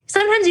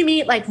sometimes you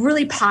meet like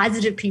really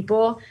positive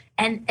people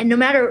and no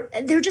matter,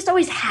 they're just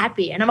always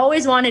happy. And I've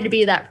always wanted to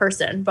be that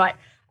person, but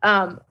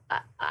I'm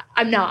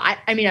not.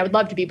 I mean, I would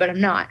love to be, but I'm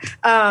not.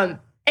 But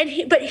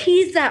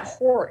he's that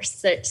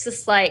horse that's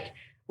just like,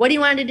 what do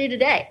you want to do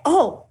today?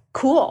 Oh,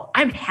 cool.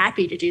 I'm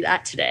happy to do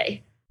that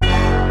today.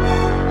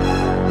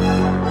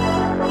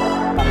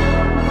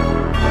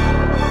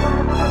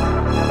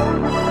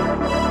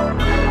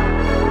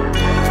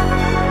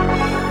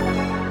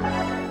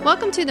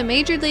 Welcome to the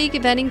Major League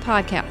Eventing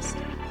Podcast,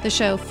 the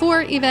show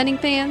for eventing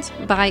fans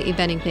by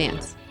eventing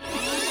fans.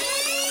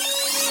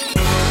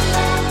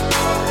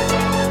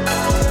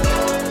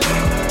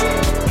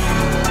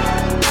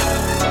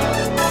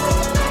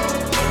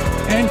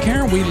 And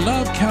Karen, we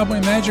love Cowboy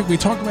Magic. We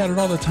talk about it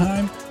all the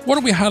time. What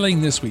are we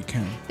highlighting this week,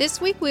 Karen?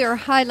 This week we are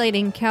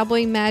highlighting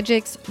Cowboy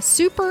Magic's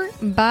Super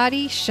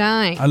Body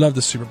Shine. I love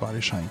the Super Body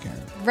Shine,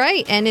 Karen.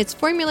 Right, and it's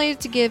formulated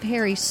to give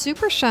hair a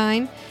super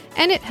shine,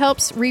 and it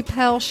helps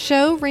repel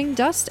show ring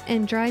dust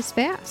and dries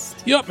fast.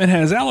 Yep, it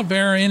has aloe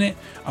vera in it.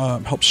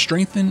 Helps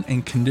strengthen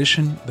and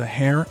condition the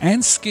hair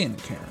and skin,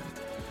 Karen.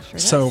 Sure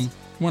So does. you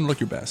want to look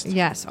your best.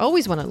 Yes,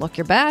 always want to look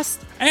your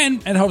best.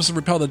 And it helps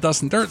repel the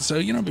dust and dirt.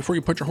 So, before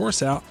you put your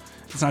horse out,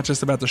 it's not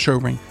just about the show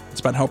ring. It's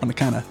about helping to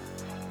kind of,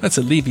 let's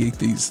alleviate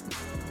these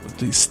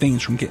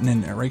stains from getting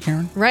in there. Right,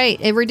 Karen?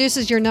 Right. It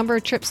reduces your number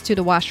of trips to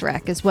the wash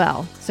rack as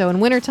well. So in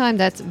wintertime,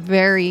 that's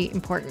very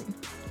important.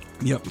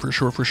 Yep, for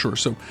sure.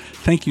 So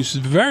thank you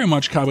very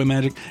much, Cowboy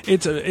Magic.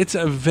 It's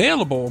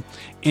available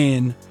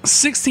in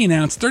 16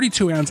 ounce,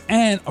 32 ounce,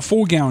 and a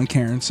full gallon,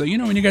 Karen. So,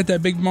 when you got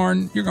that big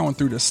barn, you're going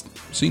through this.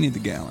 So you need the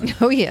gallon.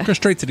 Oh, yeah. Go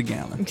straight to the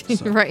gallon.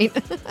 So. Right.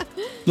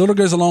 Little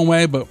goes a long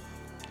way, but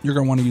you're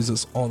going to want to use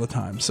this all the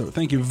time. So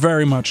thank you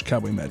very much,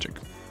 Cowboy Magic.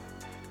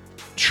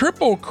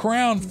 Triple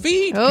Crown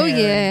Feed. Oh, Karen.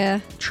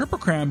 yeah. Triple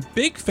Crown.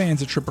 Big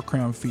fans of Triple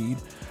Crown Feed.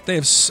 They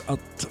have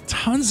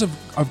tons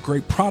of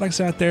great products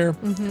out there.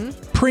 Mm-hmm.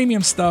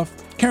 Premium stuff.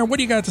 Karen, what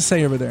do you got to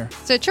say over there?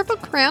 So Triple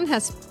Crown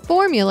has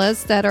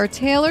formulas that are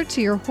tailored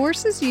to your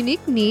horse's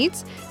unique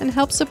needs and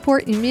help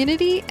support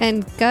immunity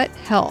and gut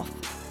health.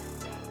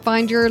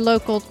 Find your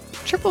local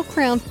Triple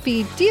Crown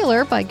Feed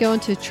dealer by going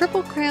to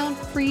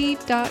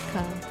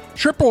triplecrownfeed.com.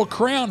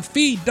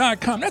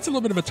 TripleCrownFeed.com. That's a little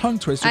bit of a tongue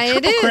twister.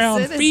 It is.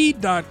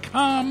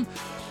 TripleCrownFeed.com.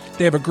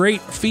 They have a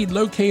great feed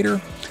locator.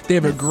 They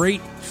have a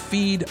great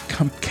feed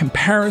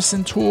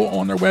comparison tool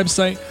on their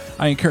website.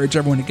 I encourage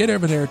everyone to get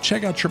over there,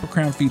 check out Triple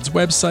Crown Feed's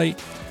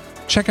website,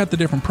 check out the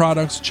different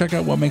products, check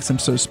out what makes them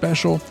so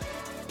special,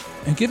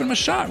 and give them a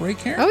shot, right,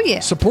 Karen? Oh, yeah.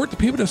 Support the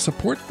people to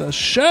support the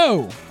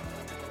show.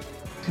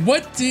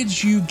 What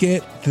did you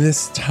get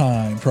this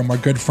time from our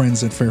good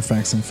friends at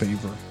Fairfax and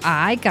Favor?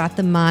 I got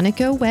the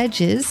Monaco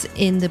wedges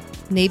in the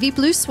navy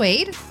blue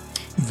suede.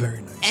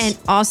 Very nice. And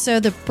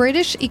also the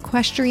British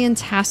equestrian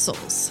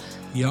tassels.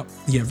 Yep.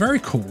 Yeah, very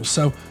cool.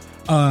 So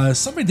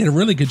somebody did a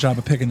really good job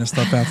of picking this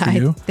stuff out for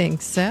you. I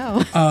think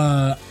so.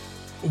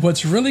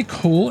 What's really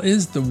cool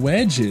is the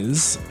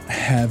wedges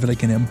have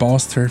like an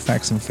embossed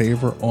Fairfax and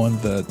Favor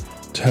on the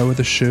toe of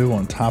the shoe,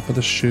 on top of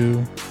the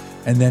shoe.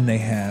 And then they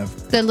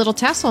have the little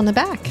tassel on the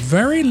back.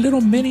 Very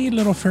mini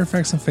little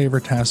Fairfax and Favor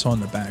tassel on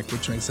the back,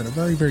 which makes it a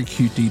very, very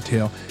cute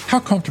detail.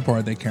 How comfortable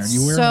are they, Karen?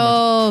 You wear them?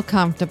 So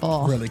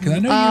comfortable. Really? Because I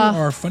know you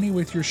are funny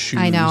with your shoes.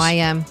 I know, I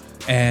am.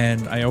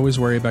 And I always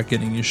worry about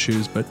getting you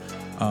shoes, but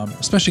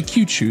especially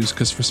cute shoes,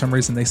 because for some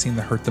reason they seem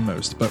to hurt the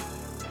most. But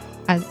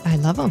I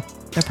love them.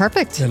 They're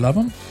perfect. You love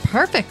them?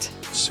 Perfect.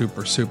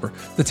 Super.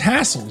 The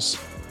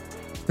tassels,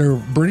 they're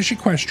British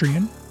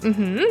equestrian,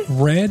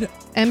 red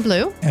and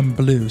blue.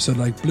 So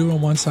like blue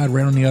on one side,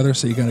 red on the other.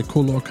 So you got a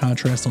cool little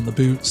contrast on the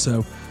boot.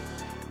 So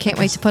can't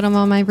wait to put them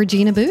on my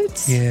Regina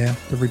boots. Yeah,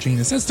 the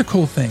Reginas. That's the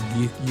cool thing.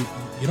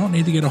 You don't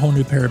need to get a whole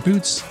new pair of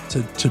boots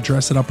to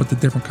dress it up with a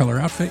different color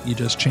outfit. You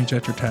just change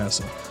out your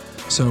tassel.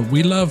 So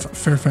we love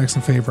Fairfax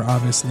and Favor,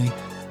 obviously.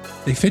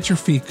 They fit your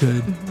feet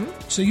good.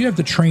 Mm-hmm. So you have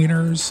the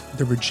trainers,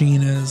 the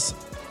Reginas,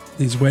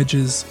 these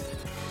wedges.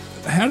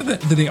 How do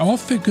they all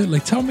fit good?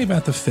 Like, tell me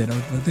about the fit.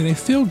 Do they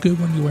feel good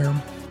when you wear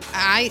them?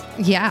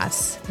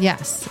 Yes.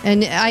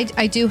 And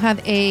I do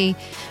have a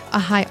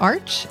high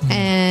arch,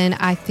 and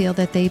I feel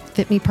that they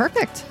fit me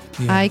perfect.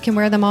 Yeah. I can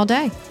wear them all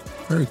day.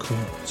 Very cool.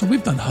 So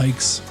we've done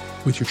hikes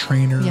with your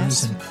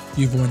trainers, and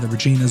you've worn the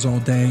Reginas all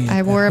day.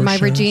 I wore my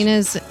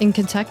Reginas in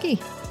Kentucky,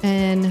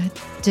 and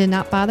did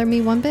not bother me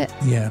one bit.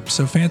 Yeah,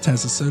 so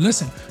fantastic. So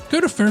listen, go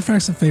to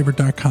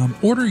fairfaxandfavor.com,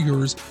 order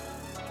yours.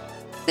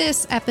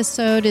 This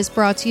episode is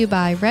brought to you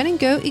by Red &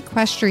 Goat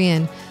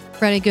Equestrian.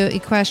 Red & Goat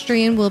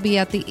Equestrian will be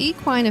at the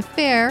Equine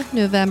Affair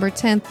November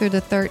 10th through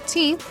the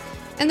 13th,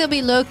 and they'll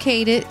be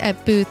located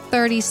at booth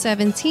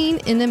 3017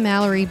 in the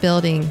Mallory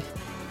Building.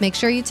 Make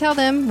sure you tell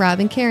them Rob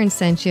and Karen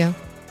sent you.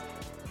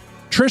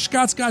 Trish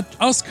Scott's got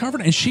us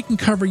covered, and she can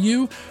cover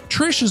you.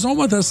 Trish is on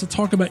with us to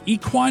talk about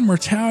equine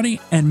mortality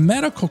and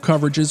medical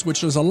coverages, which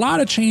there's a lot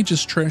of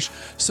changes, Trish.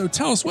 So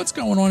tell us what's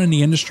going on in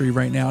the industry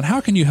right now, and how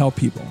can you help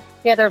people?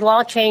 Yeah, there's a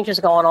lot of changes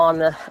going on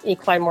in the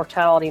equine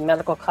mortality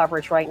medical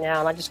coverage right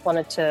now, and I just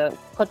wanted to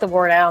put the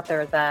word out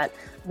there that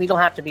we don't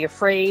have to be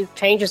afraid.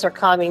 Changes are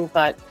coming,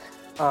 but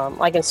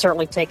I can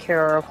certainly take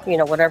care of,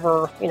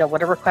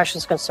 whatever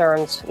questions,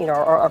 concerns,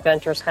 our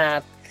vendors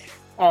have.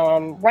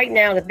 Right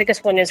now, the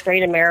biggest one is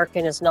Great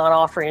American is not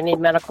offering any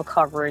medical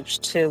coverage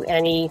to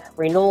any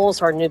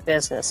renewals or new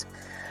business.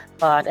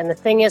 And the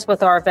thing is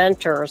with our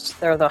vendors,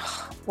 they're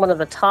one of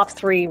the top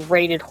 3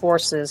 rated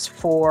horses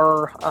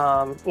for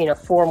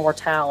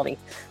mortality.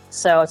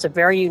 So it's a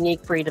very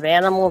unique breed of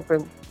animal,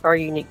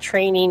 very unique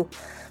training.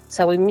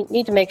 So we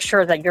need to make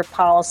sure that your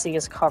policy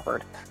is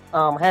covered.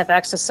 I have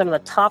access to some of the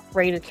top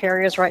rated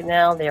carriers right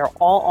now. They are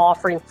all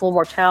offering full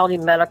mortality,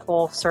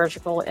 medical,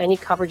 surgical, any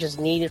coverage is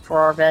needed for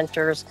our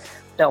vendors.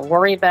 Don't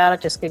worry about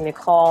it. Just give me a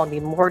call and be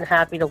more than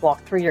happy to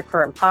walk through your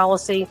current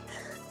policy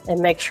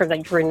and make sure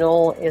that your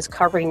renewal is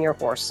covering your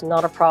horse.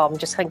 Not a problem.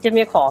 Just give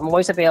me a call. I'm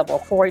always available.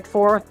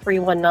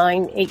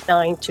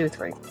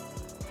 484-319-8923.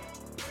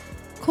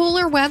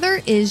 Cooler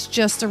weather is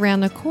just around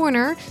the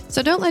corner,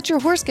 so don't let your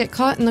horse get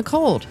caught in the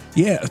cold.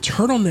 Yeah, a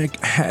turtleneck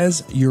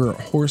has your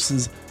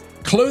horse's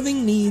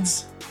clothing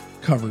needs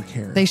covered,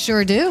 Karen. They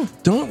sure do.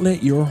 Don't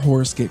let your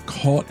horse get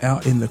caught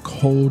out in the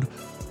cold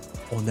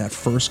on that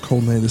first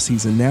cold night of the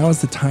season. Now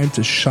is the time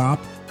to shop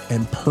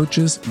and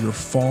purchase your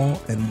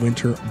fall and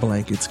winter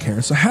blankets,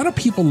 Karen. So how do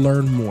people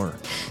learn more?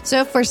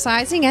 So for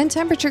sizing and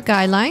temperature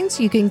guidelines,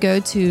 you can go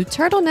to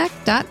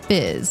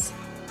turtleneck.biz.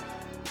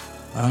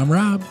 I'm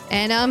Rob.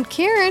 And I'm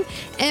Karen.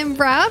 And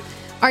Rob,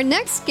 our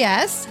next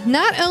guest,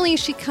 not only is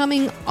she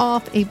coming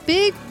off a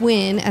big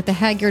win at the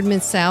Hagyard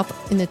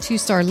Mid-South in the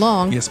 2-star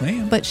long. Yes,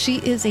 ma'am. But she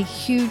is a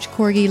huge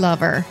Corgi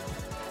lover.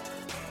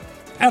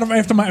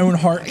 After my own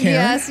heart,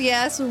 Karen.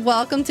 Yes.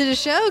 Welcome to the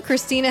show,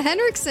 Christina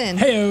Hendrickson.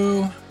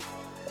 Heyo.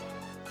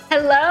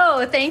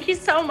 Hello. Thank you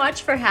so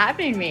much for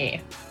having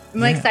me.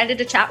 I'm excited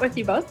to chat with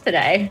you both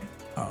today.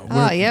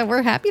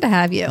 We're happy to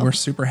have you. We're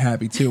super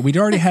happy too. We'd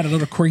already had a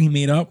little Corgi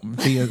meetup.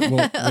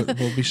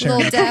 We'll be sharing.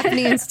 Little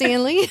Daphne and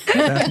Stanley.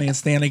 Daphne and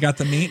Stanley got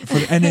to meet,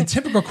 and in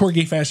typical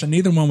Corgi fashion,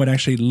 neither one would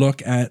actually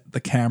look at the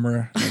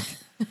camera.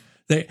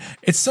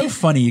 It's so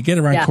funny. You get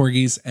around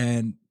Corgis,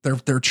 and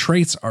their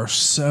traits are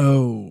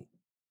so.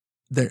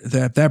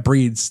 That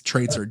breed's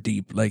traits are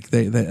deep. Like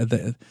we did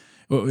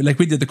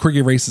the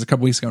Corgi races a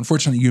couple weeks ago.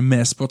 Unfortunately, you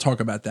missed. We'll talk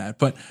about that,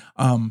 but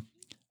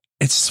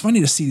it's funny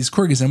to see these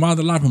Corgis, and while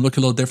a lot of them look a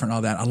little different,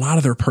 all that, a lot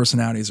of their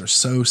personalities are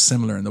so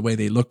similar in the way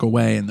they look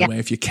away and the way,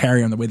 if you carry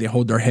them, the way they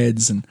hold their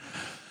heads, and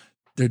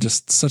they're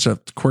just such a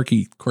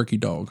quirky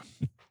dog.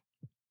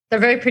 They're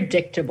very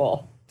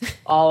predictable,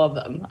 all of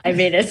them. I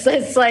mean,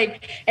 it's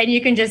like, and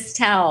you can just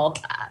tell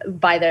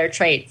by their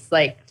traits,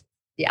 like,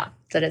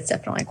 that it's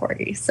definitely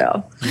Corgi.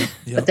 So,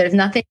 but there's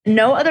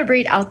no other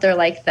breed out there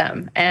like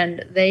them.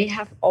 And they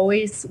have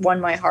always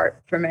won my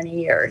heart for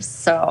many years.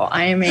 So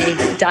I am a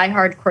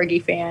diehard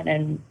Corgi fan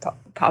and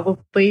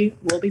probably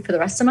will be for the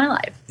rest of my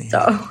life.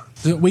 So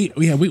we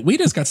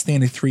just got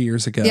Stanley 3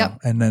 years ago. Yep.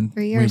 And then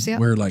 3 years,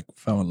 we're like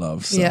fell in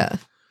love. So. Yeah.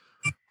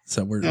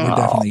 So we're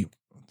definitely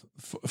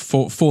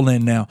full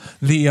in now.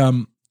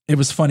 It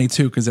was funny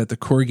too, because at the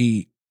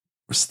Corgi,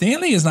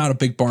 Stanley is not a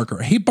big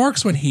barker. He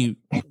barks when he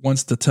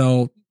wants to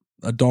tell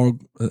a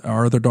dog,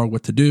 our other dog,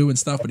 what to do and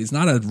stuff, but he's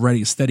not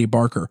a steady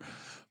barker.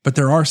 But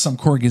there are some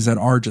Corgis that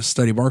are just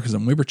steady barkers.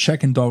 And we were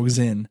checking dogs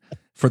in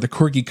for the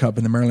Corgi Cup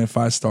in the Maryland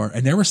 5-star,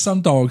 and there were some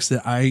dogs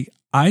that I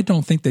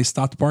don't think they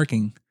stopped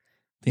barking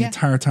the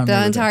entire time.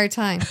 The entire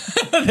time.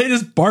 They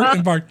just barked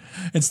and barked,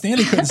 and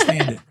Stanley couldn't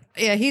stand it.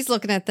 Yeah, he's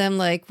looking at them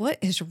like, what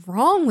is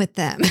wrong with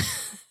them?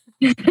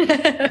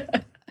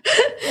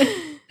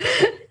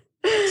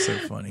 So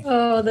funny.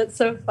 Oh, that's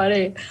so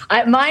funny.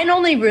 Mine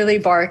only really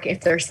bark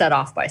if they're set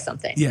off by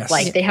something. Yes.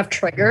 Like they have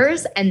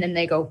triggers and then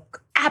they go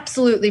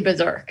absolutely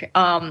berserk.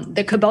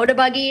 The Kubota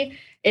buggy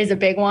is a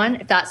big one.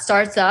 If that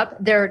starts up,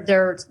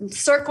 they're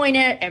circling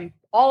it and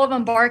all of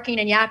them barking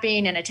and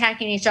yapping and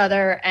attacking each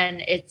other,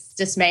 and it's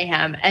just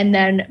mayhem. And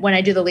then when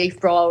I do the leaf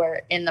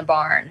blower in the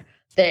barn,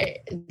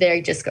 they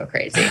just go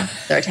crazy.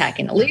 They're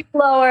attacking the leaf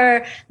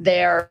blower.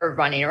 They're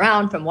running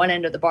around from one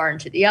end of the barn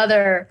to the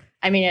other.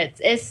 I mean,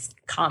 it's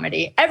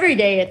comedy. Every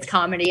day it's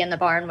comedy in the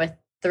barn with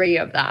 3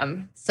 of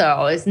them.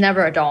 So it's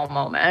never a dull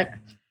moment.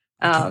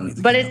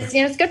 But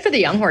it's good for the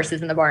young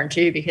horses in the barn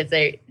too, because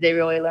they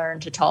really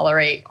learn to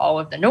tolerate all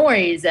of the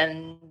noise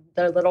and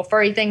the little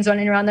furry things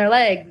running around their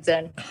legs.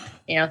 And,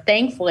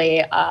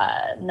 thankfully,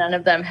 none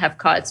of them have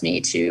caused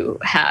me to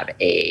have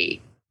a,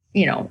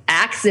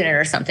 accident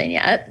or something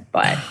yet.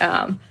 But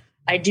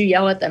I do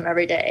yell at them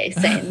every day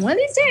saying, one of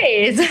these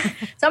days,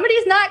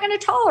 somebody's not going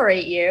to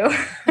tolerate you.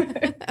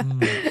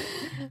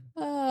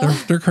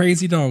 They're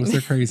crazy dogs.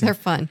 They're crazy. They're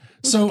fun.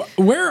 So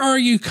where are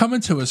you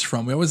coming to us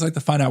from? We always like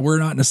to find out. We're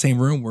not in the same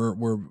room.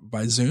 We're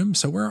by Zoom.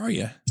 So where are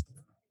you?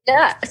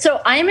 Yeah.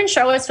 So I'm in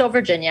Charlottesville,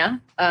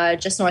 Virginia,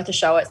 just north of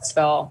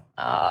Charlottesville,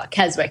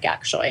 Keswick,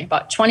 actually,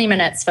 about 20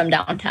 minutes from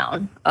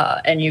downtown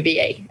and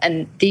UVA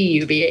and the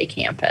UVA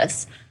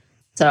campus.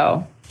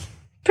 So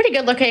pretty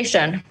good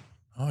location.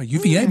 Oh,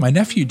 UVA. My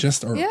nephew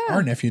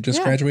our nephew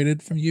just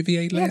graduated from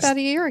UVA about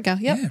a year ago.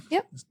 Yep.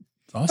 It's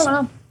awesome.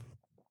 Wow.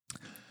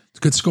 It's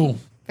a good school.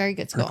 Very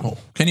good Very school. cool.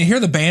 Can you hear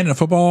the band and the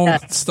football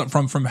stuff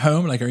from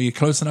home? Like, are you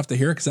close enough to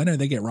hear it? Because I know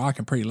they get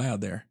rocking pretty loud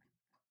there.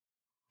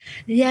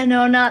 Yeah,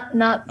 no, not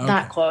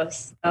that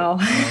close. No.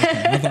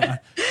 I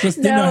just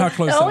didn't know how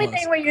close the that only was.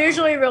 thing we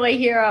usually really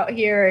hear out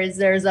here is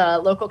there's a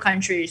local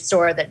country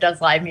store that does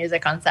live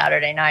music on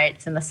Saturday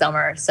nights in the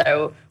summer.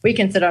 So we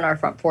can sit on our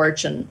front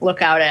porch and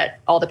look out at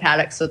all the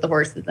paddocks with the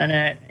horses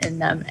in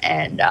them,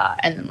 and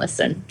then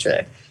listen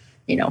to,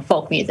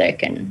 folk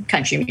music and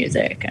country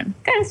music, and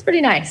it's pretty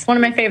nice. One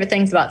of my favorite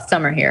things about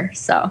summer here.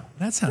 So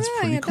that sounds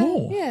pretty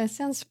cool. It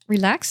sounds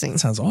relaxing. That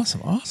sounds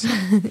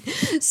awesome.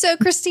 So,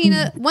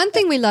 Christina, one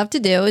thing we love to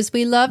do is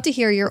we love to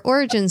hear your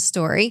origin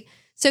story.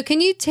 So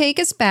can you take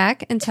us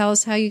back and tell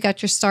us how you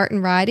got your start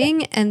in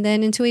riding and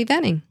then into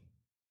eventing?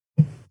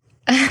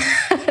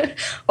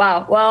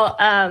 Wow. Well,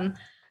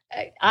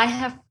 I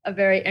have a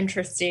very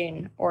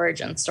interesting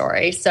origin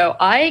story. So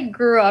I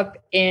grew up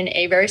in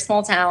a very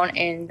small town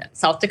in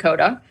South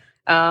Dakota.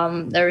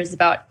 There was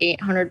about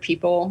 800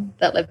 people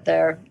that lived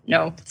there.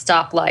 No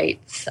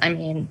stoplights. I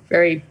mean,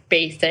 very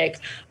basic.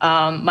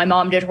 My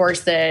mom did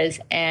horses,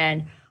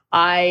 and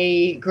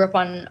I grew up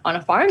on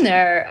a farm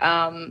there,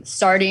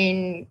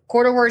 starting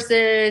quarter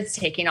horses,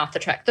 taking off the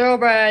track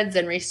thoroughbreds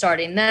and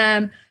restarting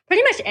them.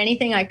 Pretty much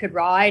anything I could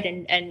ride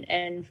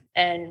and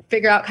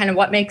figure out kind of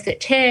what makes it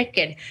tick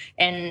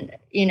and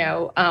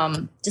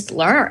just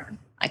learn.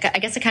 I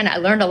guess I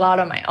learned a lot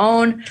on my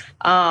own.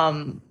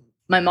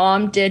 My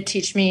mom did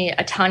teach me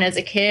a ton as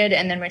a kid.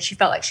 And then when she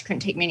felt like she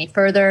couldn't take me any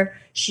further,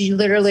 she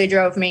literally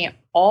drove me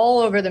all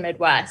over the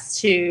Midwest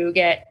to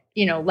get,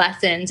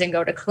 lessons and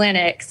go to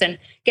clinics and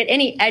get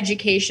any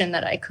education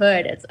that I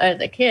could as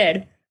a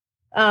kid.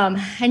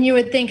 And you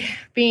would think,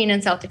 being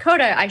in South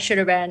Dakota, I should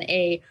have been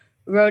a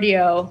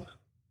rodeo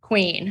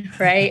queen,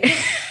 right?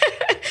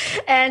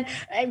 and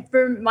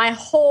for my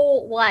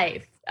whole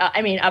life,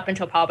 up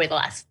until probably the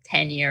last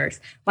 10 years,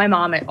 my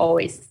mom had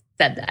always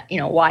said that,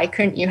 why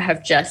couldn't you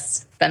have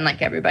just been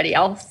like everybody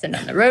else and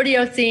on the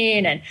rodeo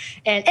scene? And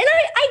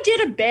I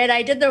did a bit.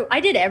 I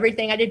did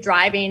everything. I did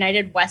driving. I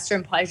did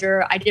Western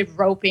pleasure. I did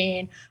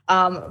roping.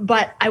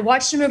 But I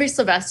watched the movie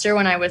Sylvester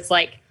when I was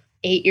like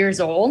 8 years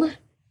old.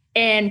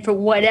 And for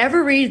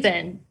whatever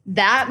reason,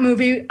 that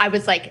movie, I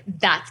was like,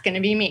 that's going to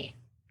be me.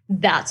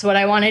 That's what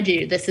I want to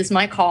do. This is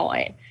my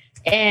calling.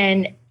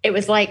 And it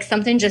was like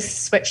something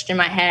just switched in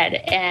my head.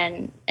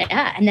 And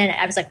then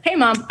I was like, hey,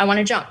 Mom, I want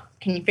to jump.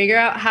 Can you figure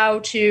out how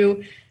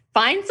to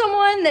find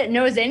someone that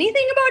knows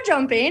anything about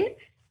jumping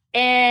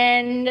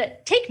and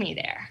take me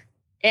there?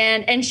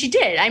 And she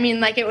did.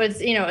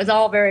 It was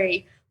all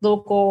very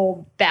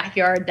local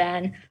backyard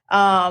then.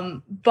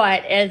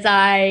 But as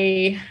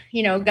I,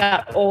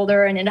 got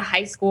older and into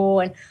high school,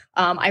 and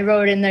I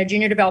rode in the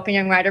Junior Developing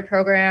Young Rider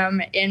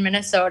program in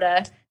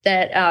Minnesota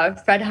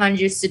that Fred Hund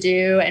used to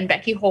do, and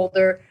Becky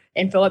Holder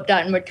and Philip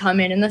Dutton would come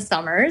in the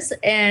summers.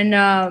 And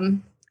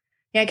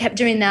I kept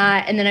doing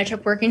that. And then I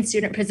took working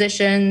student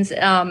positions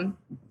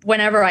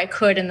whenever I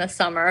could in the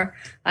summer.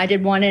 I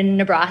did one in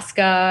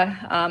Nebraska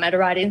at a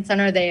riding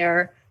center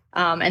there.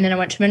 And then I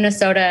went to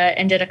Minnesota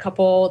and did a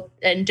couple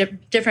in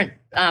different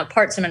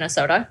parts of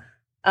Minnesota.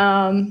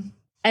 And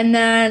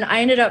then I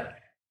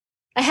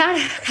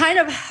had kind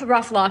of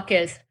rough luck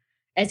as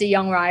a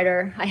young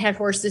rider. I had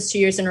horses 2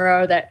 years in a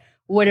row that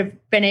would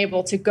have been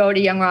able to go to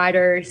young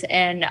riders,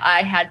 and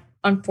I had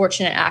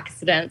unfortunate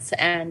accidents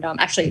and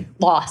actually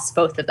lost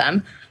both of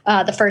them.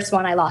 The first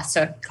one I lost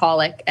to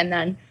colic, and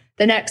then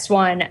the next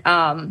one,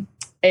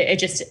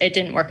 it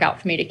didn't work out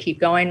for me to keep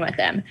going with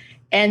them.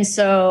 And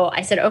so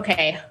I said,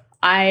 okay,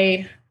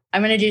 I'm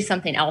going to do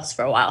something else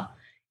for a while.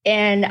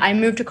 And I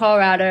moved to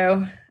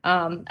Colorado,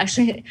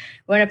 actually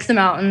went up to the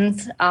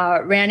mountains,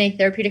 ran a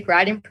therapeutic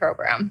riding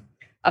program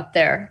up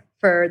there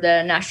for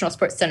the National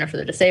Sports Center for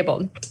the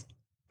Disabled.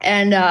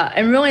 And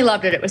really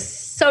loved it. It was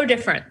so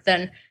different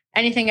than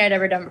anything I'd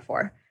ever done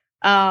before.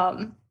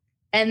 And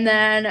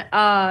then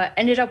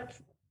ended up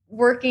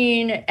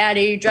working at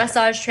a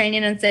dressage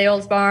training and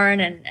sales barn,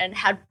 and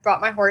had brought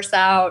my horse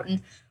out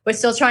and was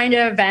still trying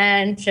to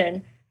event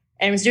and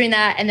was doing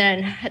that. And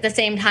then at the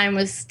same time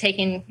was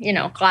taking,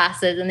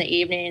 classes in the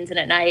evenings and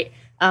at night.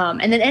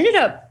 And then ended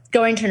up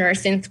going to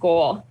nursing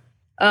school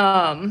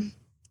and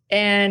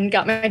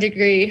got my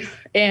degree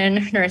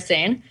in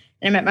nursing.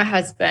 And I met my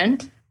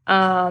husband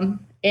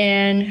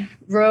and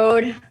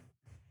rode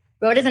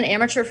as an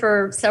amateur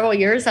for several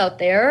years out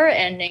there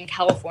and in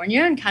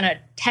California and kind of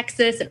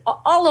Texas and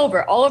all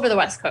over the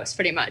West Coast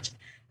pretty much.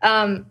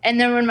 And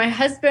then when my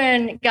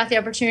husband got the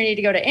opportunity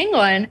to go to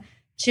England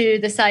to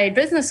the Said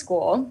Business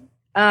School,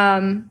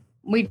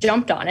 we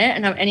jumped on it.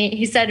 And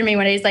he said to me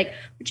one day, he's like,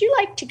 would you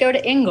like to go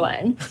to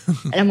England?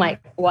 And I'm like,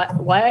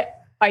 what?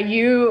 Are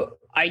you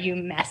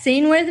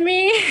messing with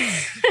me?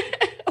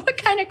 What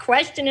kind of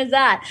question is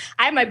that?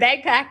 I have my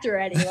bag packed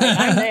already. Like,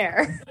 I'm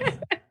there.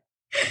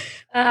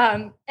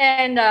 I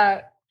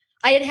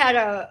had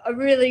a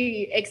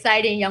really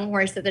exciting young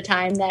horse at the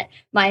time that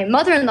my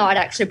mother-in-law had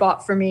actually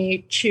bought for me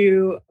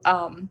to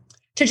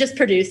just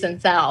produce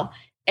and sell.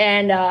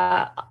 And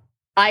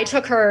I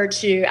took her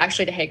to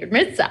Hayward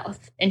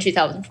Mid-South in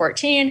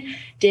 2014,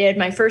 did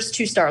my first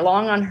 2-star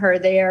long on her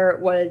there,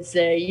 was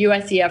the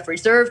USEF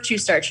Reserve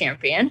 2-star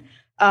champion.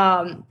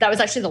 That was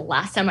actually the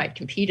last time I'd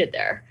competed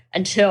there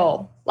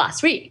until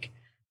last week.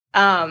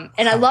 And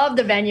I love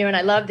the venue and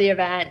I love the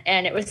event.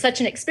 And it was such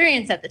an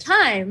experience at the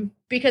time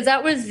because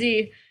that was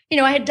I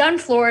had done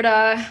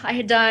Florida, I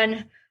had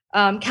done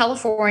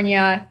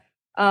California,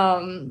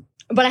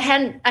 but I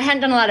hadn't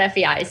done a lot of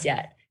FEIs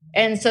yet.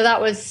 And so that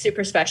was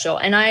super special.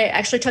 And I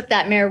actually took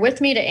that mare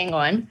with me to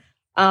England.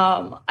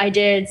 I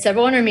did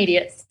several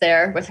intermediates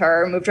there with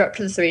her, moved her up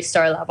to the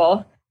 3-star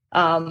level.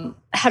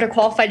 Had her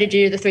qualify to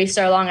do the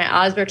 3-star long at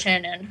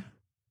Osborne in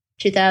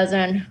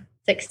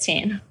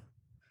 2016.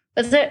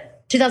 Was it?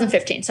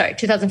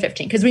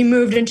 2015, because we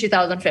moved in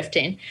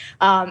 2015.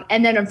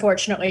 And then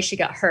unfortunately she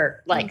got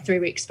hurt like 3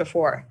 weeks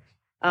before.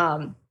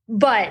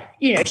 But,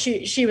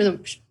 she was a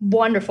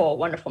wonderful,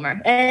 wonderful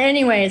mare.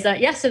 Anyways,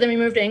 so then we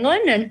moved to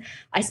England and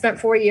I spent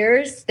 4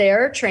 years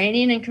there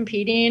training and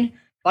competing.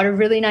 Bought a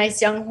really nice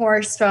young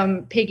horse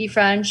from Piggy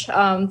French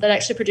that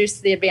actually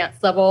produced the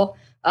advanced level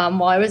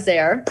while I was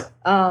there,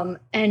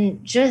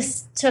 and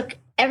just took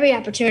every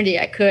opportunity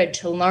I could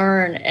to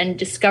learn and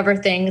discover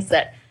things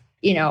that,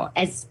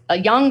 as a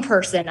young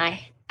person,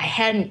 I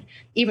hadn't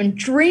even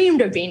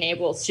dreamed of being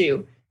able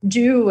to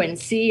do and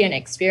see and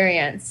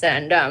experience.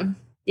 And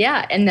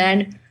and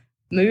then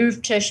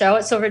moved to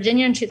Charlottesville,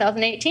 Virginia in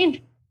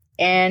 2018.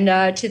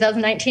 And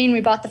 2019,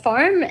 we bought the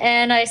farm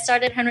and I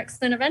started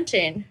Henriksen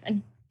Eventing.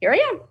 And here I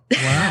am.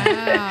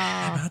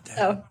 Wow.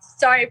 So,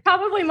 sorry,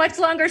 probably much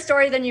longer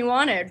story than you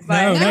wanted.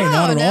 But No,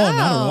 not at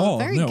all.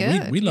 Very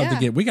good. We love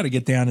to we got to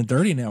get down and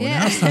dirty now.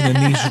 Now it's time to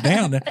niche it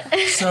down.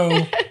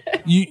 So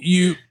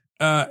you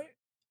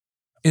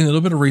in a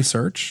little bit of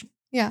research.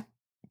 Yeah.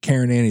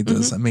 Karen Annie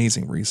does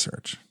amazing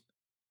research.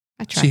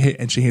 I try.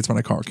 She hates when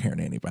I call her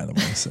Karen Annie, by the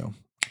way. So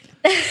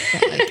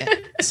Don't like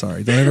it.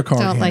 Sorry, don't ever call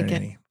her Karen like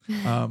Annie.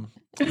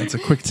 That's a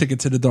quick ticket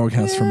to the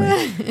doghouse for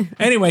me.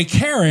 Anyway,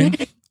 Karen.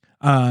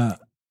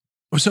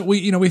 So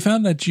we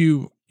found that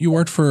you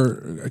worked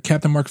for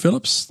Captain Mark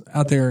Phillips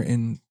out there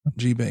in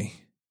GB.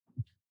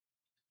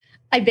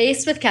 I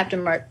based with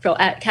Captain Mark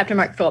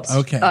Phillips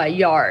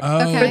yard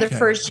for the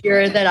first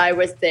year that I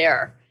was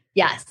there.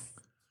 Yes.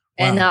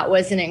 Wow. And that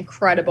was an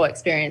incredible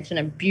experience in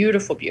a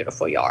beautiful,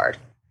 beautiful yard.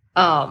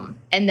 But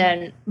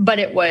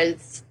it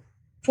was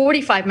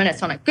 45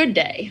 minutes on a good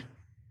day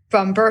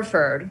from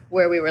Burford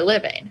where we were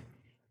living.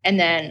 And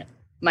then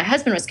my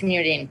husband was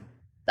commuting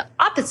the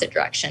opposite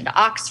direction to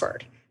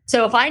Oxford.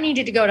 So if I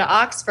needed to go to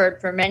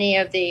Oxford for many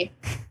of the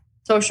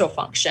social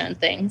function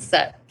things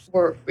that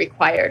were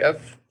required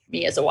of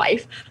me as a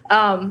wife,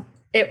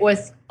 it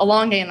was a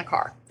long day in the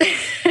car.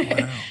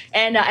 Wow.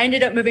 And I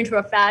ended up moving to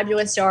a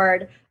fabulous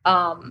yard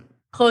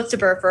close to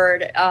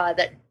Burford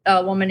that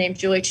a woman named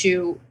Julie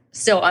Chu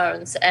still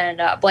owns.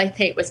 And Blythe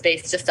Tate was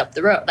based just up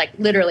the road, like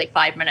literally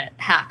 5-minute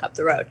hack up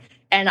the road.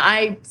 And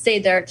I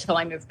stayed there till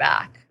I moved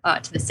back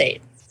to the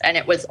States. And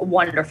it was a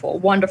wonderful,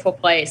 wonderful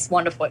place,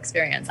 wonderful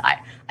experience.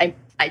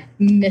 I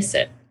miss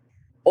it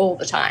all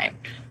the time.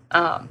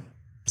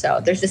 So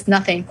there's just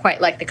nothing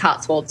quite like the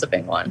Cotswolds of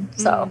England.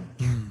 So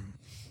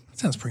that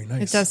sounds pretty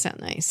nice. It does sound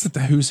nice. It's like the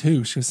who's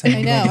who. She was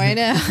saying. I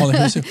know. All the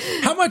who's who.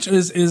 How much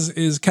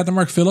is Captain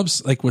Mark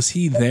Phillips, like, was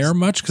he there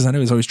much? Because I know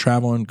he's always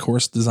traveling,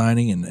 course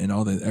designing, and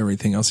all the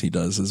everything else he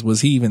does.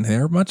 Was he even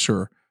there much,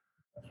 or?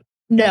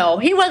 No,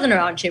 he wasn't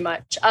around too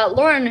much.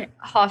 Lauren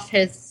Hoff,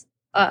 his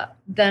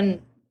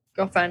then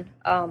girlfriend,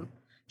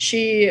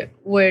 she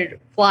would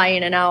fly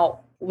in and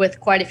out with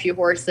quite a few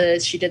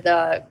horses. She did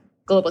the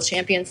Global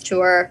Champions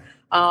Tour.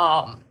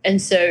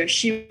 And so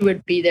she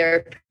would be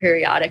there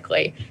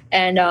periodically.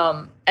 And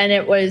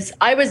I was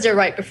there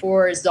right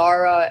before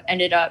Zara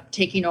ended up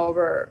taking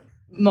over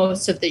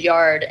most of the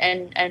yard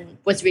and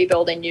was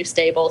rebuilding new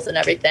stables and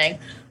everything.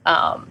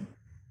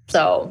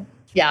 So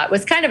yeah, it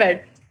was kind of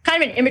an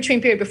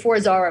in-between period before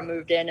Zara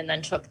moved in and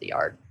then took the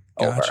yard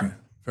over.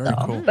 Very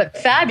cool. But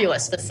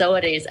fabulous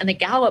facilities. And the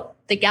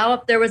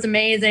gallop there was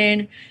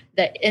amazing.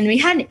 And we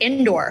had an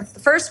indoor. The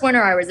first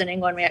winter I was in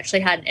England, we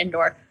actually had an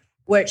indoor,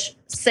 which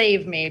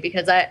saved me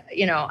because I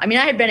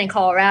had been in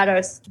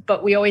Colorado,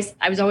 but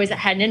I was always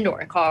had an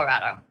indoor in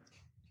Colorado.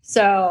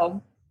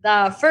 So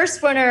the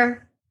first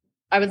winter,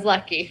 I was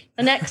lucky.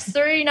 The next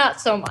 3,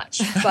 not so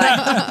much.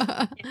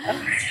 But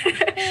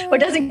what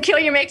doesn't kill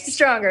you makes you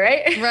stronger,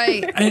 right?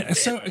 Right.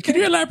 So can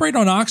you elaborate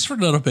on Oxford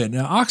a little bit?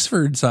 Now,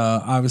 Oxford's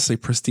obviously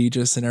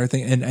prestigious and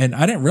everything, and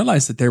I didn't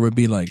realize that there would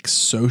be like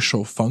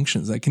social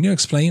functions. Like, can you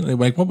explain,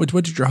 like,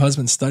 what did your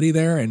husband study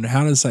there, and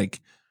how does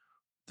like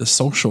the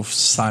social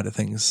side of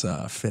things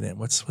fit in?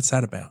 What's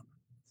that about?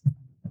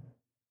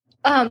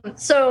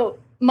 So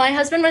my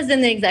husband was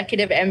in the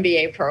executive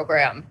MBA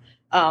program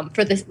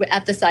for this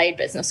at the Said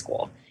Business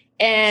School,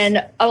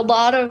 and a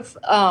lot of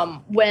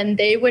when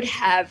they would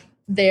have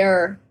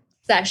their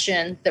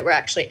sessions that were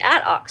actually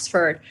at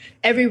Oxford,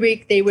 every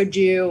week they would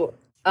do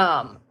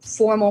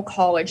formal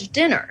college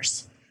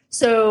dinners.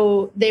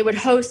 So they would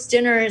host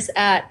dinners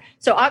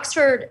so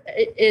Oxford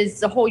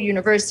is the whole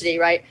university,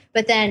 right?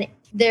 But then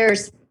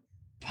there's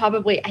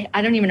probably,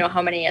 I don't even know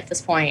how many at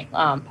this point,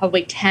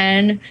 probably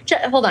 10.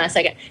 Hold on a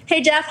second.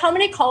 Hey, Jeff, how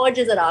many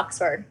colleges at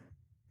Oxford?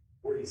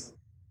 40.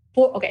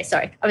 Okay,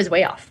 sorry. I was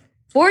way off.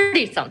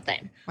 40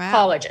 something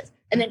colleges.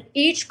 And then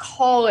each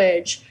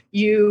college,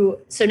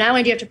 so not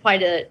only do you have to apply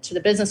to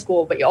the business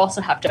school, but you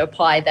also have to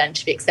apply then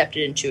to be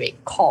accepted into a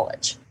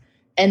college.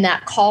 And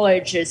that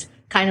college is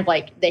kind of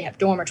like, they have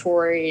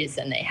dormitories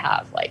and they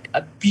have like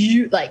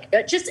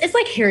it's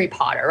like Harry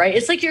Potter, right?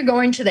 It's like you're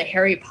going to the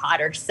Harry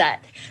Potter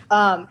set.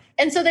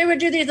 And so they would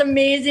do these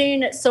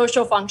amazing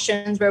social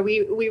functions where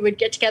we would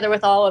get together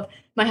with all of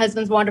my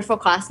husband's wonderful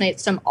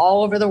classmates from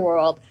all over the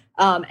world.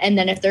 And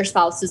then if their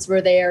spouses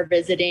were there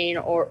visiting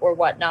or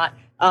whatnot,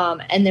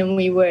 and then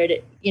we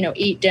would,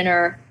 eat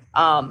dinner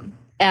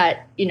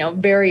at,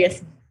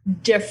 various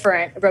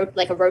different,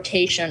 like a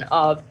rotation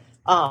of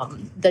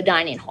the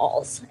dining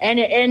halls.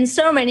 And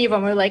so many of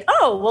them were like,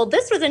 oh, well,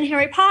 this was in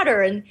Harry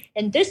Potter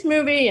and this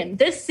movie and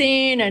this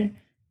scene. And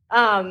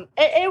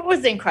it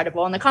was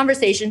incredible. And the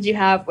conversations you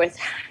have with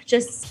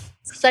just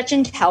such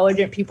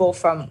intelligent people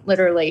from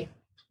literally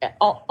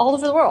all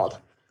over the world.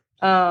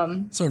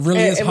 So it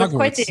really is Hogwarts.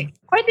 Was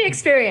quite the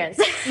experience.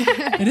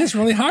 It is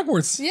really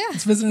Hogwarts. Yeah.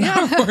 It's visiting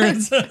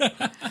Hogwarts.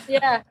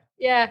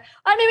 Yeah.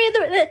 I mean,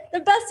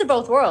 the best of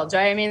both worlds,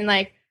 right? I mean,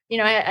 like,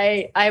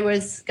 I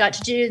got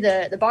to do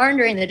the barn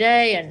during the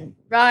day and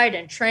ride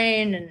and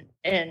train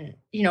and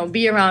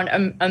be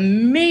around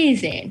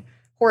amazing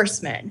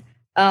horsemen.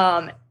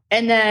 And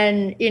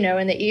then,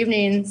 in the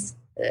evenings,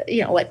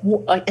 like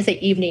I say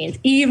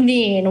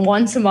evening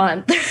once a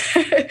month,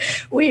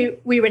 we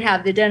would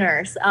have the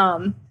dinners.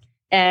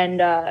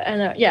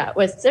 It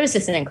was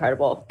just an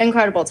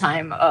incredible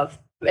time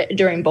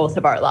during both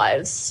of our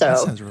lives. So that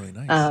sounds really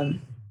nice.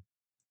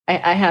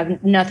 I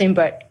have nothing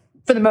but,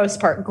 for the most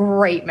part,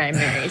 great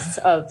memories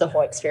of the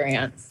whole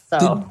experience.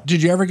 So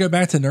did you ever go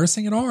back to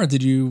nursing at all, or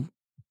did you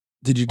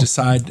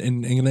decide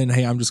in England,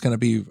 hey, I'm just going to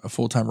be a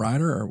full-time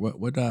rider, or what?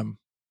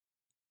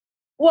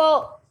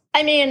 Well,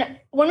 I mean,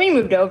 when we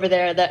moved over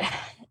there,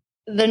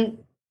 the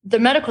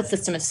medical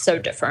system is so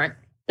different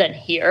than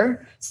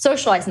here.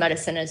 Socialized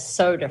medicine is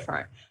so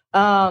different.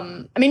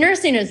 I mean,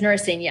 nursing is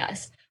nursing,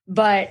 yes,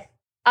 but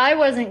I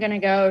wasn't going to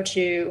go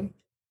to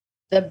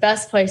the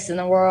best place in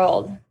the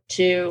world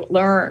to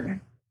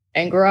learn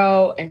and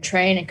grow and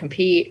train and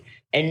compete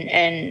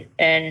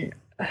and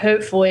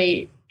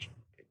hopefully,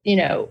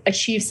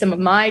 achieve some of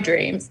my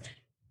dreams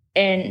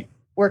and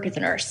work as a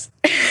nurse.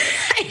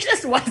 I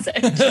just wasn't.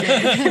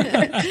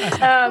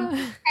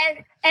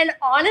 And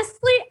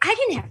honestly,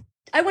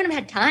 I wouldn't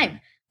have had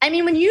time. I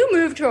mean, when you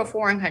move to a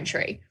foreign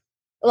country,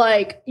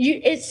 like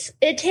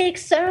it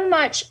takes so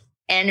much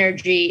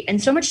energy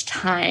and so much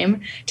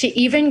time to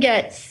even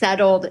get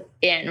settled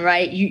in,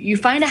 right? You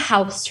find a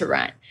house to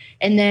rent,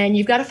 and then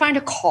you've got to find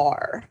a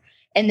car,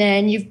 and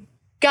then you've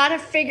got to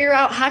figure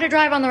out how to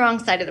drive on the wrong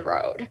side of the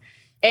road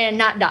and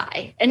not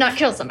die and not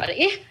kill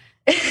somebody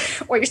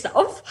or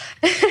yourself.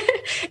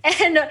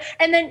 and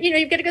then,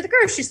 you've got to go to the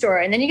grocery store,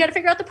 and then you got to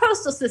figure out the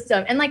postal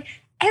system, and like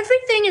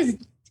everything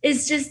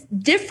is just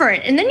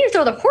different. And then you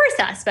throw the horse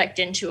aspect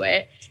into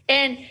it,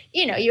 and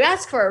you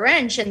ask for a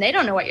wrench and they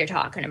don't know what you're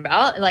talking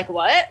about. Like,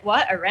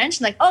 what a wrench?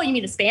 And like, oh, you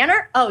mean a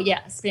spanner? Oh yeah,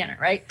 a spanner,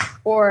 right?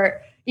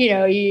 Or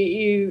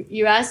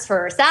you ask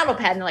for a saddle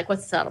pad and they're like,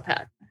 what's a saddle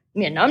pad?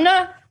 You mean a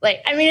numna?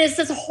 Like, I mean, it's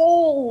this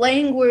whole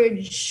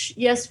language.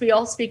 Yes, we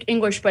all speak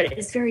English, but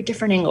it's very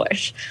different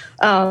English.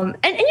 And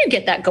you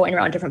get that going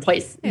around different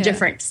places,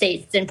 different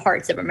states and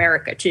parts of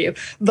America too.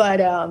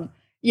 But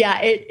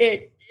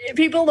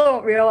people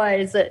don't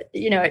realize that,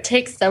 it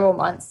takes several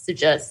months to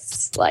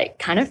just like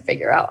kind of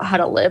figure out how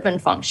to live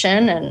and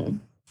function. And,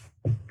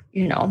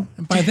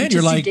 and by then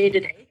you're like,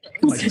 day-to-day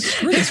like,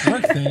 screw this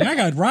work thing. I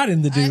got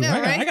riding to do.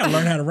 I got to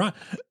learn how to ride.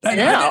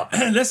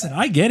 Listen,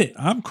 I get it.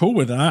 I'm cool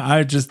with it.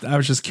 I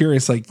was just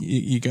curious. Like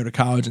you go to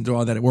college and do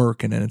all that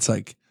work, and then it's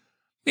like,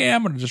 yeah,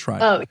 I'm going to just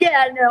ride. Oh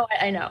yeah, no,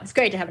 I know. It's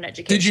great to have an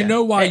education. Did you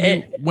know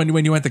why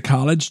when you went to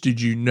college? Did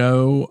you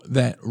know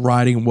that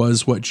riding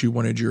was what you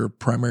wanted your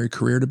primary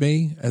career to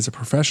be as a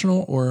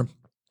professional, or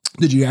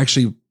did you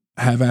actually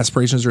have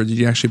aspirations, or did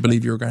you actually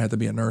believe you were going to have to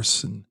be a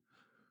nurse and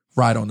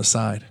ride on the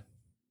side?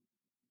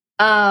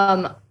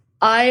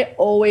 I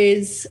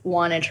always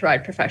wanted to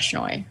ride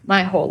professionally.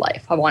 My whole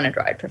life, I wanted to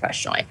ride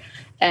professionally.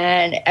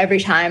 And every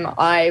time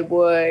I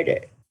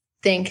would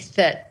think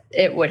that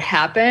it would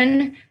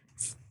happen,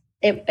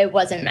 it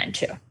wasn't meant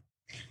to.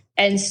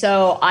 And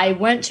so I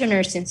went to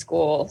nursing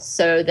school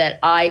so that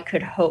I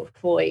could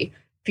hopefully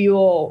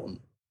fuel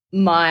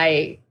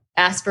my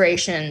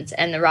aspirations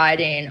and the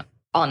riding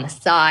on the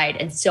side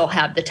and still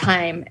have the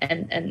time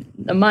and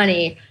the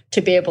money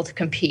to be able to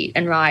compete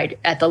and ride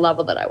at the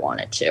level that I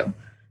wanted to.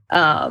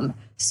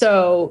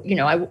 So,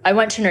 I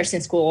went to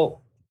nursing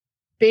school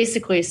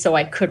basically so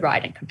I could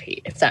ride and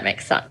compete, if that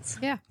makes sense.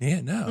 Yeah.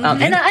 Yeah, no.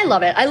 And I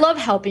love it. I love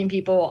helping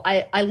people.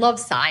 I love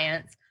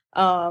science.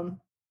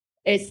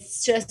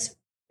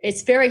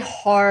 It's very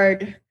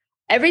hard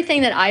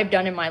everything that I've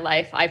done in my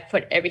life, I've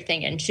put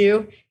everything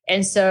into.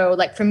 And so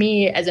like for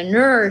me as a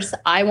nurse,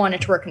 I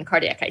wanted to work in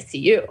cardiac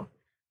ICU.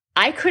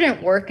 I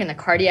couldn't work in the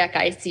cardiac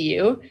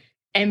ICU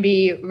and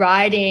be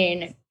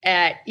riding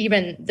at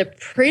even the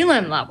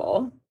prelim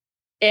level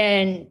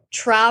and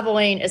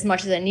traveling as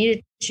much as I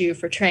needed to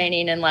for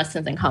training and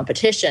lessons and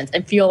competitions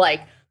and feel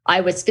like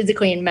I was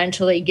physically and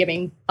mentally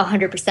giving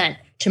 100%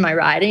 to my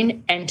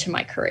riding and to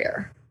my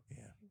career.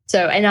 Yeah.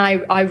 So, and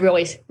I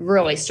really,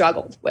 really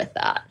struggled with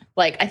that.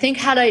 Like, I think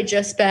had I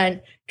just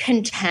been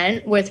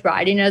content with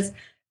riding as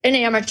an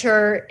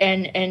amateur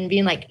and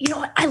being like, you know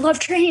what, I love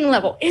training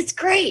level. It's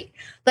great.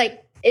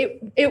 Like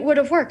it would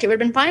have worked. It would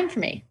have been fine for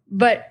me.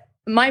 But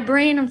my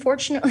brain,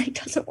 unfortunately,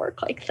 doesn't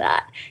work like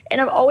that. And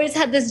I've always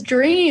had this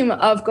dream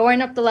of going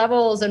up the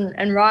levels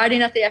and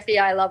riding at the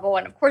FEI level.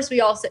 And of course,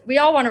 we all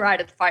want to ride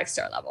at the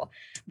 5-star level.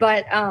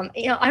 But,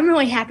 you know, I'm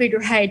really happy to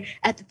ride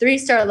at the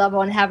 3-star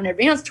level and have an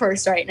advanced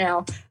tourist right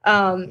now,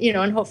 you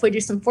know, and hopefully do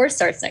some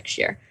 4-stars next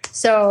year.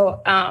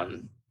 So,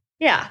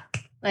 yeah,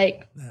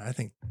 like, I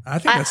think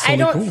that's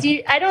totally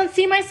cool. I don't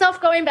see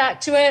myself going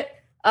back to it.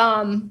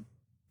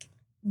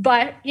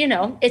 But, you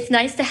know, it's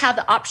nice to have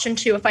the option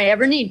to if I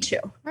ever need to.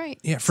 Right.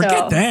 Yeah,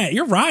 forget that.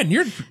 You're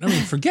riding.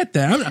 Forget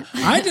that.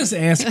 I just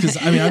asked because,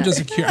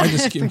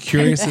 I'm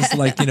curious as to,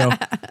 like, you know,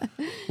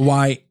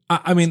 why.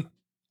 I mean,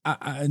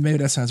 maybe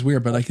that sounds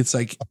weird, but like, it's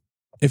like,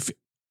 if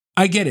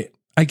I get it.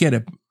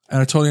 And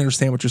I totally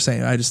understand what you're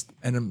saying.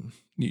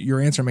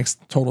 Your answer makes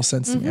total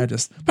sense to me.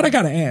 But I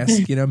got to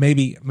ask, you know,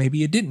 maybe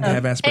you didn't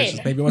have aspirations.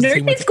 Hey, maybe it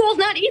wasn't. Nursing school's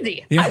not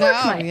easy. Yeah. I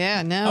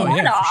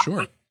worked for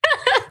sure.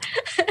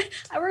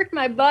 I worked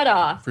my butt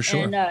off. For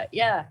sure. And,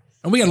 yeah.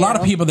 And we got a lot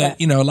of people that,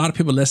 you know, a lot of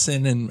people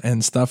listen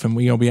and stuff. And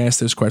we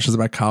ask those questions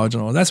about college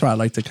and all. That's why I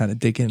like to kind of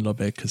dig in a little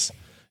bit because,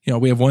 you know,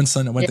 we have one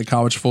son that went to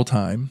college full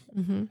time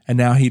and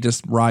now he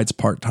just rides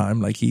part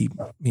time. Like he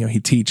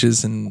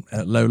teaches and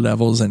at low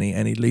levels and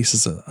he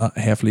leases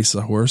half leases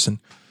a horse and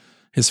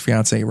his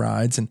fiance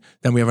rides. And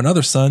then we have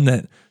another son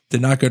that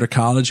did not go to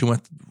college. He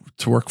went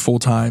to work full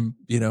time,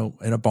 you know,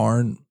 in a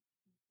barn,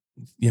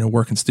 you know,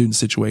 working student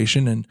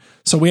situation. And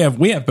so we have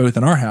both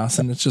in our house,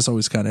 and it's just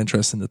always kind of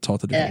interesting to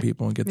talk to different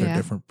people and get their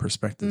different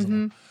perspectives.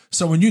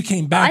 So when you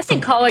came back, I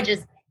think college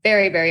is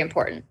very, very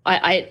important.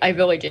 I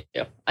really do.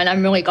 And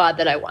I'm really glad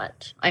that I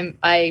went.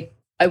 I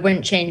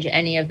wouldn't change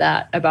any of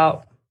that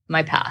about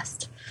my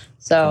past.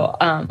 So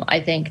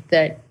I think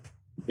that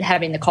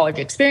having the college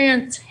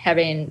experience,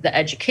 having the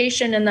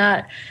education in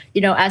that,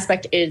 you know,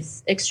 aspect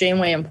is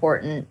extremely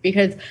important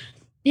because,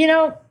 you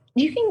know,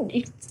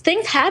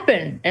 things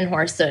happen in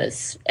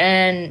horses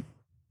and,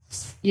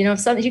 you know,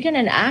 you get in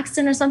an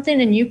accident or something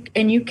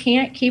and you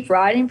can't keep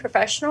riding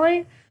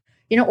professionally,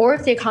 you know, or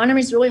if the economy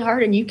is really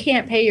hard and you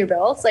can't pay your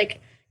bills, like,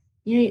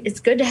 you know, it's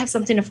good to have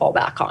something to fall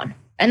back on.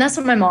 And that's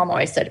what my mom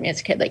always said to me as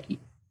a kid. Like,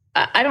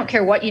 I don't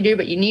care what you do,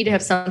 but you need to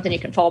have something you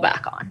can fall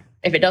back on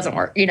if it doesn't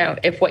work, you know,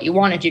 if what you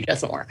want to do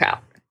doesn't work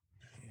out.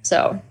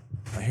 So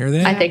I hear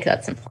that. I think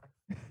that's important.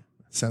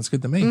 Sounds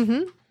good to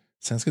me.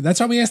 Sounds good. That's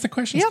why we ask the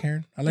questions,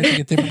 Karen. I like to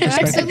get different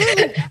perspectives.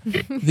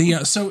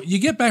 Absolutely. So you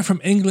get back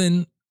from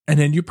England and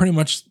then you pretty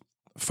much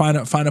find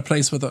a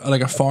place with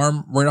a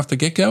farm right off the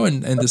get go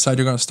and decide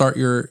you're going to start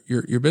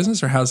your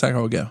business, or how does that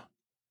all go?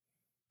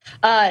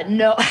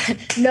 No.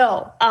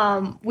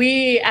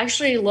 We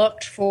actually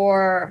looked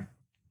for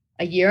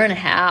over a year and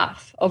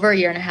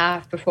a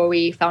half before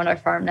we found our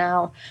farm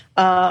now.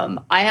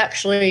 I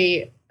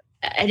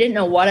didn't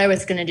know what I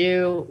was going to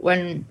do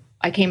when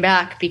I came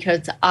back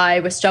because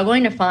I was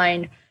struggling to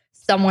find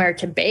somewhere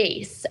to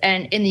base.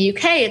 And in the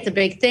UK, it's a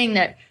big thing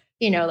that,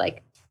 you know,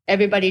 like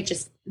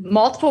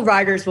multiple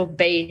riders will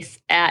base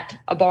at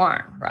a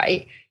barn,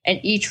 right? And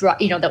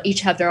they'll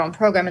each have their own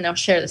program and they'll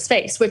share the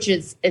space, which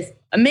is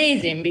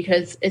amazing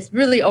because it's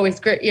really always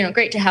great, you know,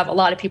 great to have a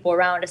lot of people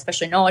around,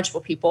 especially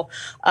knowledgeable people.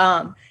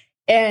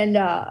 And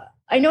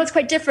I know it's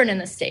quite different in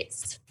the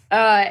States.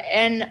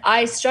 And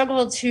I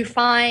struggled to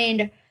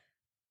find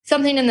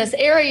something in this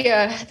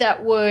area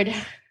that would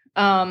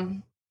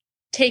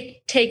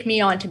take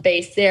me on to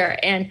base there.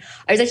 And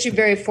I was actually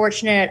very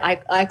fortunate.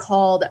 I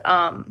called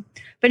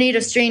Benito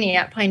Strini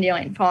at Pinedale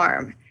Lane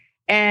Farm,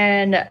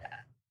 and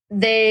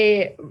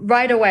they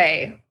right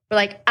away were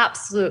like,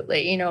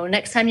 absolutely, you know,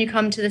 next time you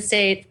come to the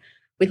States,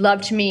 we'd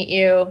love to meet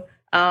you.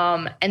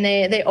 And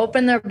they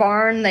opened their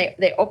barn,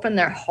 they opened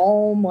their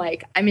home.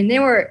 Like, I mean, they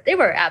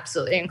were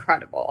absolutely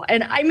incredible.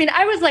 And I mean,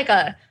 I was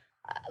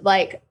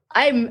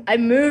I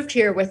moved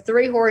here with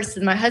 3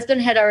 horses. My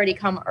husband had already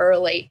come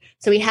early.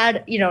 So we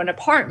had, you know, an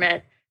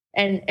apartment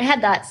and it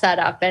had that set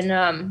up.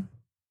 And,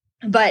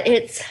 but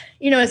it's,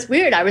 you know, it's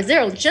weird. I was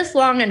there just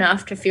long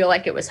enough to feel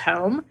like it was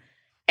home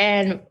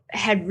and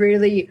had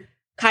really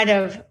kind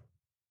of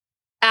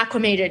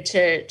acclimated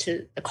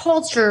to the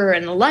culture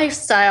and the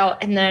lifestyle.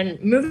 And then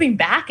moving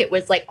back, it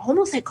was like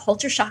almost like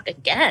culture shock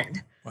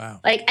again. Wow.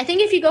 Like, I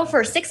think if you go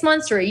for 6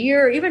 months or a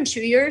year or even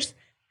 2 years,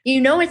 you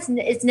know, it's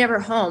never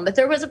home. But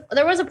there was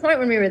a point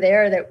when we were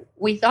there that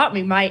we thought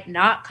we might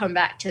not come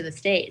back to the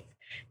States.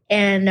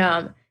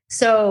 And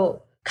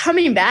so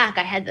coming back,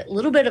 I had a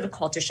little bit of a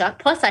culture shock.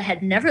 Plus, I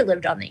had never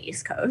lived on the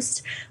East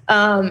Coast.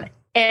 And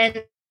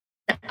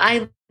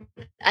I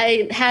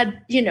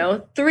had,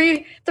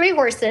 three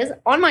horses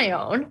on my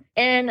own.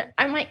 And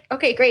I'm like,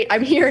 okay, great.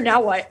 I'm here.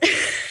 Now what?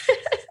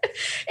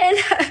 And,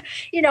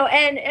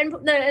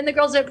 and the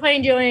girls at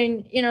Plain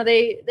Dealing,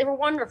 they were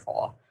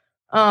wonderful.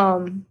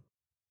 I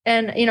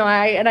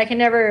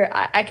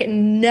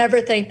can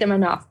never thank them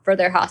enough for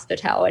their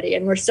hospitality.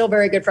 And we're still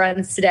very good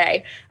friends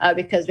today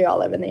because we all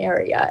live in the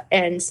area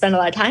and spend a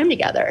lot of time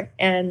together.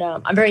 And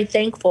I'm very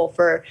thankful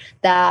for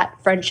that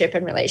friendship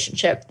and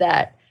relationship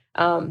that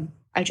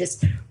I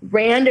just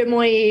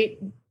randomly,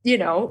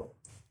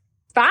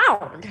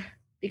 found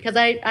because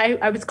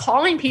I was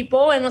calling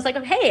people and was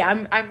like, hey,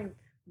 I'm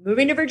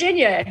moving to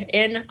Virginia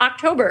in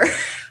October.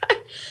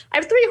 I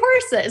have 3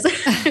 horses.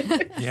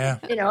 Yeah.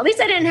 At least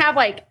I didn't have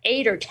like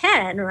 8 or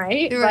 10,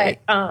 right? Right.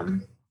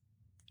 But,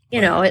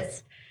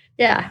 it's,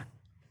 yeah.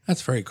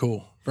 That's very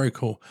cool. Very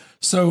cool.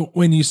 So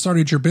when you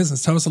started your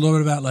business, tell us a little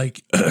bit about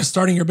like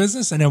starting your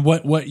business and then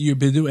what you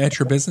do at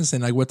your business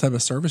and like what type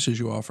of services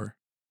you offer.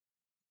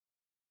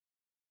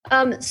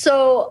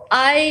 So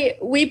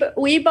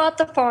we bought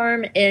the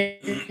farm in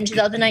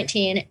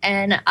 2019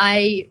 and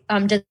I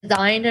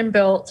designed and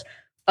built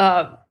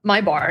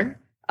my barn.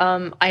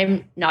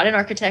 I'm not an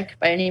architect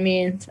by any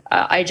means.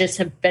 I just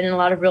have been in a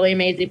lot of really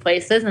amazing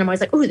places and I'm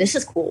always like, ooh, this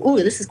is cool.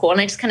 Ooh, this is cool. And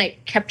I just kind of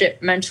kept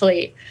it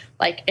mentally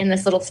like in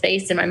this little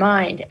space in my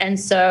mind. And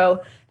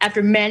so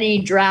after many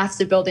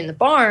drafts of building the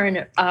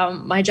barn,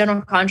 my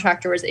general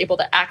contractor was able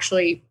to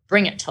actually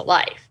bring it to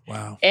life.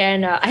 Wow.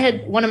 And I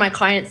had one of my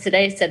clients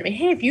today said to me,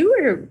 hey, if you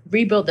were to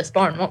rebuild this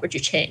barn, what would you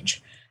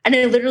change? And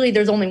then literally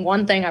there's only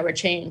one thing I would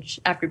change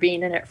after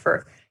being in it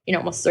for,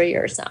 almost 3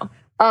 years now.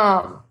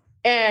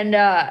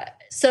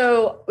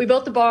 So we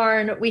built the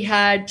barn. We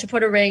had to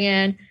put a ring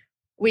in.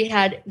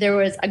 There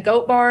was a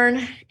goat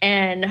barn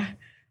and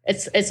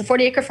it's a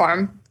 40-acre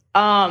farm.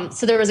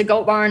 So there was a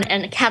goat barn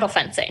and cattle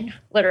fencing,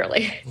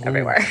 literally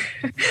everywhere.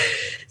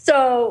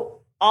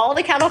 So all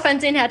the cattle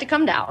fencing had to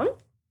come down.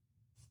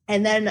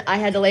 And then I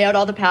had to lay out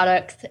all the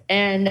paddocks.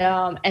 And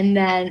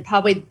then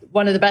probably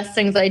one of the best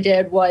things I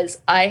did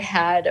was I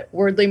had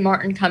Wordley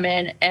Martin come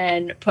in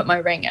and put my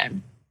ring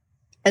in.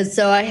 And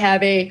so I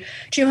have a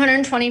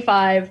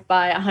 225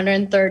 by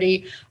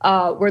 130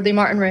 Wordley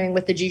Martin ring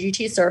with the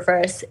GGT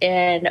surface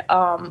and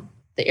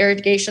the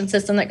irrigation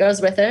system that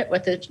goes with it,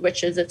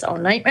 which is its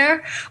own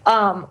nightmare.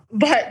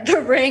 But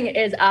the ring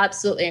is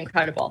absolutely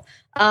incredible.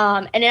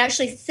 And it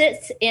actually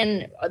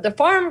the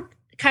farm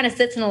kind of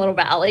sits in a little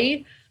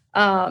valley.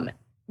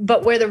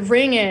 But where the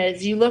ring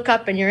is, you look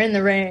up and you're in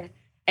the ring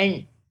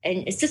and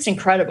it's just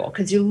incredible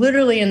because you're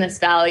literally in this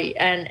valley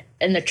and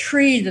the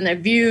trees and the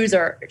views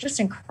are just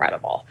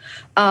incredible.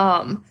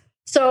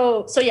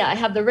 So yeah, I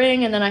have the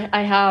ring and then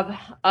I have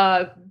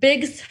a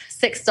big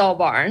 6-stall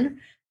barn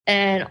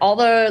and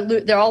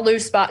they're all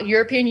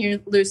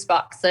European loose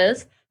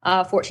boxes,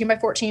 14 by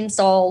 14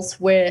 stalls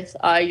with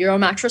Euro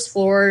mattress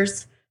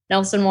floors,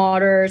 Nelson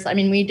waters. I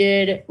mean, we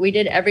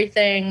did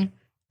everything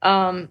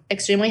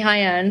extremely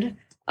high end.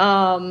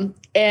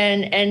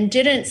 And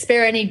didn't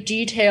spare any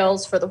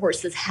details for the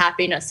horse's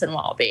happiness and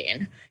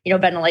well-being,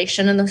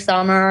 ventilation in the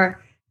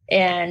summer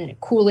and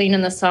cooling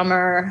in the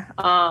summer.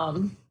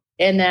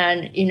 And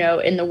then,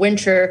 in the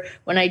winter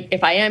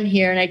if I am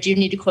here and I do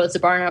need to close the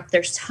barn up,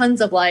 there's tons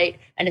of light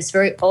and it's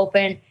very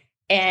open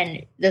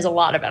and there's a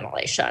lot of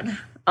ventilation.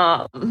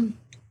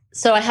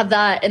 So I have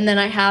that. And then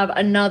I have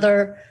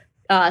another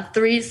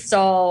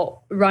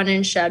 3-stall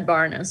run-in shed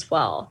barn as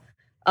well.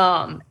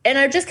 And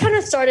I just kind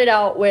of started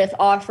out with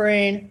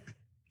offering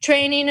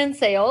training and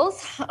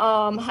sales.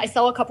 I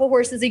sell a couple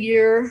horses a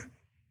year,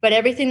 but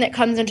everything that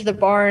comes into the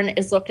barn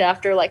is looked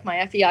after like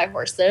my FEI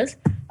horses.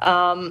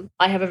 I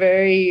have a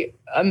very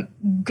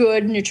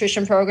good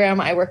nutrition program.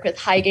 I work with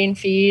High Gain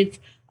Feeds.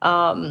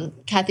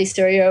 Kathy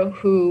Stereo,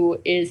 who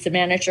is the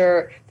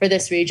manager for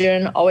this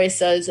region, always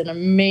does an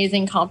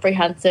amazing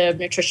comprehensive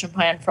nutrition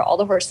plan for all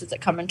the horses that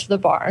come into the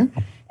barn.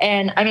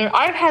 And I mean,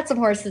 I've had some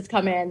horses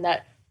come in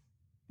that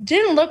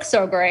didn't look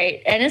so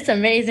great. And it's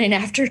amazing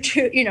after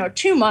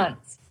 2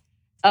 months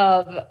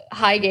of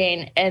High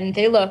Gain and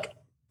they look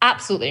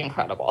absolutely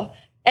incredible.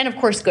 And of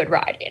course, good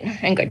riding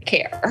and good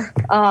care.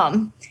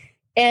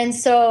 And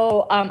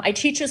so I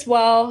teach as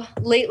well.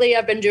 Lately,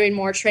 I've been doing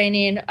more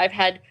training. I've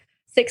had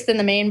 6 in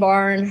the main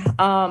barn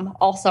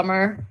all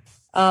summer.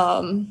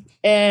 And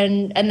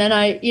then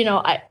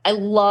I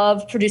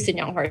love producing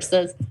young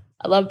horses.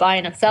 I love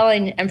buying and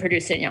selling and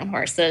producing young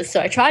horses.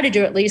 So I try to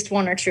do at least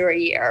 1 or 2 a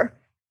year.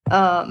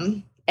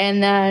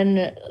 And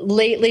then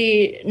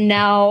lately,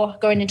 now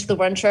going into the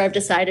winter, I've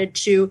decided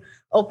to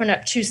open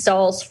up 2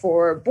 stalls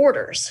for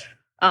boarders,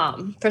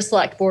 for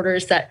select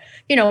boarders that,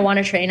 want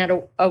to train at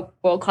a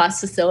world-class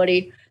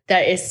facility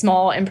that is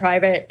small and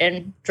private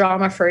and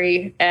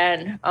drama-free.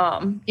 And,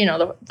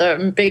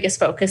 the biggest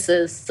focus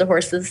is the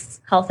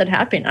horse's health and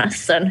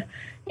happiness. And,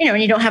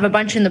 when you don't have a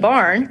bunch in the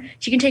barn,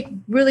 you can take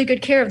really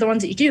good care of the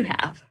ones that you do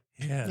have.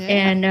 Yeah.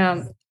 And,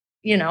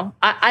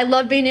 I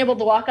love being able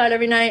to walk out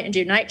every night and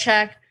do night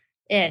check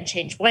and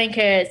change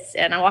blankets.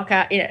 And I walk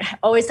out,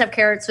 always have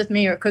carrots with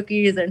me or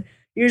cookies. And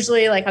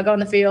usually like I'll go in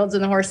the fields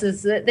and the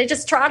horses, they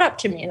just trot up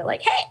to me and they're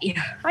like, hey,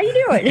 how you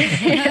doing?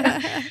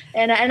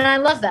 and I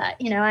love that.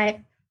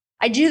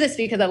 I do this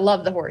because I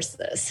love the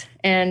horses.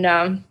 And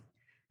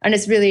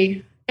it's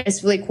really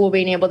cool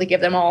being able to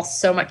give them all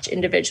so much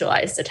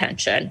individualized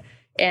attention,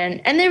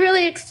 and they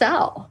really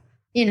excel.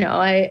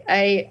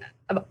 I've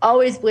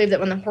always believed that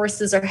when the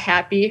horses are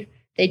happy,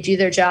 they do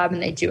their job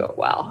and they do it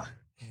well.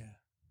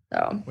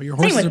 So, well, your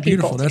horses are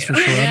beautiful. That's for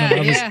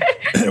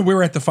sure. We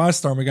were at the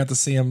 5-star and we got to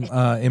see them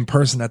in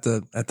person at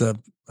the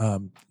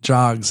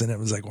jogs, and it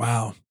was like,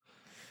 wow,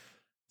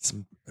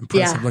 some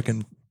impressive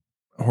looking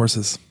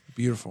horses.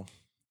 Beautiful.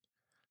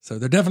 So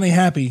they're definitely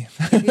happy.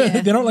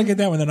 Yeah. They don't look at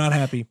that when they're not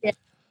happy. Yeah.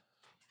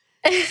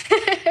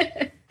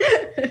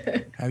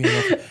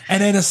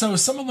 And then so if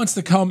someone wants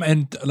to come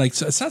and like,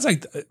 so it sounds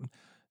like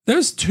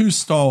there's 2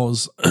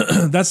 stalls.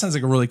 That sounds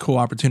like a really cool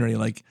opportunity.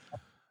 Like,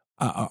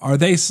 are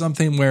they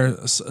something where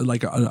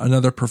like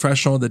another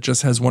professional that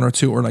just has 1 or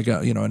 2, or like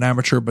an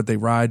amateur, but they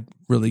ride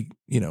really,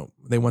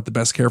 they want the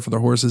best care for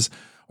their horses?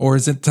 Or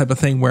is it the type of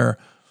thing where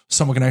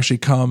someone can actually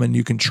come and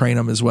you can train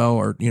them as well,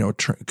 or,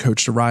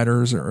 coach the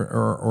riders,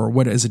 or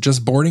what? Is it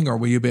just boarding, or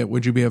would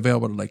you be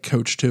available to like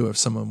coach too if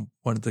someone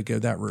wanted to go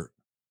that route?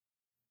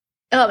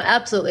 Oh, I'm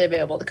absolutely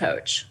available to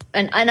coach.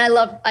 And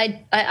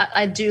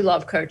I do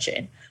love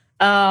coaching.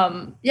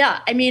 I'm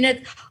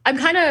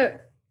kind of,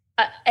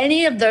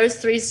 any of those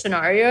 3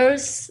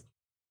 scenarios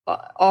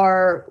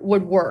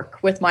would work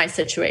with my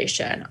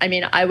situation. I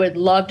mean, I would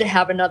love to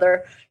have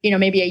another,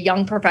 maybe a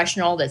young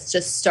professional that's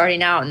just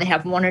starting out and they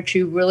have 1 or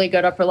 2 really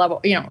good upper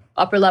level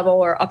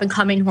or up and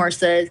coming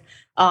horses.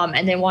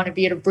 And they want to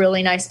be at a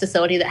really nice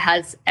facility that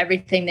has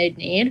everything they'd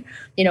need,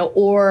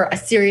 or a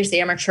serious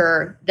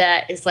amateur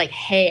that is like,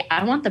 hey,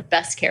 I want the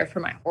best care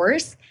for my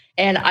horse.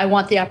 And I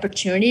want the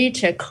opportunity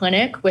to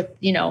clinic with,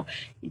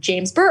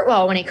 James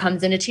Birtwell when he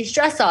comes in to teach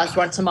dressage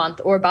once a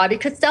month, or Bobby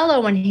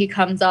Costello when he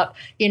comes up,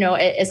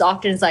 as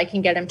often as I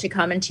can get him to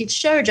come and teach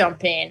show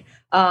jumping.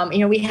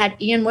 We had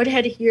Ian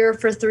Woodhead here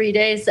for 3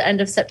 days, the end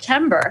of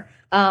September.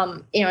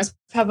 It's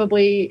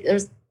probably,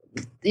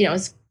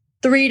 it's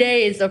 3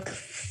 days of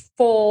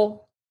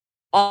full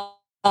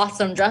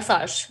awesome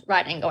dressage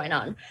riding going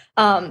on.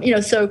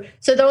 So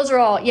those are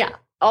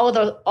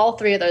all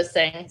 3 of those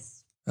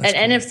things.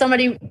 And if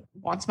somebody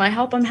wants my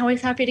help, I'm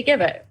always happy to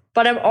give it.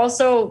 But I'm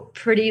also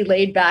pretty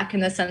laid back in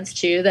the sense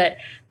too that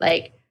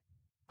like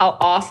I'll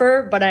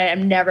offer, but I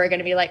am never going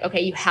to be like, okay,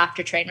 you have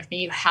to train with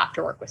me. You have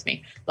to work with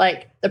me.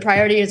 Like the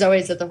priority is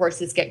always that the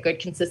horses get good,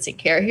 consistent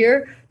care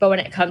here. But when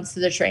it comes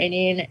to the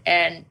training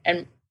and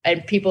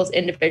people's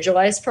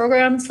individualized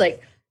programs,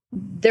 like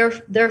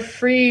they're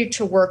free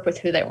to work with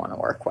who they want to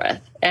work with.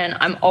 And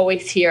I'm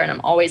always here and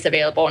I'm always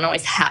available and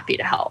always happy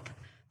to help.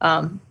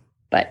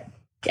 But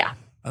yeah.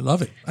 I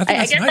love it. I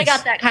guess nice. I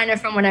got that kind of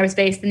from when I was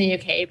based in the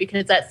UK,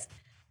 because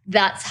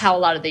that's how a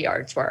lot of the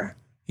yards were.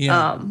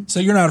 Yeah. So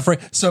you're not afraid.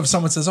 So if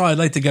someone says, "Oh, I'd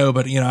like to go,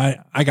 but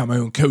I got my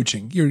own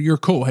coaching," you're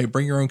cool. Hey,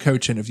 bring your own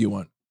coach in if you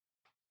want.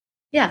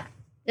 Yeah.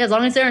 As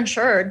long as they're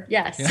insured.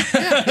 Yes.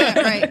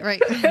 Yeah.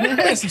 Right.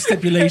 There's some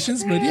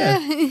stipulations, but yeah,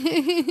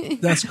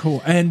 that's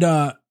cool. And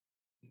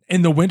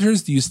in the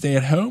winters, do you stay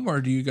at home or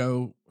do you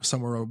go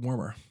somewhere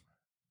warmer?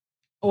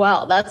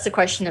 Well, that's the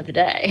question of the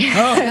day.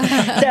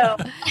 Oh. So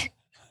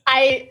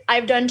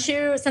I've done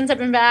 2 since I've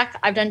been back.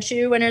 I've done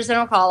 2 winters in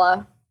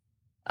Ocala.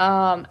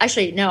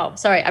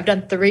 I've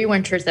done 3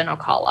 winters in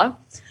Ocala.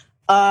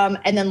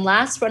 And then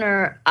last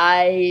winter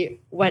I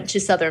went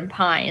to Southern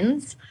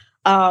Pines,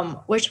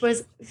 which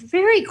was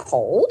very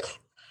cold,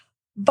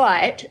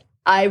 but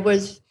I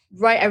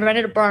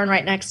rented a barn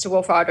right next to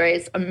Wolf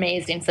Audrey's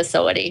amazing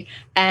facility,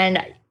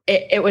 and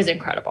it was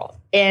incredible.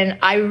 And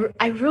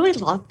I really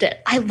loved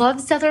it. I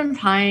love Southern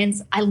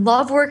Pines. I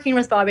love working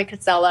with Bobby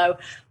Costello.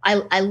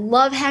 I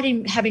love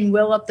having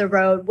Will up the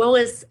road. Will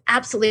is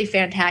absolutely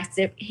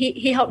fantastic.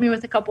 He helped me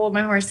with a couple of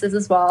my horses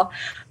as well.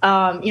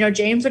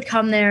 James would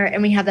come there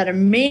and we have that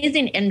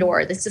amazing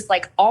indoor that's just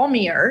like all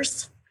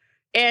mirrors.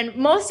 And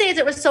most days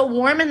it was so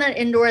warm in that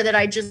indoor that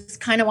I just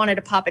kind of wanted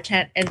to pop a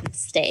tent and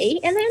stay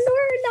in the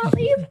indoor and not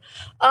leave.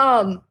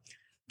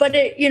 But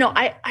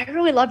I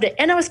really loved it.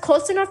 And I was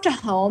close enough to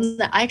home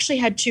that I actually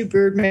had 2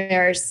 brood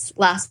mares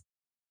last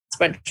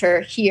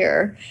winter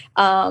here.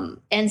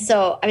 And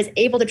so I was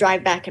able to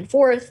drive back and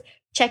forth,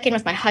 check in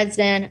with my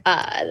husband.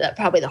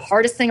 Probably the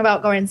hardest thing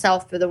about going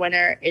south for the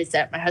winter is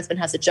that my husband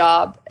has a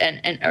job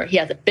or he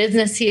has a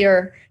business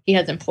here. He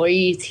has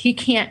employees. He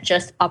can't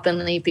just up and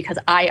leave because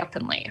I up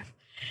and leave.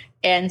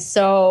 And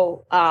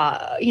so,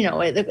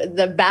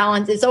 the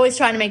balance is always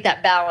trying to make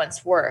that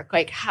balance work.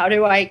 Like, how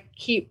do I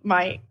keep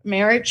my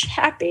marriage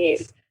happy?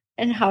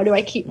 And how do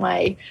I keep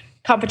my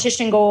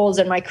competition goals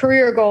and my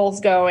career goals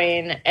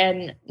going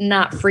and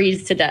not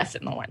freeze to death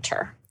in the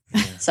winter?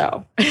 Yeah.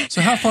 So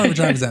how far of a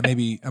drive is that?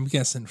 Maybe, I'm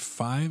guessing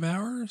 5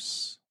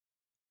 hours?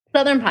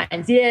 Southern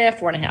Pines,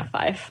 4.5,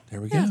 5. There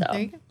we go. So.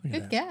 There you go.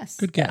 Good guess.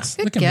 Good guess.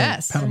 Good Look at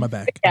guess. me, pat on my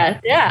back.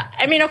 Yeah.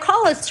 I mean,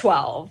 Ocala's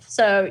 12,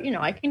 so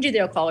I can do the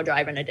Ocala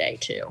drive in a day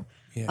too.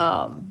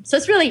 Yeah. So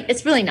it's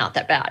really not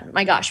that bad.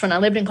 My gosh, when I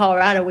lived in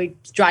Colorado, we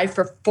drive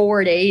for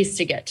 4 days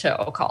to get to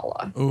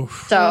Ocala.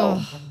 Oof.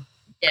 So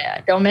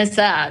yeah, don't miss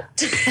that.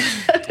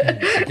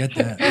 Forget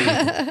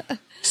that.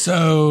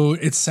 So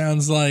it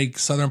sounds like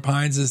Southern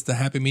Pines is the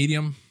happy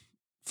medium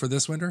for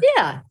this winter.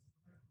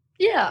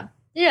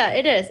 Yeah,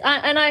 it is.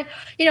 I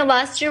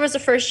last year was the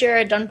first year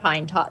I'd done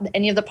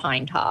any of the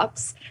pine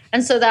tops.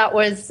 And so that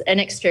was an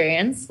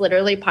experience.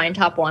 Literally Pine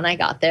Top 1, I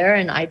got there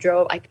and I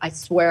drove, I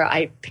swear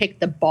I picked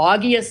the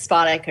boggiest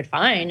spot I could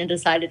find and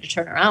decided to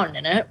turn around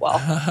in it. Well,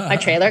 my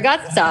trailer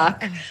got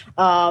stuck.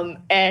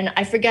 And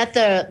I forget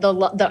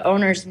the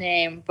owner's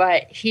name,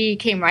 but he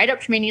came right up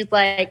to me and he's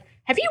like,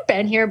 have you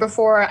been here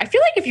before? I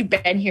feel like if you've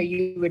been here,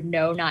 you would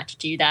know not to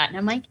do that. And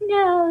I'm like,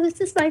 no, this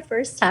is my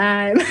first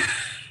time.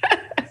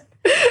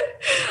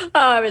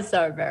 I was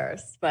so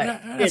embarrassed, but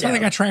that's why they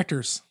got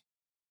tractors.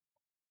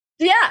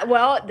 Yeah,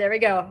 well, there we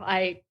go.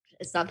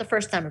 It's not the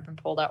first time I've been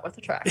pulled out with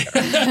a tractor.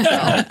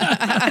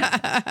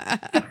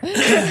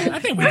 I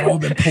think we've all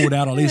been pulled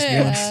out at least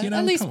once.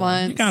 At least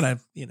once. You gotta,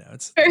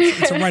 it's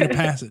a rite of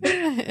passage.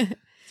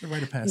 It's a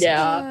rite of passage.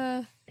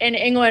 Yeah. In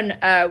England,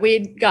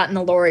 we'd gotten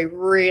the lorry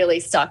really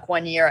stuck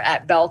one year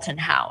at Belton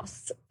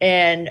House,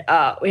 and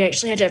we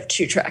actually had to have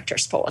 2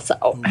 tractors pull us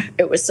out.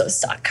 It was so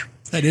stuck.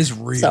 That is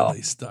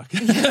really stuck.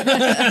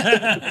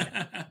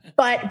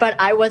 But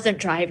I wasn't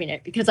driving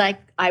it because I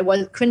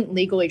couldn't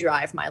legally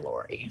drive my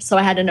lorry. So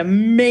I had an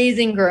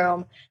amazing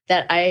groom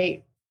that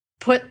I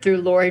put through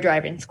lorry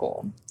driving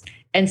school.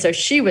 And so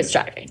she was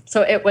driving.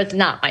 So it was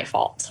not my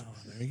fault. Oh,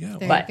 there you go.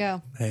 There you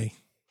go. Hey.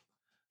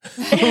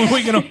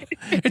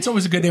 It's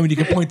always a good day when you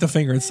can point the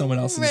finger at someone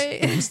else's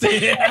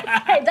mistake.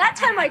 Hey, that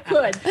time I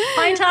could.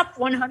 Pine Top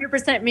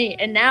 100% me.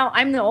 And now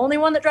I'm the only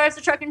one that drives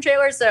the truck and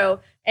trailer. So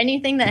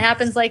anything that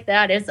happens like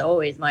that is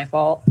always my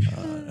fault.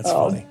 That's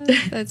funny.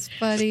 That's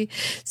funny.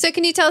 So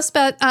can you tell us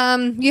about,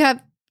 you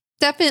have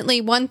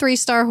definitely 1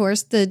 3-star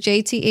horse, the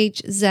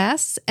JTH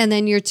Zest, and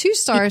then your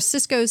 2-star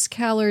Cisco's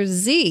Keller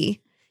Z.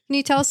 Can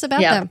you tell us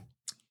about them?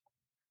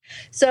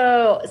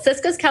 So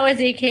Cisco's Keller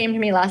Z came to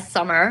me last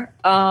summer.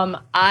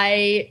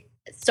 I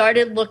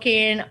started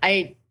looking.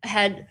 I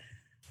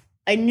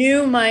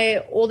knew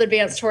my old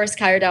advanced horse,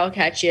 Kyra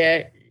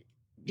Dalcaccia.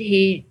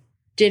 He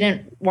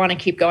didn't want to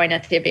keep going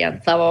at the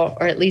advanced level,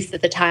 or at least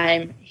at the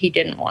time he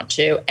didn't want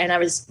to. And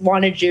I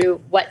wanted to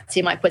do what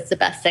seemed like what's the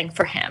best thing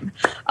for him.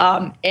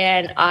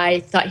 And I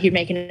thought he'd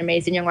make an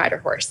amazing young rider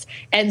horse.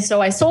 And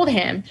so I sold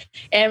him.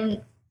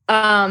 And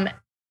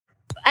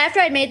after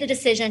I made the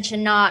decision to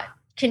not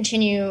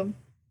continue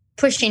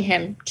pushing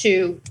him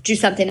to do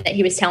something that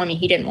he was telling me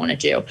he didn't want to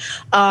do,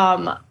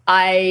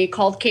 I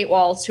called Kate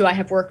Walls, who I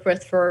have worked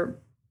with for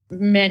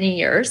many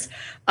years,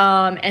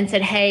 and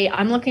said, hey,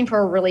 I'm looking for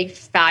a really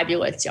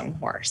fabulous young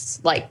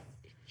horse. Like,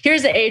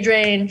 here's the age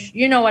range.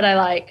 You know what I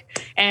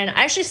like. And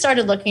I actually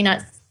started looking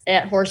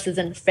at horses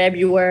in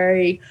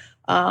February.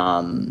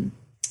 In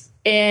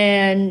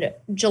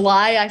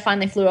July, I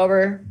finally flew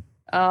over,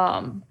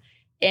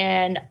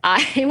 and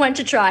I went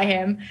to try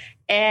him,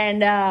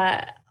 and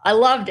I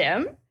loved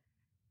him,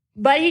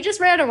 but he just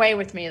ran away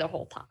with me the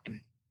whole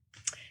time.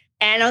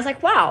 And I was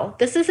like, wow,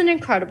 this is an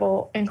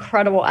incredible,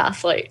 incredible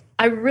athlete.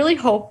 I really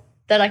hope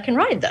that I can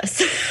ride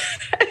this.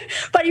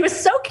 But he was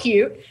so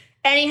cute,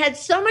 and he had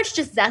so much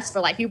just zest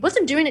for life. He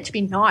wasn't doing it to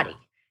be naughty.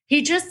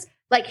 He just,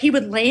 he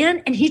would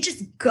land and he'd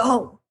just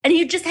go, and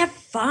he'd just have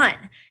fun.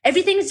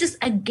 Everything's just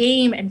a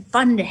game and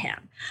fun to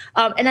him.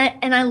 And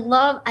I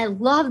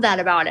love that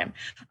about him.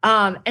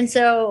 And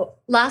so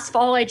last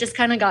fall, I just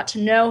kind of got to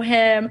know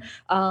him,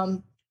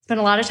 spent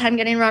a lot of time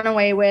getting run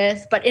away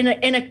with, but in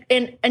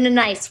a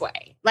nice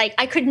way. Like,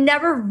 I could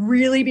never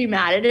really be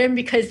mad at him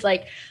because,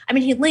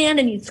 he'd land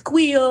and he'd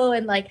squeal,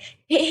 and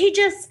he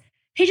just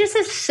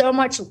has so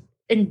much,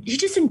 and he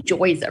just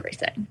enjoys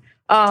everything.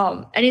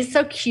 And he's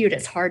so cute.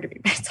 It's hard to be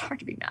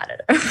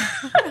mad at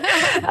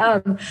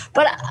him.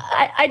 But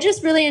I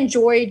just really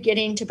enjoyed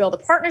getting to build a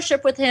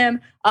partnership with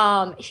him.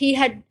 He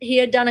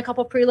had done a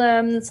couple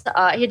prelims.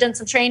 He had done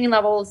some training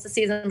levels the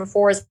season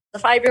before as a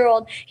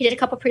 5-year-old. He did a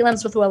couple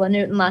prelims with Willa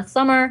Newton last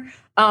summer.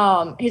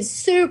 He's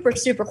super,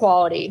 super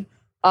quality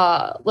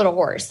little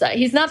horse.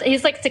 He's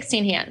like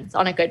 16 hands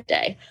on a good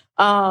day.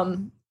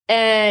 And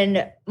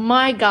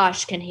my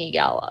gosh, can he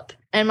gallop?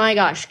 And my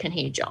gosh, can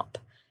he jump?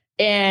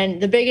 And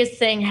the biggest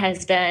thing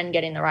has been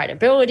getting the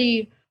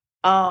rideability,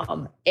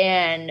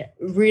 and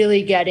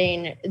really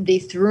getting the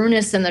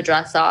throughness in the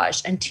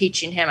dressage and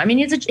teaching him. I mean,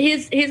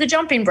 he's a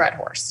jumping bred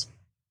horse.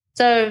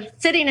 So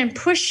sitting and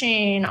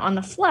pushing on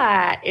the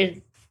flat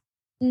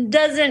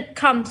doesn't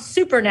come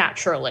super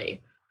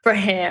naturally for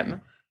him.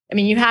 I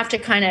mean, you have to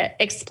kind of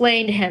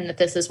explain to him that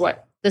this is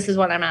what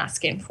I'm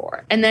asking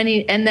for. And then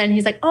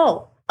he's like,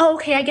 oh,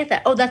 okay, I get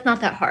that. Oh, that's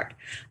not that hard.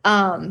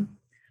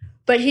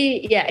 But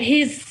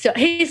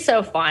he's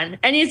so fun,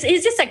 and he's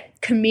just a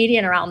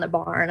comedian around the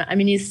barn. I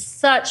mean, he's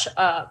such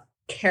a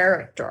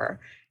character,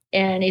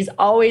 And he's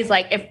always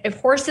like,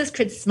 if horses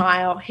could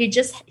smile, he'd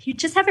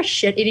just have a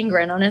shit-eating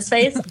grin on his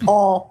face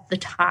all the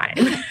time.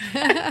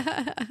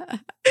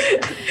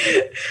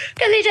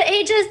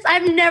 Because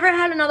I've never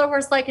had another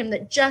horse like him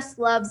that just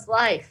loves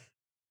life.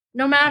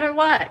 No matter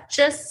what,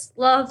 just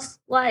loves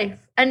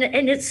life. And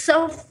it's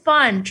so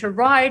fun to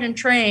ride and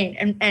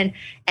train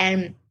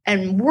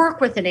and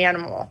work with an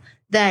animal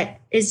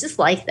that is just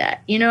like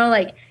that. You know,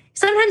 like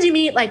sometimes you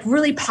meet like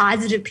really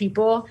positive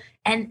people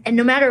and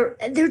no matter,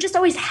 they're just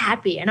always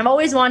happy. And I've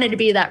always wanted to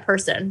be that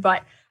person,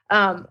 but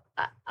I'm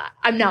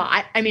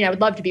not. I mean, I would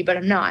love to be, but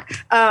I'm not.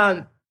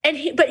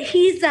 But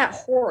he's that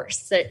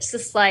horse that's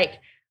just like,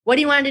 what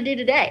do you want to do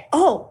today?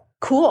 Oh,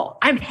 cool.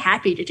 I'm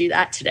happy to do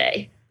that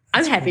today.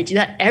 I'm happy to do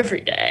that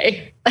every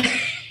day.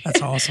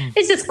 That's awesome.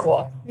 It's just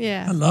cool.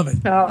 Yeah. I love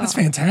it. That's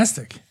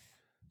fantastic.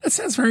 That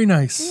sounds very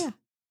nice. Yeah.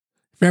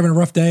 If you're having a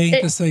rough day,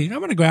 just say, I'm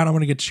going to go out. I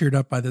want to get cheered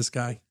up by this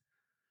guy.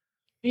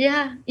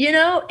 Yeah. You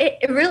know,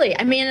 it really,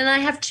 I mean, and I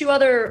have two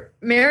other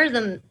mares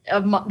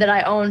that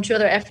I own, two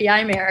other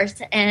FEI mares.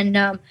 And,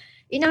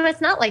 you know,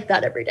 it's not like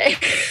that every day.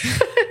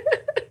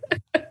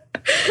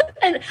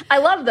 And I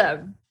love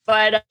them,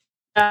 but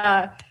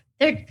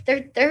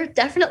they're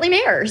definitely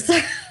mares.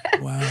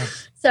 Wow.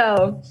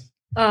 So,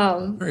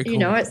 Very cool. you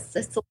know, it's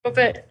a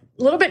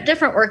little bit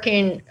different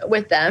working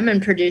with them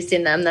and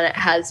producing them than it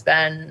has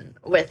been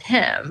with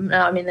him.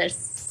 Now, I mean, there's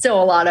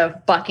still a lot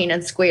of bucking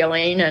and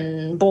squealing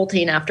and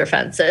bolting after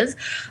fences.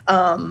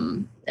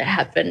 It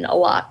happened a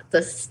lot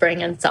this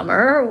spring and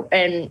summer,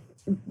 and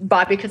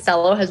Bobby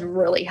Costello has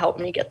really helped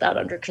me get that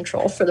under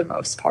control for the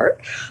most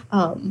part.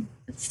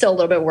 It's still a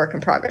little bit of work in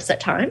progress at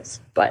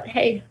times, but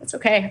hey, it's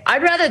okay.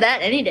 I'd rather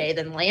that any day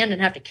than land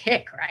and have to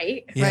kick,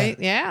 right? Yeah. Right.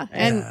 Yeah.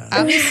 And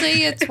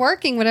obviously it's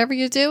working. Whatever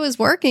you do is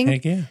working.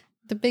 Heck yeah.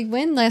 The big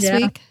win last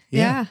week.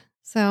 Yeah.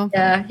 So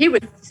yeah, he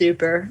was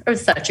super. It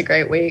was such a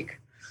great week.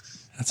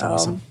 That's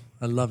awesome.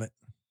 I love it.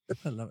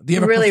 I love it. Do you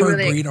have a really, preferred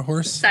really breed of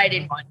horse?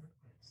 Exciting one.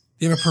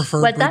 Do you have a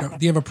preferred What's breed? that?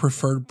 Do you have a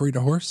preferred breed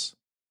of horse?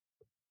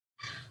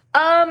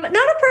 Not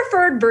a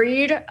preferred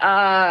breed.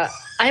 I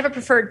have a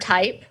preferred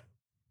type.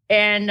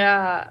 And,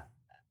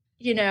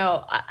 you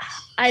know,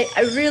 I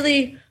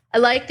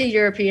like the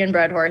European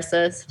bred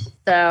horses.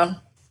 So,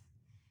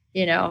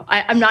 you know,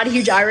 I'm not a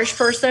huge Irish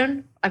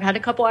person. I've had a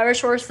couple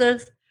Irish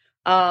horses.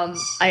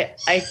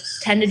 I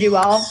tend to do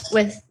well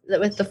with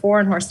the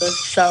foreign horses.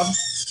 So,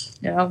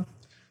 you know,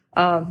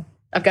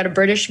 I've got a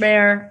British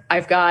mare.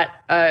 I've got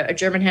a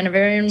German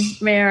Hanoverian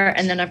mare.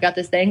 And then I've got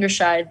this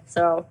Angerscheid.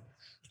 So,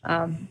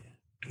 and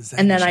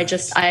then I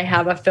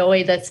have a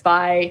filly that's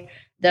by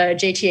the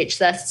JTH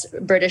Zest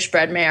British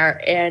bred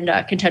mare and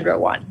Contendra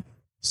 1.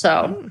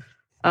 So,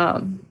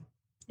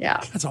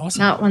 yeah. That's awesome.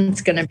 That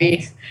one's going to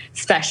be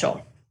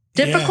special.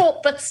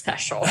 Difficult, but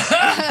special. Sounds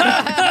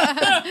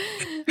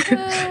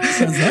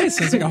nice.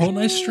 Sounds like a whole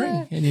nice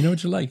string. And you know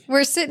what you like.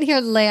 we're sitting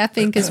here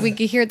laughing because we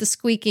can hear the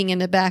squeaking in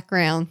the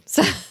background.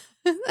 So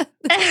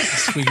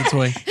Squeaky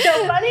toy.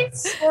 So funny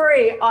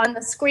story on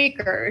the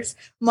squeakers.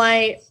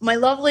 My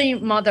lovely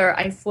mother,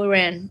 I flew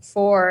in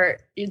for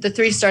the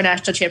 3-star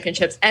national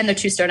championships and the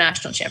 2-star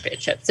national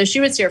championships. So she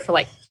was here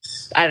for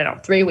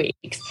 3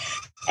 weeks.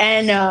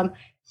 And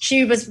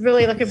she was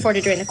really looking forward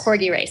to doing the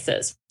corgi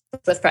races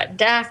with Fred and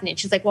Daphne.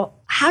 She's like, well,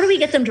 how do we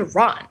get them to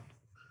run?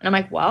 And I'm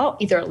like, well,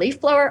 either a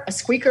leaf blower, a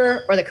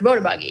squeaker, or the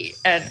Kubota buggy.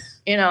 And,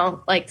 you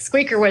know,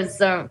 squeaker was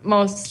the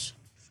most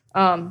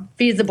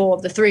feasible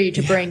of the 3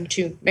 to bring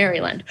to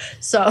Maryland.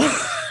 So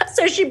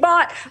she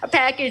bought a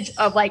package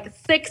of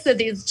 6 of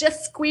these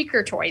just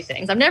squeaker toy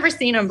things. I've never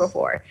seen them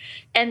before.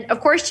 And of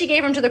course she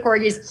gave them to the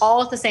corgis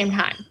all at the same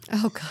time.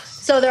 oh god.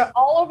 So they're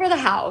all over the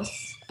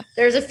house.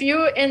 There's a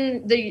few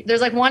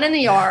there's one in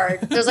the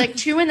yard. There's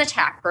 2 in the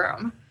tack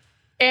room.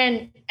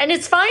 And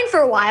it's fine for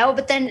a while,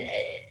 but then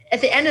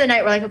at the end of the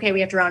night, we're like, okay,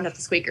 we have to round up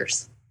the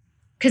squeakers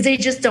because they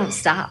just don't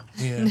stop.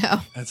 Yeah,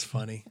 No. that's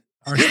funny.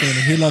 Our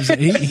Stanley, he loves it.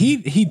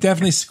 He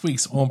definitely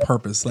squeaks on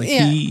purpose.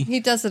 He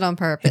does it on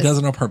purpose. He does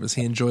it on purpose.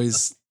 He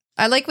enjoys.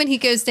 I like when he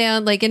goes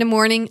down in the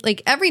morning,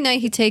 every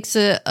night he takes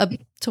a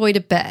toy to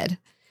bed.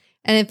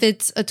 And if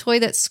it's a toy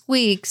that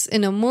squeaks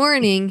in the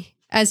morning,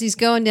 as he's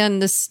going down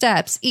the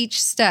steps,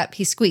 each step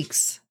he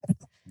squeaks.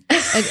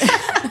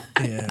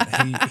 Yeah,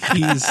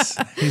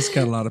 he's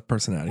got a lot of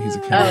personality. He's a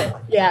kid.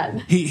 Oh, yeah.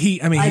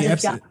 He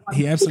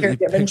absolutely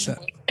picks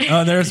that.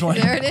 Oh, there's one.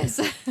 There it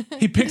is.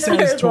 He picks out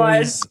his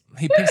toys.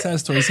 He picks out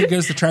his toys. He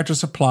goes to Tractor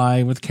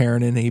Supply with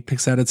Karen, and he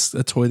picks out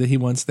a toy that he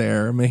wants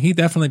there. I mean, he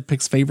definitely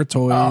picks favorite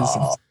toys.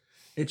 Oh.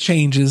 It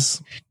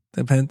changes,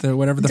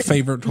 whatever the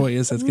favorite toy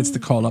is that gets the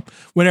call up.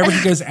 Whenever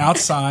he goes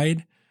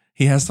outside,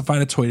 he has to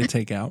find a toy to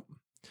take out.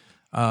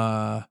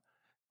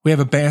 We have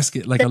a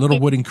basket, a little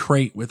wooden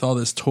crate with all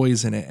those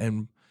toys in it,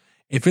 and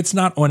if it's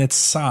not on its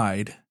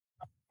side,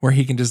 where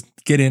he can just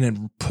get in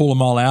and pull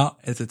them all out,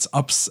 if it's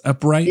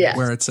upright,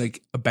 where it's a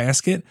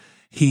basket,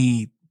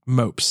 he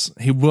mopes.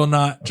 He will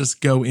not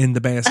just go in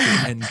the basket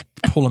and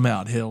pull them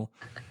out. He'll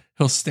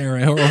stare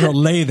at, or he'll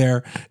lay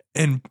there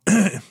and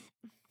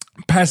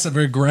passive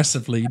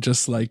aggressively,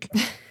 just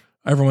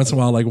every once in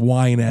a while,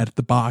 whine at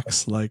the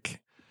box,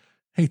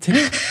 hey,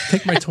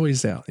 take my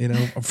toys out,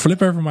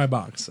 flip over my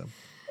box. So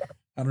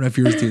I don't know if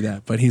yours do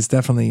that, but he's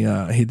definitely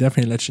he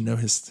definitely lets you know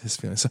his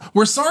feelings. So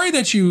we're sorry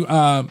that you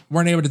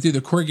weren't able to do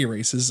the corgi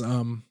races.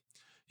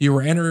 You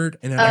were entered,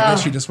 and I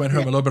guess you just went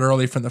home a little bit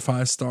early from the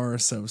 5-star.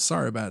 So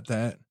sorry about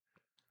that.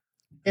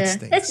 Yeah,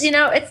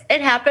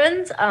 it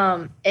happens.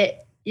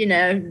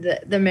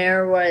 The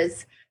mare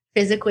was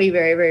physically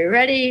very, very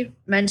ready,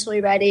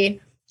 mentally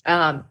ready.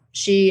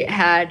 She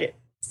had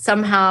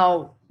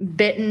somehow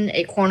bitten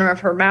a corner of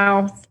her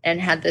mouth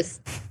and had this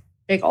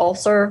big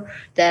ulcer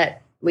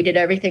that we did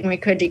everything we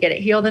could to get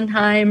it healed in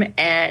time.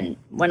 And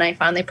when I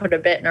finally put a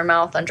bit in her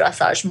mouth on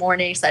dressage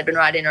morning, because I'd been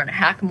riding her in a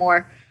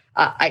hackamore,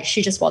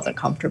 she just wasn't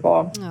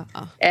comfortable.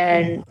 Uh-uh.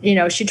 And,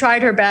 she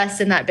tried her best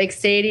in that big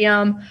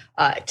stadium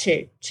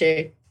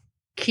to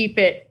keep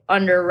it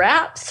under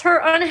wraps, her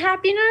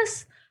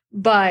unhappiness.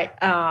 But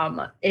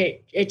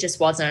it just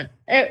wasn't.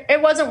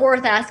 It wasn't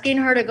worth asking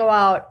her to go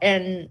out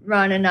and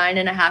run a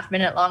 9.5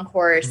 minute long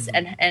course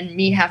and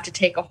me have to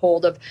take a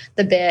hold of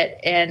the bit.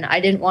 And I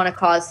didn't want to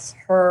cause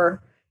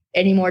her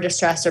any more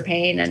distress or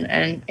pain.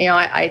 And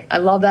I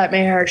love that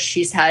mare.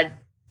 She's had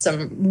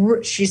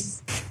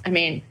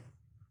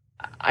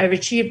I've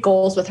achieved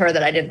goals with her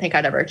that I didn't think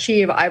I'd ever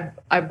achieve.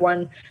 I've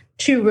won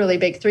 2 really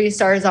big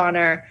 3-stars on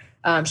her.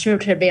 She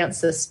moved to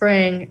advance this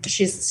spring.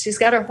 She's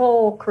got her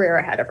whole career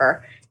ahead of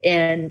her.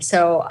 And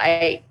so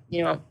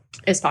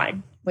it's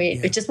fine.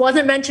 It just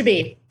wasn't meant to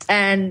be.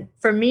 And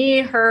for me,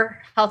 her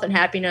health and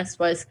happiness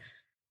was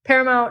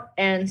paramount.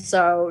 And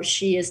so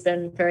she has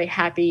been very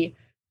happy.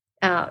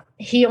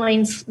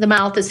 Healing, the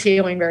mouth is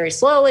healing very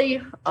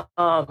slowly,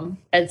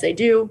 as they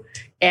do.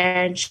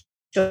 And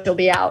she'll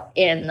be out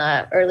in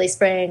the early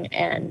spring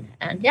and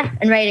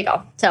ready to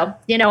go. So,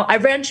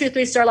 I've ran 2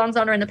 3-star longs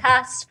on her in the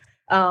past.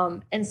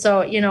 And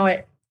so,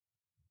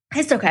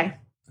 it's okay.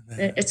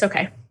 It's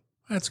okay.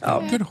 That's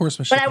good. Good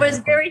horsemanship. But I was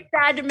very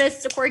sad to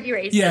miss the corgi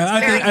race. Yeah,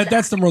 I think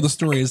that's the moral of the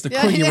story is the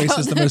corgi race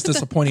is the most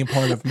disappointing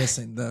part of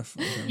missing the.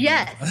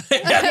 Yes.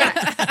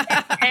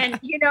 And,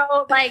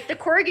 the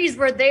corgis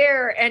were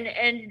there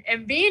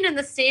and being in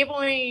the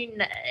stabling,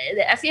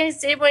 the FEI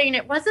stabling,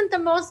 it wasn't the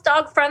most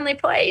dog friendly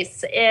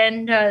place.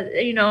 And,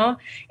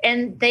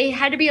 and they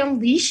had to be on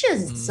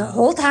leashes the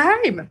whole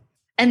time.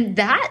 And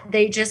that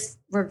they just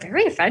were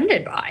very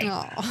offended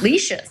by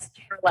leashes.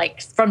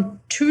 From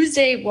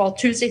Tuesday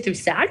through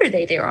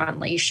Saturday, they were on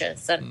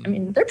leashes.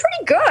 And they're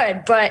pretty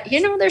good, but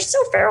they're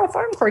still feral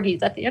farm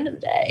corgis at the end of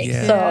the day.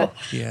 Yeah.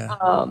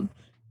 So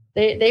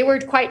they were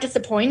quite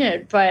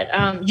disappointed, but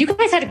you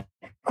guys had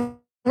a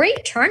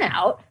great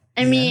turnout.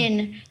 I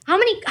mean, how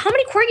many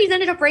corgis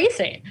ended up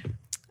racing?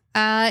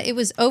 It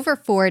was over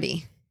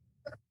 40.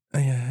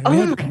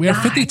 Yeah, we had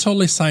 50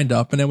 totally signed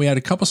up, and then we had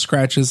a couple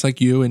scratches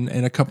like you and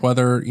a couple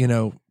other,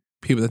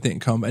 people that didn't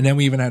come. And then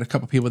we even had a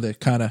couple people that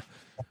kind of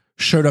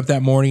showed up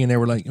that morning and they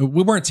were like,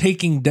 we weren't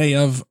taking day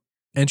of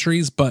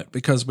entries, but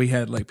because we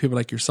had people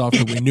like yourself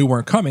who we knew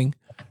weren't coming,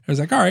 it was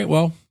like, all right,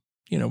 well,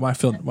 why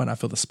not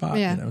fill the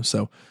spot?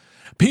 So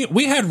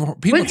we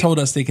had people told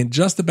us they can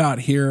just about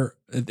hear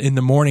in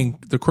the morning,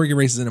 the corgi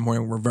races in the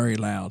morning were very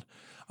loud.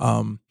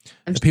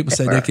 The people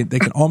said they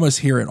can almost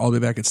hear it all the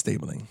way back at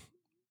stabling,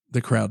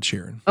 the crowd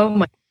cheering.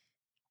 Oh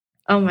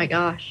my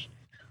gosh.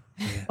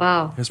 Yeah.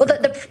 Wow. Well,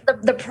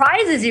 the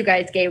prizes you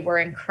guys gave were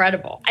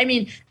incredible. I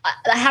mean,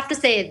 I have to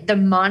say the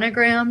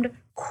monogrammed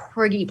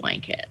corgi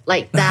blanket,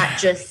 that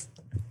just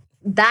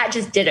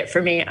did it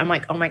for me. I'm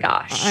like, oh my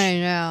gosh. I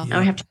know. Now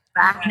I have to go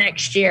back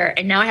next year,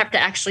 and now I have to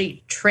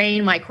actually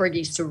train my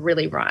corgis to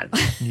really run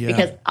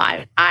because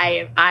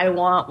I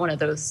want one of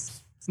those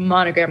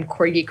monogram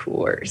corgi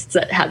coolers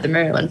that had the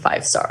Maryland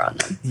 5-star on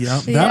them.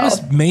 That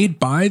was made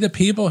by the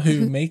people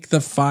who make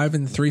the 5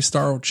 and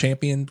 3-star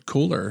champion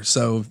cooler.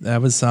 So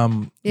that was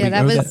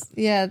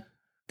that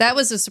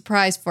was a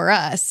surprise for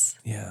us.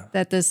 Yeah,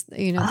 that this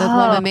the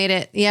woman made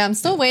it. Yeah, I'm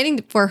still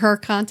waiting for her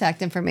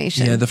contact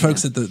information. Yeah, the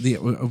folks at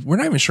we're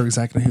not even sure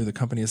exactly who the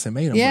company is that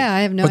made them. Yeah, I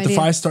have no idea. But the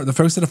 5-star, the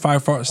folks at the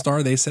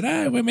 5-star, they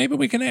said, well, maybe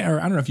we can. Or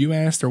I don't know if you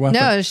asked or what.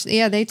 No,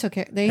 they took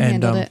it. They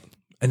handled it.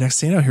 And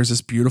next thing you know, here's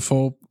this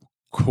beautiful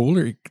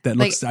cooler that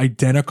looks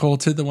identical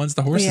to the ones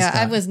the horses got.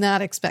 I was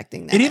not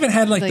expecting that. It even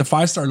had the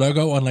 5-star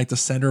logo on the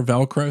center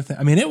Velcro thing.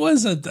 I mean, it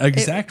was an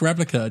exact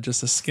replica,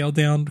 just a scaled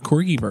down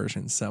corgi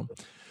version. So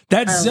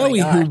that's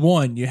Zoe who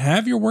won. You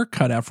have your work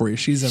cut out for you.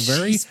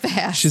 She's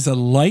fast. She's a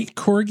light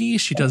corgi.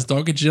 She does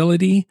dog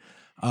agility.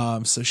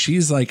 So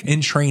she's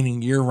in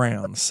training year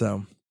round.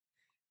 So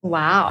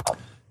wow.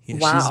 Yeah,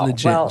 she's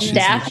legit. Well,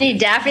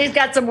 Daphne's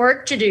got some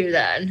work to do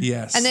then.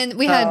 Yes. And then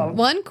we had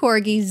one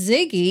corgi,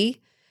 Ziggy,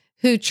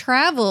 who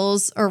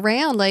travels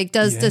around,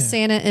 does the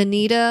Santa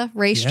Anita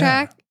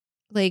racetrack,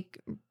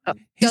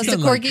 does the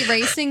corgi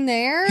racing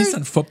there. He's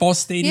done football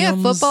stadiums. Yeah,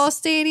 football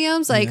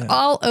stadiums,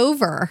 all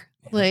over.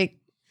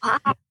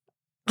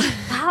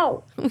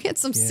 Wow. We had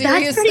some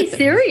serious. That's pretty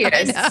serious.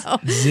 I know.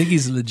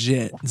 Ziggy's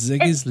legit.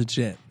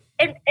 Legit.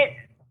 And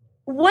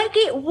what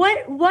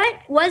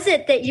was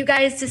it that you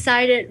guys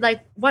decided,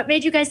 what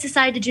made you guys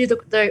decide to do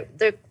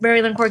the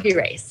Maryland Corgi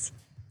race?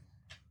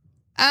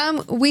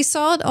 We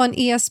saw it on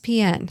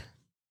ESPN.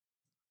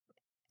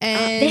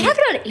 And they have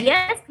it on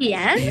ESPN?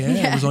 Yeah,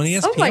 it was on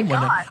ESPN. Oh my one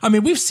night. God. I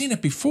mean, we've seen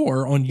it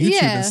before on YouTube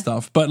Yeah. and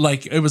stuff, but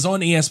like it was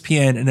on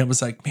ESPN and it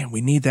was like, man, we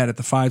need that at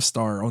the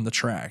 5-star on the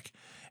track.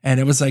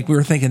 And it was like, we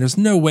were thinking there's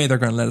no way they're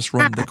going to let us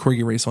run the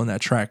corgi race on that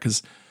track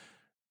because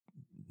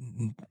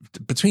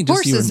between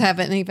just you horses and,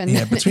 haven't even.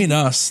 yeah, between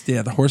us,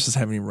 the horses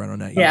haven't even run on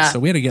that yet. Yeah. So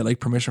we had to get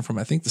like permission from,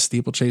 I think, the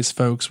steeplechase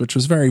folks, which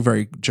was very,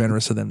 very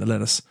generous of them to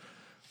let us,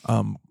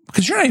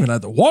 because you're not even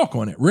allowed to walk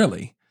on it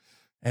really.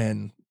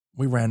 And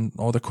we ran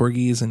all the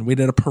corgis and we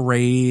did a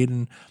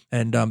parade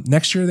and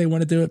next year they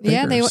want to do it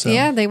bigger. They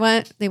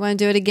want to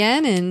do it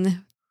again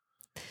and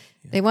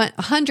they want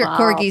 100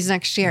 corgis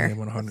next year. They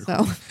want 100.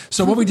 So.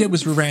 So what we did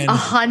was we ran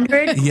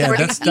 100. Yeah,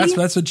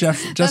 that's what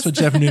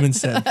Jeff Newman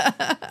said.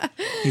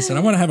 He said, I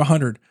want to have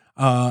 100.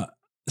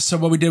 So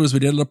what we did was we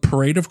did a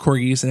parade of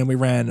corgis and then we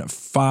ran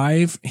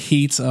 5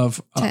 heats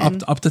of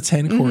up to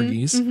 10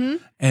 corgis.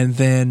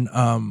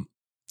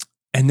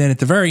 And then at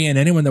the very end,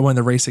 anyone that won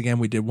the race again,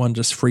 we did one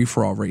just free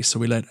for all race. So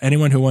we let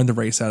anyone who won the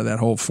race out of that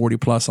whole 40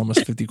 plus,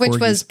 almost 50 corgis.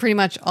 Which was pretty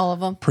much all of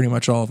them. Pretty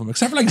much all of them,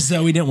 except for like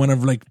Zoe didn't want to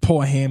like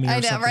pull a hammy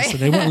or something. Right? So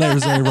they wouldn't let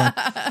Zoe run.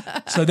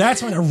 So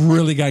that's when it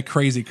really got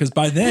crazy because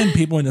by then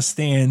people in the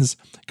stands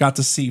got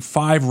to see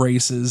 5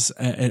 races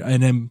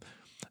and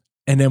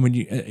then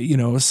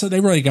when so they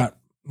really got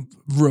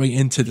really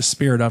into the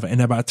spirit of it. And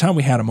then by the time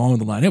we had them all on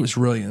the line, it was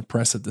really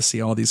impressive to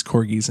see all these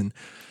corgis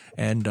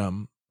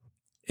and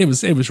it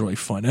was really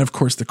fun. And of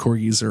course the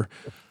corgis are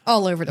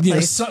all over the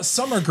place.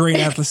 Some are great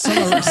athletes.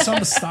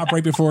 Some stop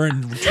right before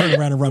and turn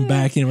around and run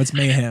back. It's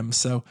mayhem.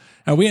 So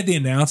we had the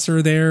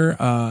announcer there.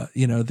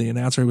 The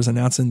announcer who was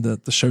announcing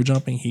the show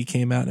jumping. He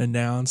came out and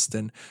announced,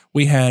 and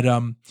we had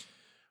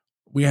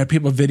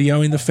people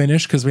videoing the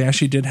finish because we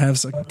actually did have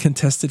some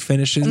contested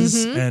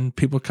finishes, and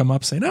people come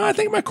up saying, "Oh, I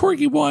think my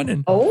corgi won."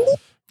 And and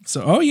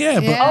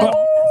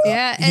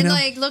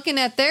like looking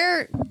at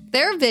their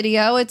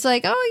video, it's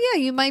like, oh yeah,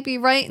 you might be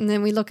right, and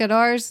then we look at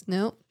ours.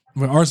 Nope.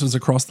 Well, ours was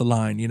across the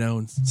line,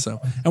 and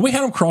we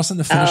had them crossing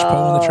the finish pole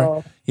on the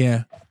track.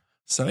 Yeah.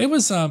 So it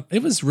was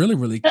really,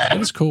 really, it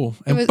was cool.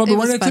 But we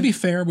wanted it to be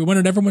fair. We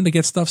wanted everyone to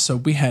get stuff. So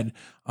we had,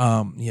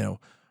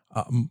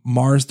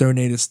 Mars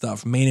donated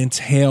stuff. Mane and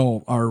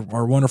Tail,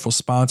 our wonderful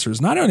sponsors.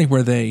 Not only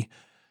were they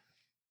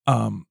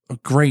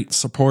great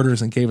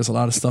supporters and gave us a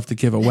lot of stuff to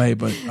give away,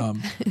 but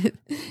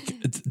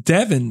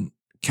Devin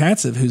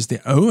Katzev, who's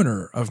the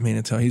owner of Mane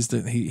and Tail,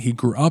 he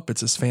grew up.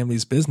 It's his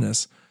family's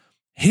business.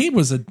 He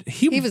was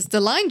the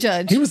line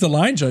judge. He was the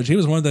line judge. He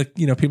was one of the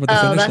people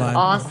at the finish line.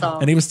 Awesome.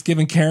 And he was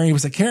giving Karen. He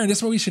was like, Karen, this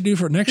is what we should do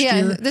for next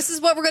year. This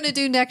is what we're going to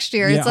do next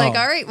year. It's like,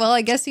 all right, well,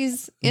 I guess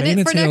he's in Mane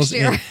it for next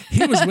year.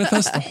 He was with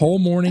us the whole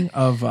morning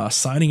of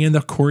signing in the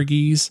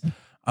corgis.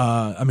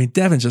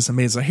 Devin's just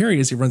amazing. Here he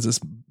is. He runs this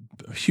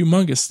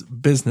humongous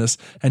business,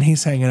 and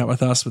he's hanging out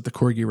with us with the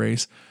corgi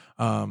race.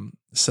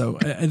 So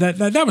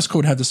that was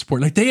cool to have the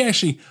support. Like they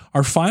actually,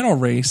 our final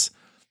race,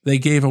 they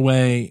gave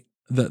away.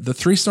 The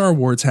 3-star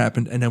awards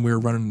happened, and then we were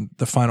running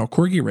the final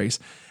corgi race.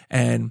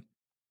 And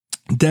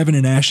Devin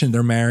and Ashton,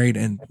 they're married,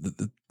 and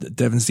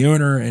Devin's the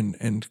owner,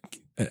 and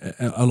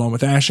along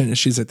with Ashton, and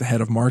she's at the head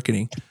of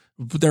marketing.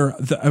 They're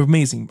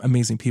amazing,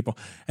 amazing people.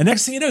 And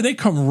next thing you know, they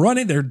come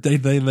running.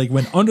 They like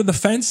went under the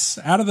fence,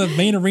 out of the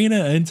main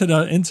arena, into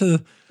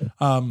the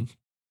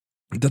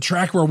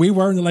track where we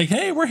were, and they're like,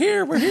 "Hey, we're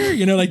here."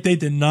 Like they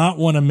did not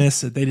want to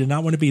miss it. They did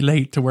not want to be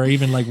late to where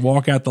even like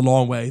walk out the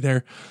long way.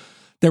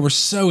 They were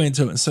so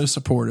into it and so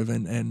supportive,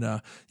 and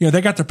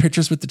they got their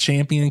pictures with the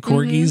champion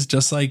corgis,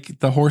 just like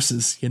the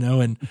horses,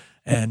 and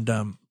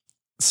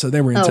so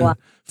they were into it.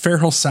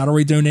 Fairhill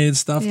Saddlery donated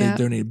stuff. Yeah. They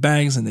donated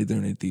bags, and they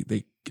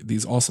donated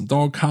these awesome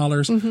dog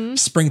collars.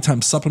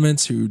 Springtime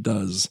Supplements, who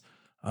does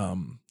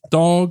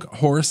dog,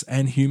 horse,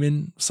 and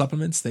human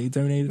supplements. They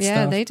donated stuff.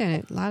 Yeah, they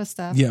donated a lot of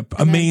stuff. Yeah,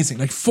 amazing.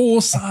 Like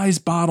full-size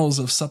bottles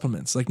of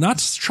supplements. Like not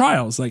just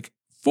trials, like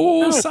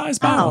full-size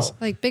bottles.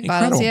 Like big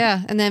bottles,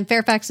 yeah. And then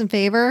Fairfax and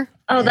Favor.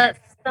 Oh, that's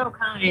so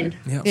kind.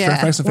 Yeah.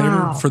 Fairfax and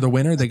Favor for the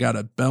winner. They got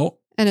a belt.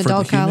 And a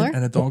dog collar.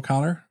 And a dog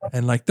collar.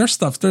 And like their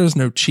stuff, there's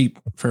no cheap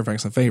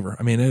Fairfax and Favor.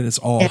 I mean, it is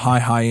all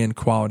high-end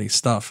quality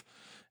stuff.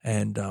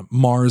 And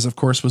Mars, of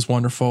course, was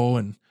wonderful.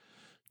 And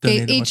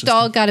each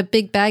dog got a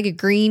big bag of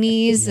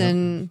greenies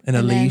and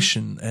a leash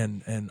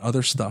and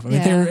other stuff. I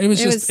mean,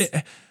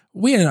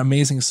 we had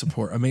amazing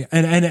support. I mean,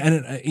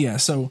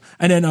 So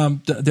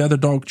the other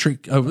dog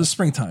treat was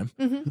Springtime.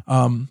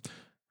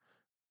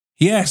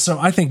 So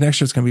I think next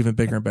year it's going to be even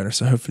bigger and better.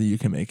 So hopefully you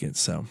can make it.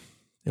 So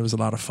it was a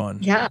lot of fun.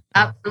 Yeah,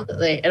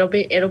 absolutely.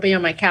 It'll be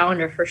on my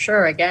calendar for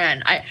sure.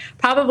 Again, I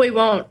probably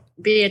won't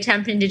be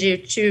attempting to do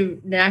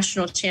 2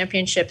 national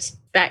championships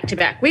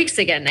back-to-back weeks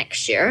again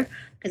next year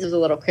because it was a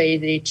little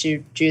crazy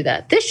to do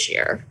that this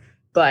year.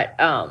 But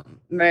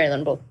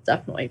Maryland will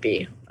definitely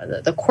be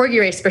the corgi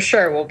race for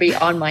sure will be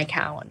on my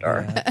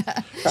calendar.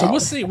 Yeah. So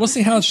we'll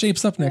see how it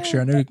shapes up next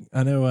year.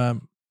 I know.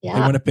 They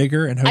want it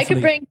bigger, and hopefully I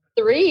could bring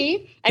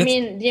 3. I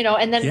mean,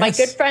 and then my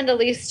good friend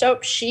Elise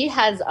Stope, she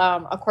has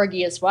a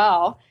corgi as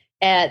well,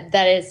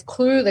 that is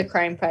Clue, the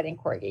crime fighting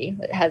corgi.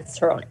 That has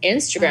her own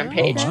Instagram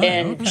page,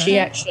 and she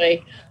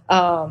actually,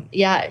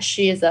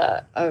 she is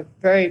a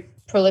very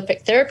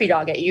prolific therapy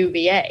dog at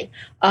UVA,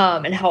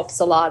 and helps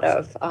a lot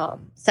of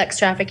sex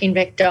trafficking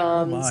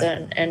victims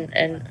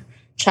and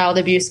child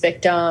abuse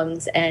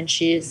victims, and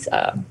she's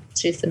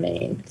the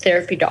main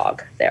therapy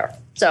dog there.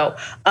 So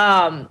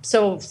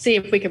see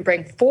if we can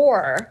bring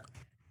 4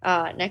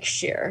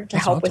 next year to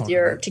help with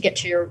to get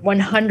to your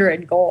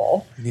 100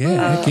 goal.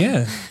 Yeah,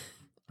 yeah.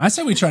 I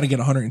say we try to get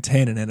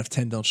 110, and then if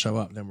 10 don't show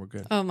up, then we're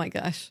good. Oh my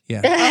gosh.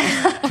 Yeah.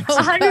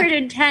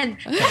 110.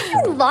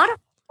 That's a lot of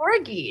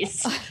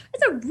corgis.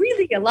 That's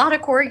a lot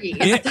of corgis.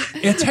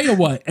 I tell you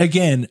what,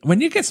 again, when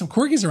you get some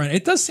corgis around,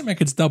 it does seem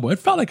like it's double. It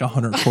felt like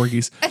 100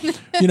 corgis.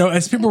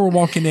 As people were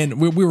walking in,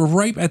 we were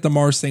right at the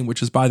Mars thing,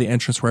 which is by the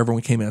entrance where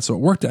everyone came in. So it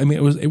worked. I mean,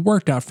 it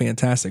worked out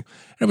fantastic.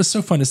 And it was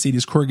so fun to see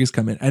these corgis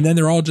come in. And then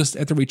they're all just,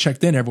 after we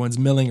checked in, everyone's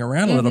milling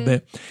around a little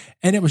bit.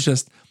 And it was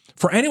just,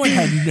 for anyone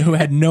who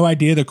had no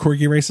idea the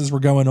corgi races were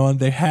going on,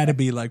 they had to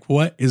be like,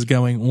 what is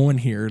going on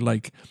here?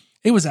 Like,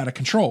 it was out of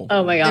control.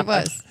 Oh my God. It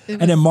was.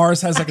 And then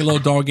Mars has like a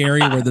little dog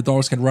area where the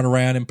dogs can run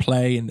around and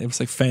play, and it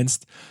was like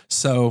fenced.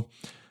 So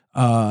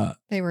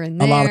they were in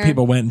there. A lot of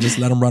people went and just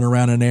let them run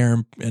around in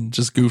there and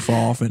just goof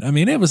off. And I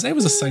mean, it was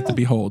a sight to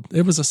behold.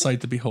 It was a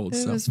sight to behold.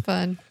 It was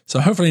fun.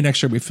 So hopefully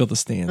next year we fill the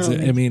stands.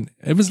 I mean,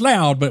 it was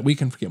loud, but we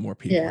can get more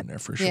people in there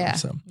for sure. Yeah.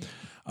 So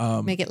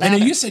make it louder.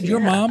 And you said your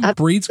mom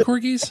breeds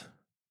corgis?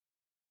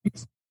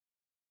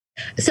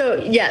 So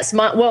yes,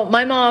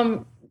 my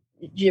mom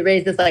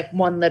raises like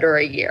 1 litter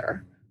a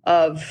year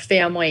of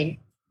family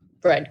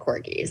bred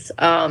corgis.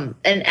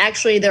 And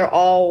actually they're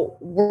all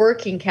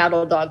working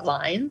cattle dog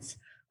lines.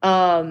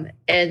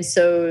 And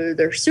so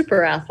they're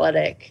super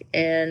athletic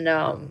and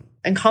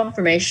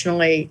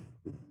conformationally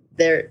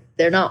they're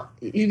not,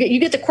 you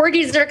get the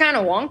corgis that are kind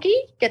of wonky,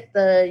 get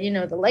the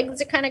legs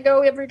that kind of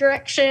go every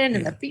direction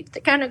and the feet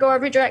that kind of go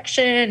every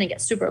direction and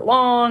get super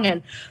long.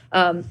 And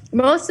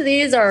most of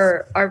these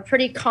are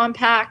pretty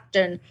compact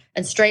and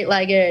straight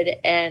legged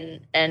and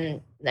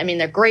I mean,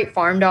 they're great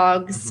farm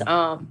dogs.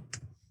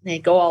 They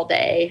go all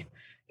day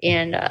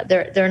and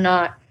they're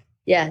not,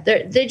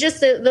 they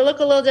look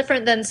a little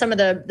different than some of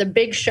the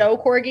big show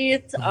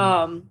corgis.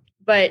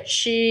 But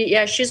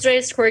she's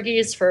raised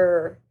corgis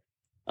for,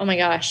 oh my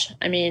gosh,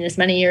 I mean, as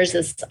many years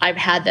as I've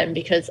had them,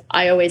 because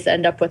I always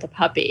end up with a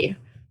puppy.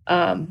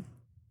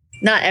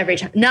 Not every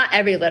time, not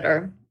every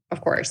litter,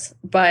 of course,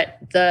 but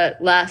the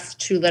last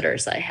 2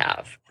 litters I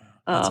have.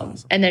 Awesome.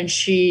 And then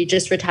she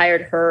just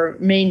retired her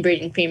main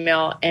breeding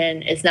female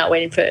and is now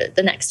waiting for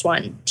the next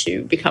one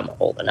to become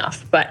old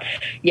enough. But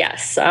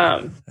yes,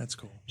 that's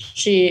cool.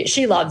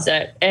 She loves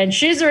it, and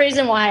she's the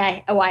reason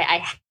why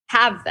I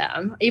have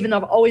them, even though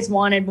I've always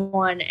wanted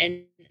one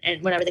and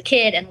when I was a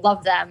kid and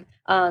loved them.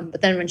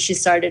 But then when she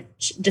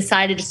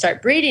decided to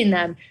start breeding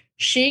them,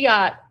 she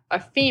got a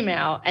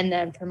female, and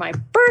then for my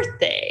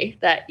birthday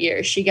that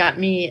year, she got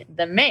me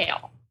the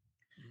male.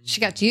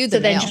 She got you the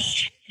male. Then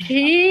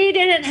she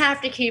didn't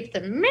have to keep the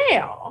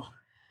male.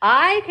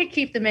 I could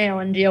keep the male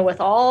and deal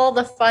with all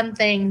the fun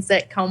things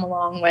that come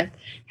along with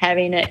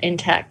having an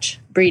intact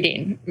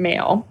breeding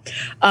male.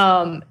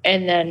 And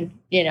then,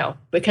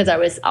 because I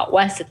was out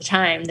west at the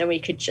time, then we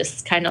could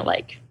just kind of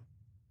like,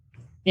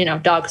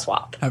 dog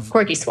swap,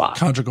 corgi swap.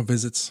 Conjugal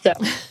visits. So,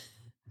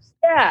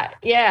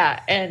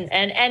 yeah. And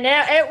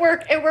it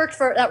worked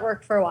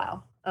for a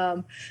while.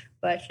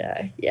 But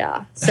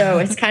so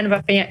it's kind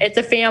of it's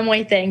a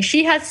family thing.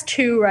 She has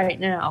 2 right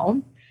now,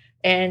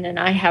 and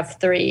I have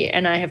 3.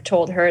 And I have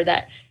told her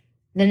that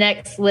the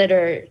next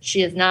litter,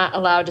 she is not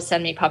allowed to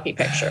send me puppy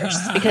pictures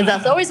because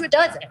that's always what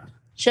does it.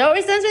 She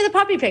always sends me the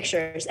puppy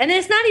pictures, and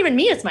it's not even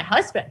me; it's my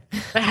husband.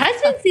 My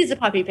husband sees the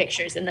puppy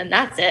pictures, and then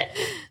that's it.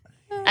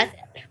 That's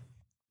it.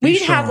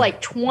 We'd have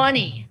like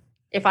 20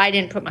 if I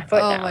didn't put my foot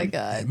down. Oh my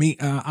God! Me,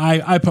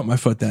 I put my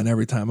foot down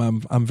every time.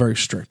 I'm very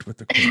strict with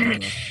the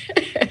corgi.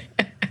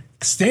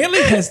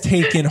 Stanley has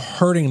taken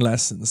herding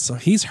lessons, so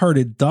he's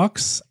herded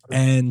ducks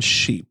and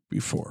sheep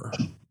before.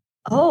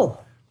 Oh,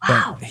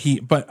 wow!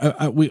 But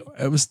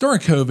it was during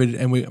COVID,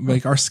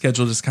 and our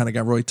schedule just kind of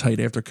got really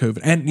tight after COVID.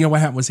 And what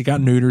happened was he got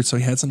neutered, so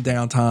he had some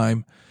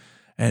downtime,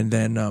 and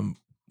then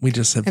we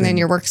just have. And then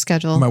your work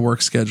schedule, my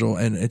work schedule,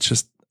 and it's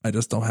just I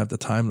just don't have the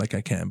time like I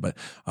can. But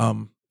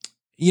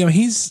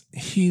he's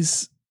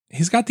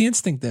got the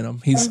instinct in him.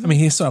 I mean,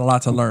 he's still had a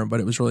lot to learn, but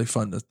it was really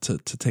fun to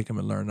take him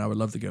and learn. I would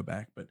love to go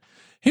back, but.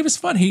 He was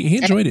fun. He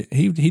enjoyed it.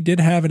 He did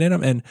have it in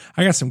him, and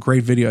I got some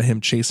great video of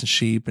him chasing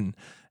sheep, and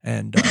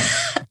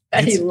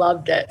he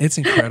loved it. It's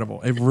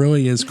incredible. It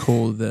really is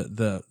cool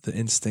the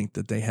instinct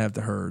that they have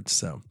to herd.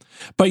 So,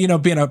 but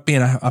being a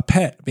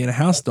pet, being a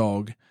house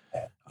dog,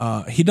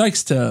 he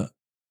likes to,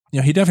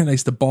 he definitely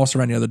likes to boss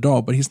around the other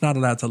dog, but he's not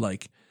allowed to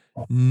like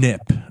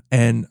nip.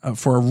 And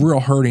for a real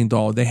herding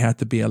dog, they have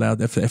to be allowed.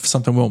 If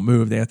something won't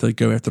move, they have to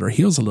go after their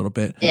heels a little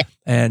bit. Yeah.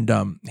 And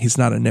he's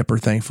not a nipper,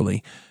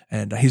 thankfully.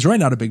 And he's really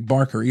not a big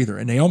barker either.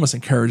 And they almost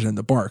encourage him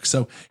to bark.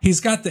 So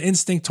he's got the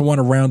instinct to want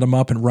to round him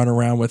up and run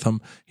around with him.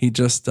 He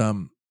just,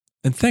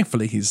 And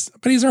thankfully he's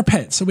our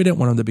pet, so we didn't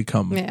want him to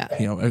become, Yeah.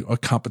 you know, a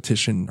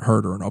competition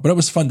herder and all. But it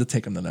was fun to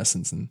take him to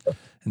lessons and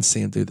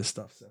see him do this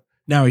stuff. So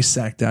now he's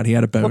sacked out. He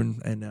had a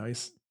bone, and now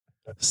he's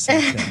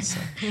sacked out. So.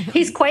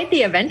 He's quite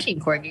the eventing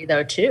corgi,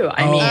 though, too.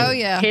 I mean, Oh,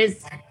 yeah.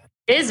 his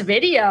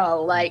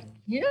video, like,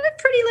 you're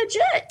pretty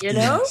legit, you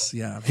know? Yes,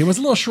 yeah. He was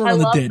a little short I on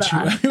the love ditch.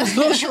 that. He was a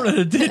little short on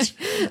the ditch.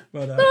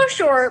 But, A little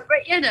short,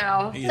 but you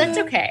know, Yeah. that's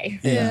okay.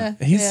 yeah.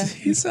 Yeah,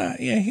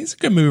 He's a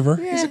good mover.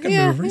 He's a good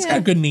mover. He's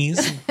got good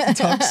knees and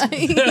tucks.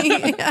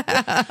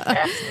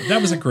 That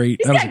was a great.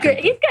 He's got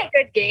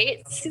good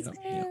gaits. He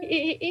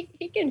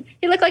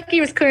looked like he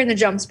was clearing the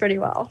jumps pretty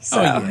well. So.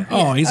 Oh yeah.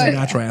 Oh, he's a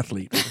natural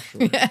athlete for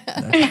sure.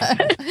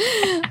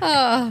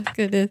 Oh,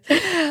 goodness.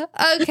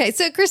 Okay,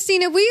 so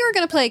Christina, we are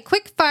going to play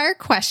quick fire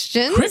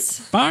questions. Quick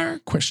fire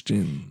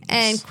questions.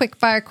 And Quick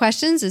Fire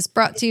Questions is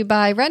brought to you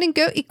by Red and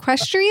Goat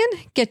Equestrian.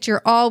 Get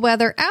your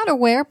all-weather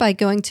outerwear by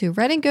going to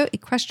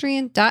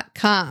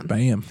redandgoatequestrian.com.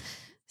 Bam.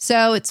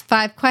 So it's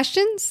 5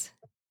 questions.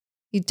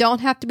 You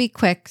don't have to be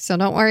quick, so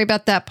don't worry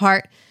about that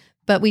part.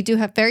 But we do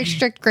have very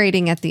strict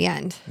grading at the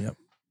end. Yep.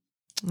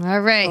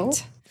 All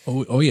right.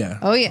 Oh yeah.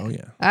 Oh, yeah. Oh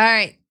yeah. All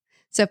right.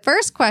 So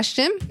first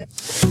question.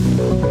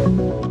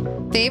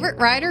 Favorite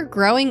rider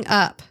growing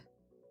up?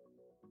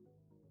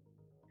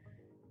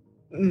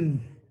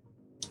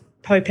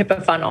 Probably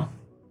Pippa Funnel.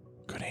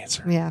 Good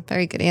answer. Yeah,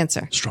 very good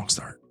answer. Strong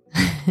start.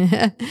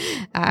 All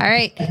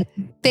right.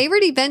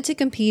 Favorite event to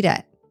compete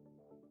at?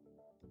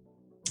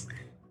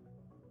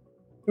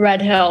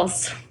 Red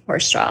Hills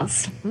Horse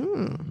Trials.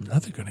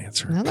 Another good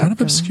answer. Another Kind of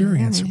good obscure one.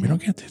 answer. Yeah, We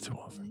don't get that too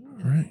often.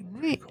 All right.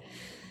 All right.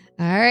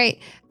 All right.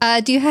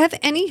 Do you have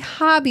any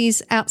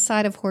hobbies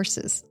outside of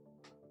horses?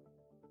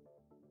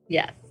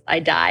 Yes, I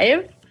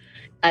dive.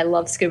 I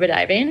love scuba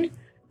diving.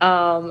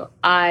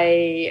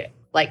 I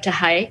like to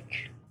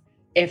hike.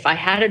 If I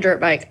had a dirt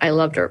bike, I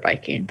love dirt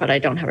biking, but I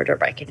don't have a dirt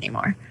bike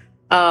anymore.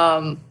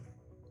 And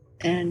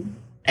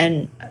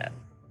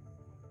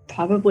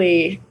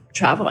probably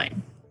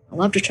traveling. I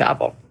love to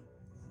travel.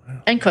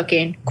 Wow. And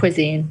cooking,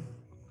 cuisine.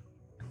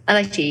 I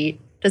like to eat.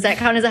 Does that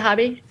count as a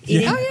hobby?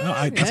 Eating?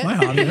 Yeah. That's my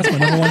hobby. That's my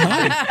number one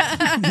hobby.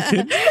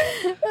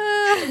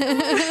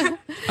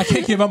 I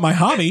can't give up my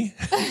hobby.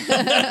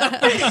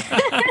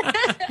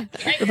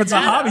 If it's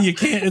a hobby, you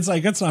can't. It's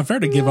like, it's not fair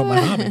to give up my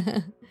hobby.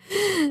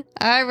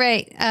 All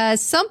right.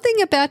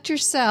 Something about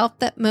yourself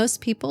that most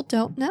people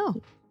don't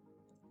know.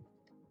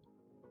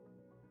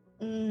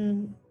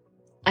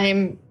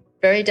 I'm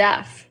very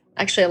deaf.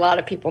 Actually, a lot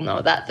of people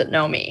know that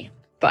know me.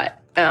 But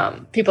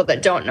people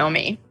that don't know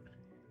me,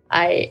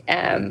 I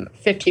am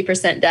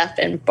 50% deaf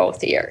in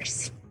both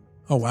ears.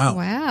 Oh, wow.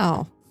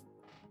 Wow.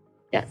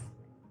 Yes.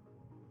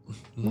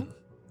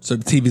 So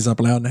the TV's up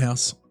loud in the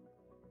house?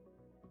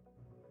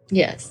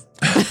 Yes.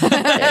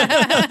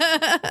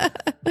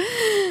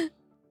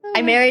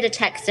 I married a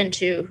Texan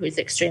too who's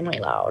extremely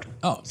loud.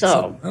 Oh,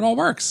 So it all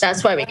works.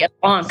 That's why we get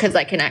along, because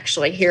I can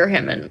actually hear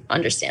him and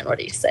understand what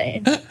he's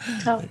saying.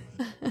 So,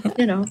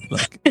 you know.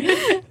 Look,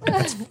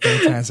 that's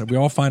fantastic. We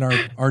all find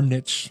our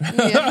niche,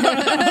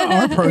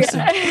 our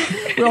person.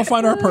 We all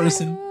find our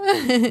person.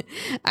 All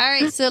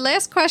right. So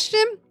last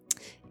question.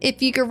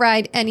 If you could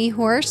ride any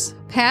horse,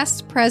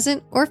 past,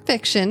 present, or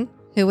fiction,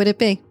 who would it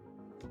be?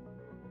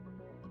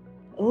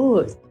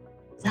 Oh,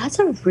 that's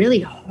a really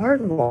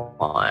hard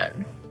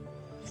one.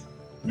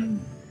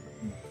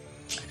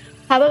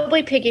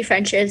 Probably Piggy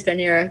French's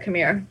Vanera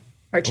Khmer,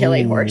 or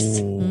Tilly horse.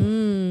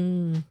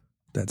 Mm.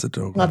 That's a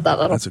dope. Love that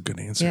little. That's a good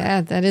answer.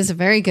 Yeah, that is a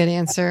very good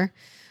answer.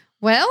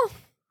 Well,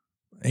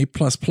 A++,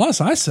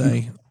 I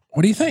say.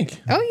 What do you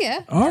think? oh yeah.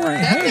 All right.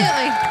 Hey.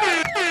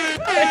 Definitely.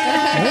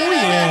 Oh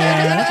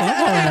yeah. That's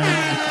what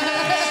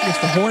I'm It's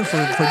the horn for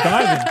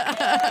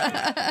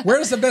diving.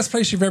 Where's the best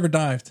place you've ever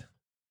dived?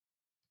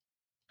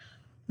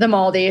 The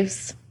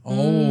Maldives.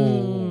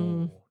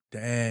 Oh,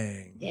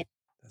 dang. Yeah.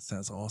 That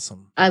sounds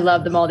awesome. I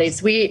love the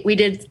Maldives. We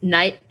did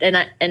night, and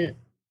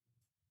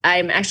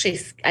I'm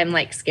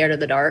like scared of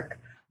the dark,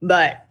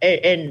 but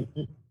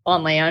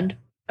on land,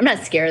 I'm not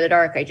scared of the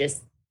dark. I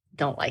just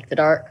don't like the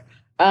dark.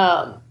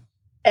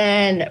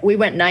 And we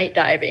went night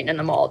diving in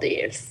the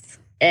Maldives,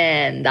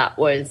 and that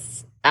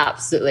was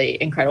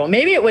absolutely incredible.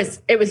 Maybe it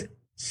was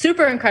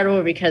super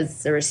incredible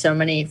because there were so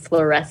many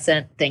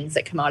fluorescent things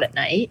that come out at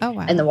night. Oh,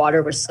 wow. And the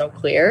water was so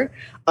clear.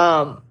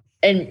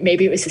 And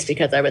maybe it was just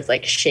because I was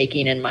like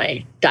shaking in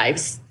my dive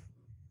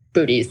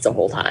booties the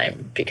whole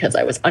time because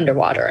I was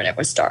underwater and it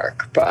was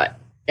dark. But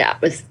yeah,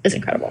 it was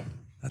incredible.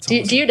 That's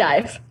Do awesome. you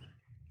dive?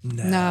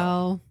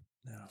 No.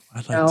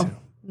 I'd like No. to.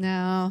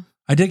 No.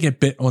 I did get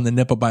bit on the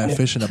nipple by a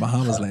fish in the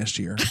Bahamas last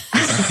year.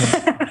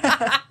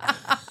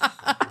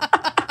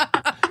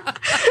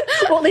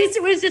 Well, at least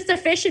it was just a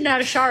fish and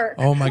not a shark.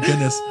 Oh my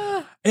goodness.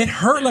 It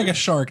hurt like a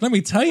shark. Let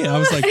me tell you. I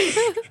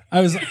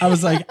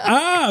was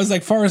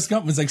like Forrest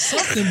Gump was like,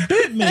 something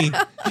bit me.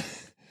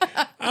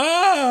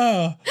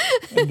 Ah.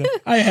 And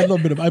I had a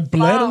little bit I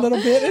bled a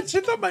little bit. And she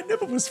thought my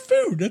nipple was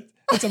food.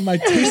 That's my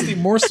tasty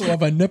morsel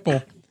of a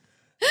nipple.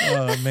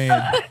 Oh man.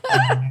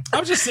 I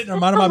was just sitting there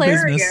minding my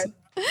business.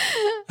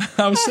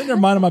 I was sitting there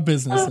minding my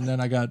business, and then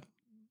I got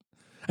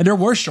And there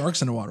were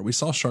sharks in the water. We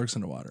saw sharks in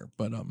the water,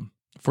 but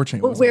fortunately,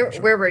 it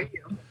wasn't where were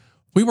you?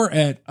 We were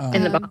at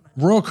In the Bahamas.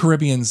 Royal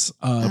Caribbean's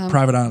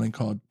private island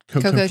called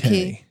Coco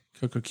Cay.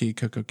 Coco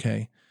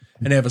Cay.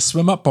 And they have a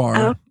swim up bar.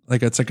 Oh.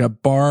 Like it's like a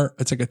bar.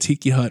 It's like a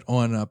tiki hut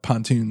on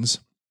pontoons,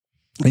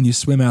 and you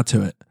swim out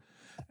to it.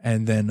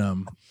 And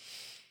then,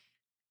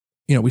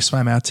 we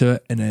swam out to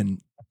it, and then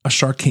a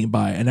shark came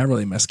by, and that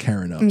really messed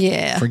Karen up.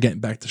 Yeah. For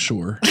getting back to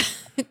shore.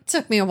 It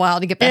took me a while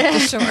to get back to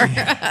shore.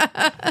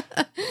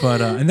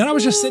 But and then I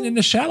was just sitting in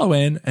the shallow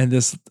end, and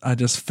I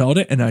just felt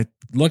it, and I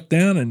looked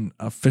down, and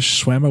a fish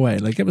swam away.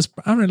 Like it was,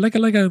 I don't know, like a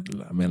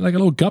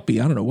little guppy.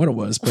 I don't know what it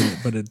was, but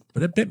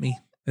it bit me.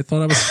 It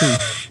thought I was food.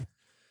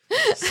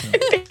 So.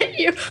 It bit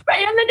you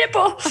right on the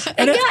nipple.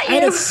 And Got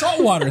you. it's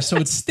salt water, so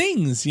it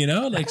stings.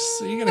 Like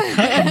so you gotta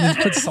cut and then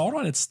put salt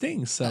on it.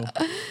 Stings. So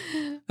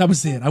that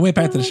was it. I went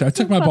back to the show. I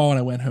took my ball and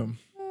I went home.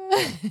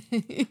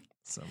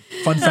 So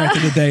fun fact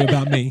of the day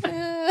about me.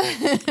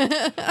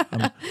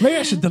 Maybe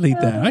I should delete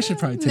that. I should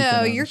probably take that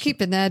out. No, you're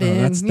keeping that No,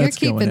 in. that's You're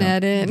keeping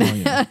that in. Oh,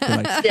 yeah.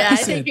 Like, Yeah, I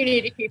think you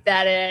need to keep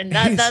that in.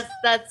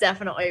 That's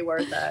definitely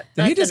worth it.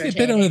 Did he just get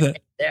bit with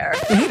it? There.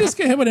 Did he just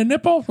get hit with a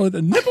nipple? With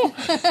a nipple?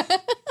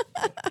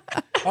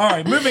 All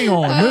right, moving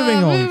on.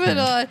 Moving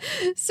on.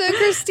 So,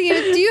 Christina,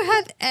 do you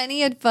have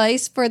any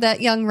advice for that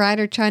young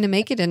rider trying to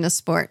make it in the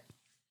sport?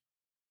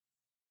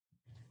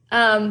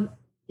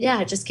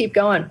 Yeah, just keep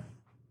going.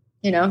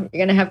 You're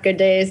gonna have good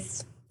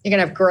days. You're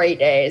going to have great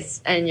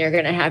days, and you're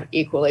going to have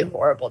equally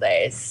horrible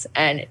days.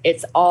 And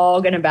it's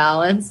all going to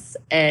balance,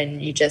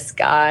 and you just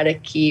got to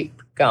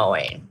keep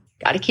going.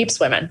 Got to keep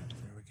swimming.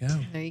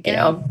 There you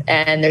go.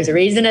 And there's a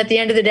reason at the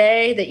end of the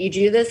day that you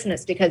do this, and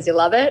it's because you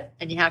love it,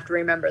 and you have to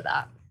remember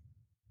that.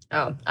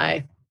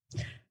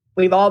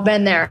 We've all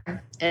been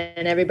there,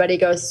 and everybody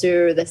goes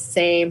through the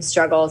same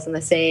struggles and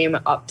the same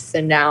ups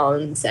and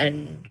downs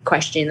and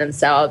questioning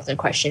themselves and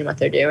questioning what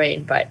they're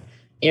doing. But,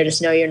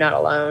 just know you're not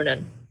alone,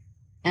 and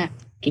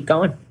keep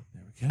going.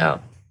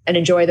 And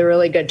enjoy the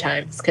really good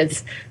times,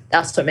 because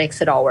that's what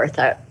makes it all worth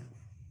it.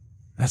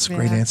 That's a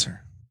great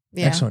answer.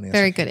 Yeah, excellent answer.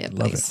 Very good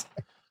advice.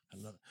 I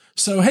love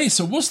it.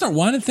 So we'll start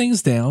winding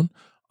things down.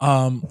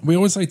 We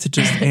always like to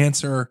just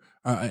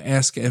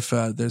ask if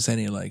there's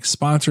any like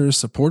sponsors,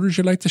 supporters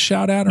you'd like to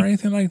shout out or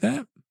anything like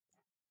that.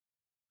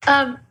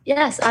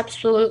 Yes,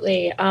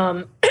 absolutely.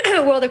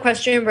 World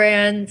Equestrian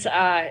Brands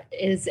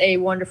is a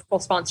wonderful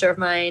sponsor of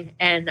mine,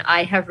 and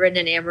I have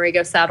ridden in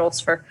Amerigo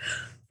saddles for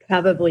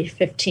probably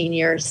 15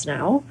 years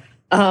now.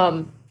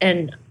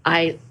 And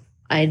I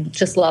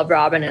just love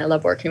Robin, and I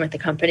love working with the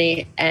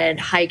company. And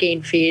High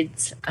Gain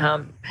Feeds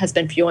has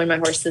been fueling my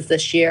horses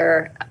this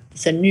year.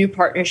 It's a new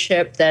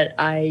partnership that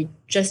I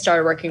just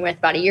started working with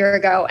about a year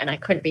ago, and I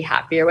couldn't be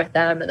happier with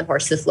them. And the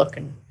horses look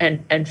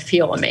and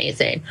feel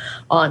amazing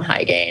on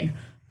High Gain.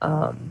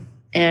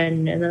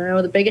 And then I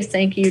owe the biggest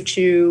thank you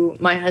to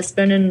my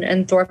husband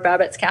and Thorpe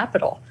Abbott's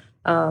Capital,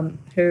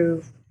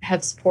 who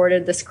have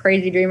supported this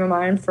crazy dream of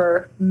mine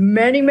for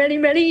many, many,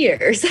 many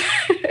years.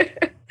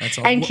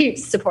 And keep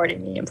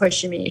supporting me and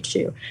pushing me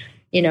to,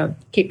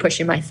 keep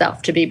pushing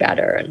myself to be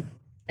better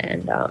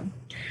and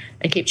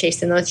keep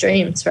chasing those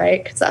dreams,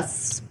 right? Because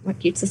that's what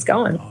keeps us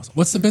going. Awesome.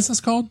 What's the business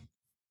called?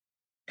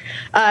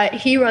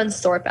 He runs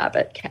Thorpe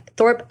Abbott's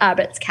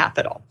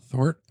Capital.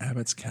 Thorpe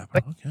Abbott's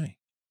Capital. Okay.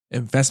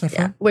 Investment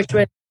firm? Which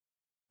was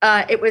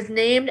it was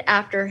named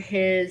after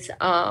his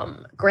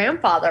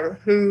grandfather,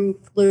 who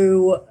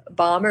flew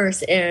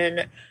bombers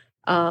in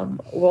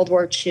World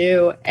War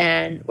II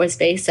and was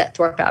based at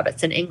Thorpe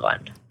Abbott's in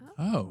England.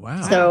 Oh,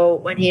 wow. So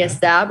when he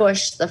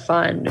established the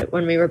fund,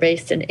 when we were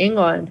based in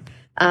England,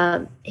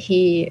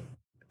 he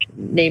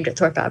named it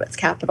Thorpe Abbott's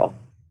Capital.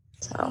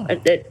 So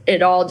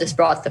it all just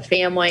brought the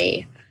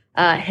family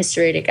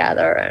history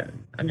together,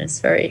 and it's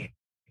very,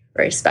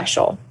 very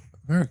special.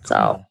 Very cool.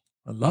 So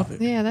I love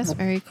it. Yeah, that's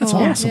very cool. That's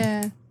awesome.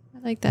 Yeah, I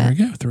like that.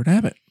 There you go. Thorpe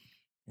Abbott.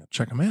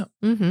 Check them out.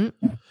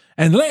 Mm-hmm.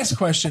 And the last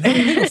question, how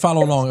do people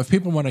follow along? If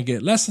people want to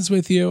get lessons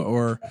with you,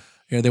 or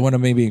they want to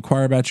maybe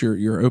inquire about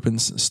your open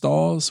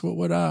stalls,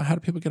 how do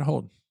people get a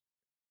hold?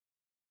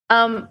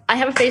 I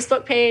have a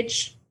Facebook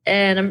page,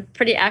 and I'm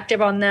pretty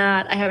active on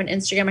that. I have an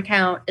Instagram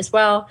account as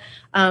well.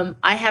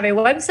 I have a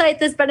website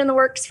that's been in the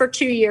works for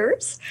 2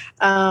 years.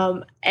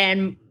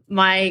 And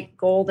my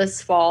goal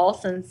this fall,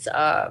 since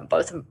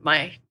both of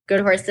my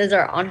good horses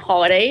are on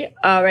holiday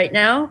right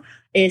now,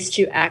 is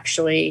to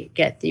actually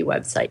get the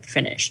website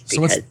finished. So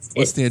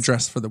what's the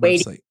address for the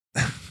website?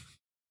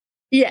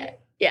 Yeah.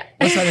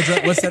 What's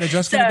that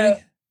address going to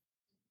be?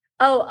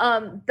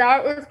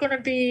 That was going to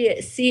be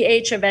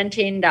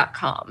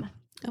cheventing.com.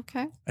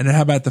 Okay. And then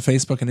how about the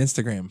Facebook and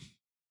Instagram?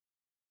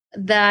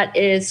 That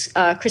is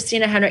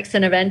Christina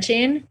Henriksen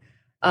Eventing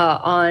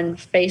on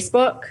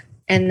Facebook.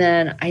 And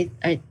then I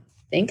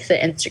think the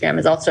Instagram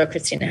is also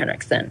Christina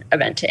Henriksen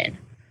Eventing.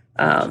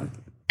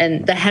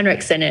 And the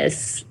Henriksen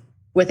is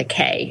with a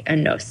K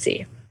and no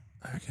C.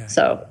 Okay.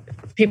 So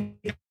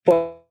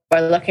people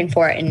are looking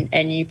for it,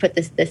 and you put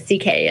the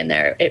CK in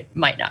there, it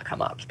might not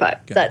come up,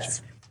 but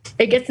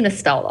it gets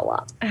misspelled a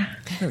lot.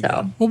 So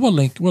well, we'll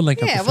link.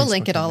 Yeah, we'll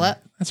link it all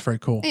up. That's very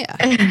cool.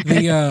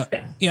 Yeah.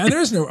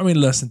 There's no, I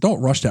mean, listen, don't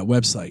rush that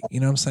website.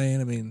 You know what I'm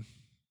saying? I mean,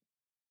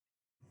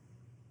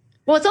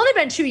 Well, it's only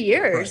been 2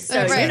 years,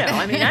 so Right. you know.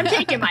 I mean, I'm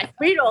taking my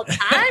sweet old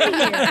time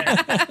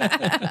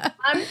here.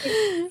 I'm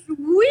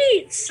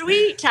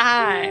sweet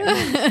time.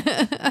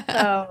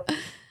 So,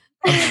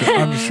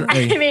 I'm sure.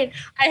 Hey, I mean,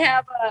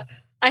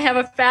 I have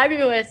a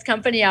fabulous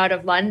company out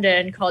of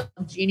London called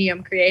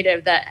Genium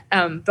Creative that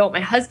built my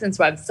husband's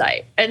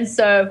website, and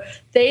so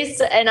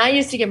and I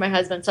used to give my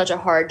husband such a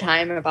hard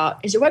time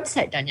about, is your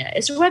website done yet?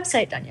 Is your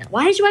website done yet?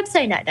 Why is your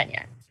website not done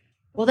yet?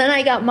 Well, then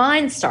I got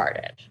mine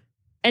started.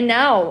 And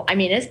now, I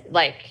mean, it's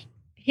like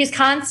he's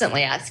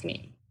constantly asking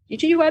me, "Did you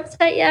do your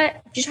website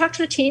yet? Did you talk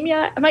to the team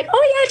yet?" I'm like,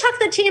 "Oh yeah, I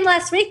talked to the team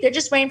last week. They're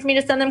just waiting for me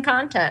to send them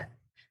content.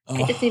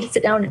 I just need to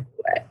sit down and do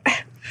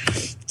it."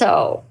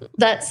 So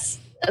that's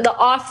the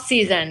off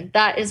season.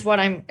 That is what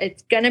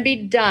it's going to be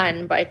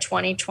done by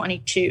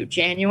 2022,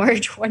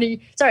 2023.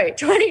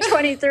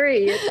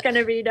 It's going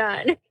to be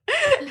done.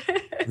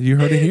 you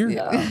heard it here.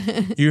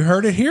 Yeah. You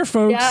heard it here,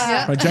 folks.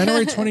 Yeah. By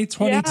January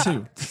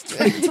 2022.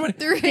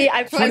 2020. See,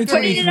 I'm putting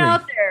 2023. it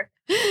out there.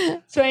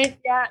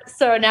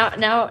 So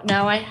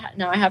now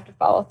I have to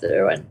follow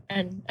through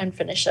and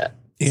finish it.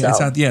 Yeah,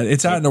 So,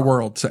 it's out in the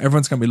world. So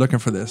everyone's going to be looking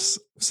for this.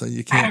 So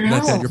you can't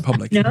let that your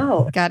public.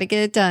 No. Got to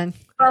get it done.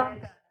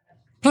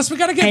 Plus, we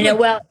got to get I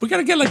know, we got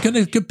to get like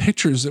good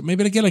pictures.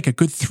 Maybe to get like a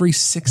good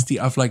 360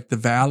 of like the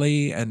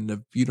valley and the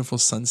beautiful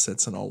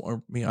sunsets and all.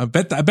 Or, I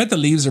bet the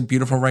leaves are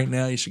beautiful right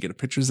now. You should get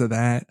pictures of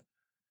that.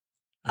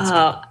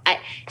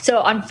 So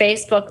on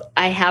Facebook,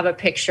 I have a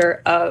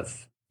picture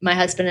of my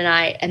husband and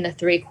I and the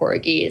 3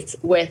 corgis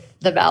with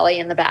the valley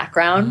in the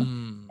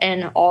background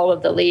and all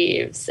of the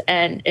leaves,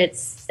 and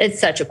it's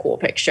such a cool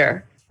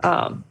picture.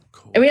 Cool.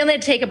 And we only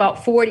had to take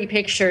about 40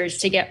 pictures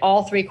to get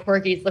all 3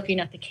 corgis looking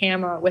at the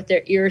camera with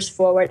their ears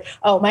forward.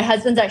 Oh, my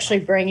husband's actually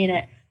bringing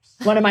it.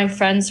 One of my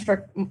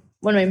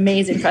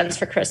amazing friends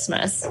for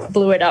Christmas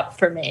blew it up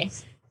for me.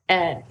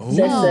 And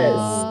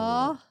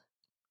Aww.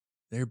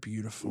 They're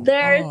beautiful.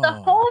 there's the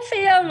whole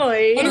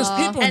family. Oh, there's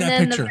people in and that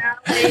then picture.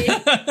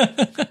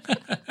 the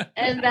valley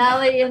and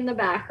valley in the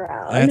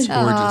background. That's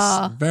gorgeous.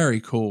 Aw. Very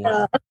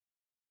cool.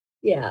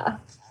 Yeah.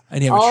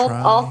 And you have a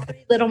tribe. All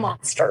 3 little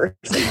monsters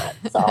in it.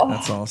 So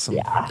That's awesome.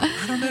 yeah.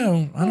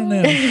 I don't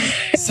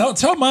know.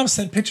 Tell mom to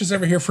send pictures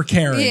over here for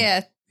Karen.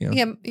 Yeah. Yeah.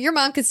 Yeah. Your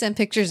mom could send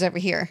pictures over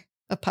here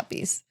of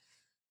puppies.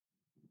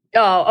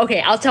 Oh,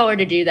 okay. I'll tell her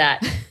to do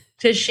that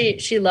because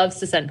she loves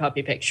to send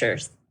puppy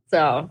pictures.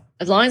 So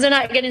as long as they're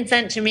not getting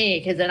sent to me,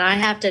 because then I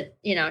have to,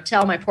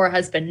 tell my poor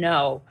husband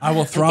no. I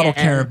will throttle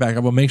Again. Karen back. I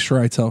will make sure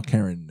I tell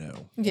Karen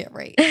no. Yeah,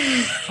 right.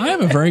 I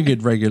am a very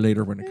good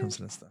regulator when it comes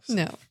to that stuff. So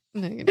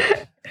No, you're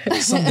not.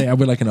 someday I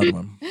would like another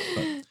one.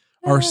 But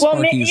our Well,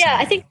 Sparky's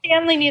I think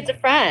Stanley needs a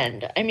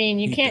friend. I mean,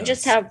 you He can't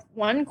just does. have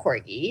one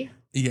corgi.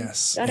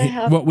 yes. Gotta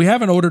have- Well, we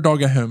have an older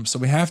dog at home, so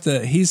we have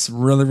to. He's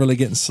really, really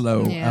getting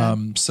slow. Yeah.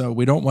 So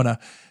we don't want to.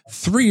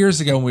 3 years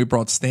ago, when we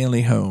brought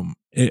Stanley home,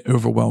 it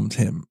overwhelmed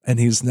him, and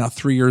he's now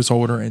 3 years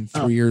older and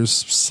 3 years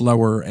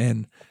slower,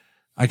 and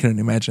I couldn't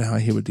imagine how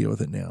he would deal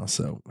with it now.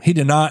 So he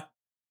did not.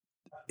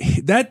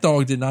 That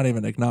dog did not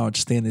even acknowledge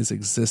Stanley's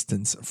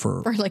existence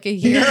for For like a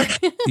year.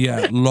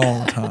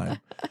 long time.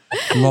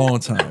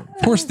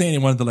 Poor Stanley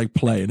wanted to like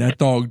play, and that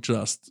dog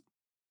just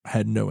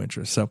had no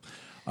interest. So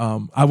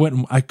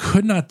I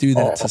could not do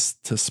that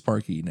to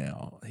Sparky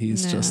now.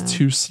 He's just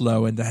too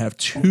slow, and to have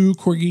 2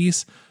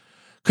 corgis,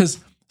 because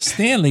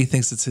Stanley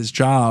thinks it's his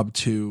job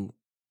to,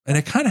 and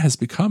it kind of has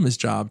become his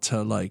job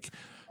to like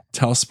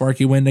tell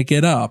Sparky when to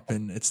get up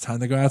and it's time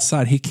to go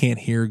outside. He can't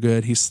hear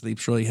good. He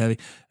sleeps really heavy.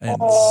 And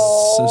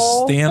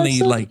so Stanley that's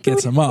so like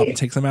gets him up, sweet.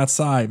 takes him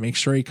outside, makes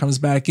sure he comes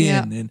back in.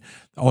 Yeah. And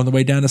on the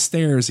way down the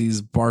stairs,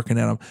 he's barking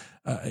at him.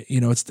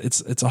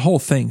 It's a whole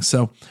thing.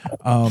 So,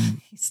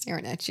 He's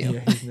staring at you.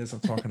 yeah, he knows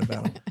I'm talking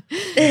about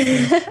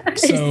him.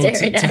 So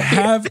Staring to at me.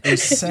 have a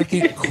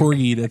second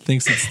corgi that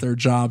thinks it's their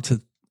job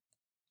to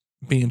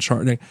be in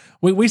charge. Like,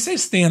 we say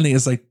Stanley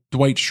is like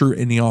Dwight Schrute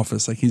in The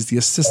Office. Like he's the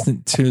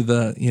assistant to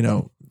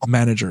the,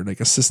 manager,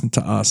 like assistant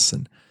to us.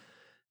 And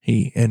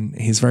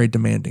he's very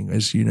demanding,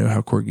 as you know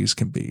how corgis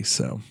can be.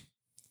 So.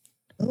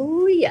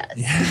 Oh, yes.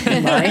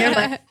 Mine are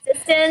my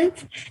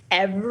assistants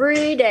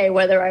every day,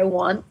 whether I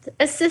want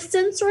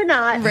assistance or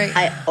not. Right.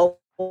 I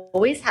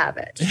always have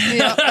it.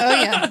 Yeah.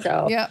 Oh, yeah.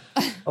 So Yep.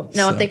 now,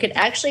 So- if they could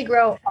actually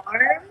grow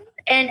arms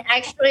and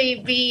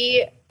actually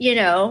be,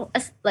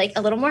 like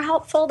a little more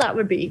helpful, that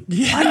would be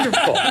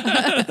wonderful.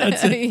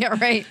 That's it. Yeah,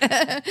 right.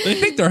 They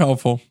think they're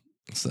helpful.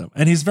 So,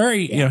 and he's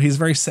very, he's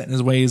very set in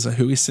his ways of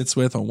who he sits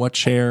with, on what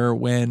chair,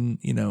 when,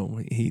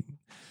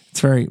 it's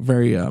very,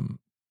 very,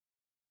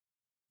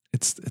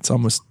 it's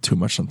almost too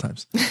much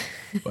sometimes.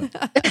 But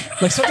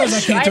like sometimes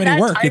I can't do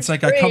any work. It's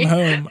like I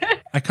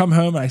come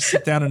home and I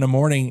sit down in the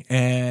morning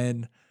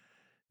and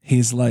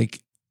he's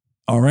like,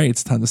 all right,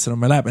 it's time to sit on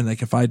my lap. And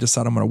like, if I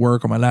decide I'm going to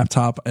work on my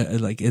laptop,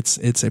 like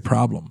it's a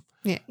problem.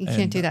 Yeah, you And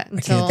can't do that I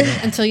can't do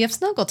that. until you have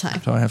snuggle time.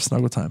 Until I have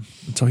snuggle time,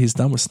 until he's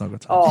done with snuggle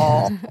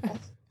time. Oh.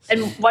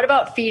 And what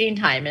about feeding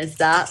time? Is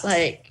that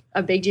like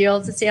a big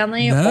deal to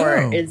Stanley, No.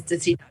 or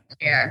does he not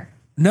care?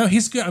 No,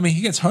 he's good. I mean,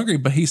 he gets hungry,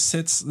 but he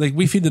sits like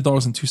we feed the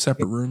dogs in 2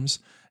 separate rooms,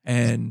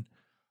 and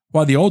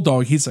while the old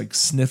dog, he's like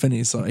sniffing,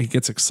 he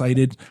gets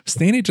excited.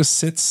 Stanley just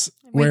sits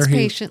where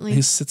he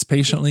sits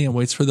patiently and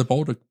waits for the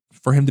bowl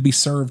for him to be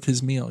served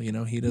his meal. You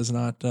know, he does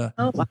not. Oh,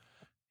 wow.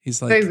 He's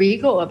like very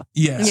regal about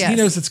it. yes, he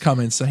knows it's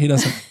coming, so he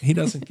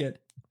doesn't get.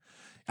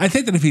 I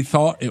think that if he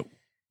thought it,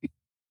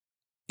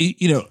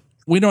 you know,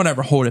 we don't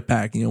ever hold it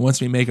back. You know,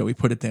 once we make it, we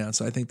put it down.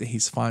 So I think that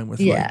he's fine with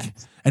like,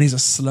 and he's a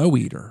slow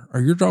eater.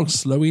 Are your dogs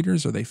slow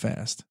eaters or are they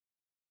fast?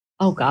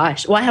 Oh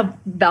gosh. Well,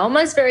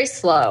 Velma's very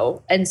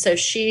slow. And so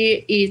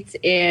she eats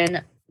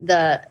in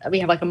we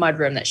have like a mud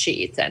room that she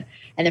eats in.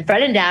 And then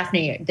Fred and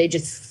Daphne, they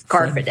just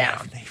scarf it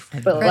down.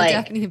 But like,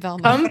 Daphne,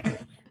 Velma. come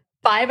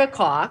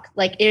 5:00,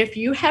 like if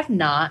you have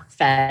not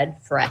fed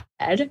Fred,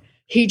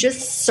 he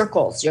just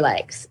circles your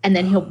legs and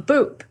then he'll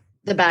boop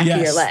the back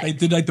of your leg. They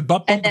did like the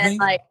butt bump and then thing.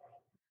 like,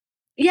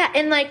 yeah.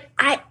 And like,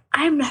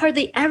 I'm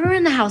hardly ever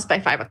in the house by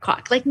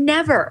 5:00. Like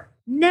never.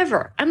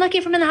 I'm lucky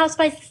if I'm in the house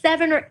by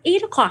 7 or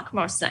 8:00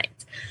 most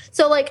nights.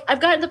 So like I've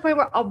gotten to the point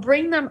where I'll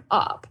bring them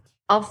up,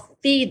 I'll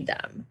feed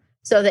them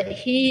so that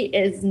he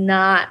is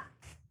not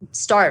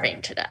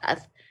starving to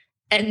death.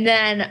 And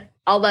then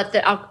I'll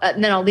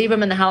leave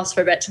them in the house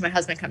for a bit till my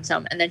husband comes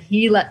home, and then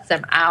he lets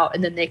them out,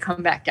 and then they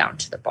come back down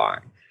to the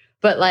barn.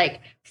 But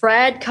like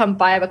Fred, come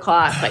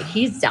 5:00, like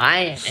he's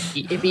dying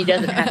if he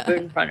doesn't have food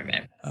in front of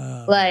him.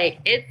 Like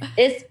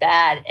it's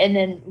bad. And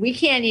then we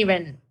can't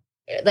even,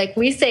 like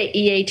we say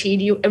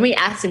EAT, and we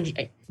ask him,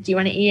 do you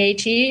want an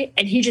EAT?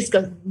 And he just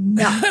goes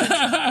nuts,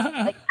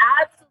 like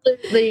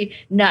absolutely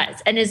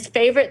nuts. And his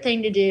favorite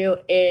thing to do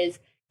is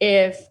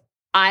if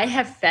I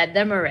have fed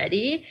them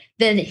already,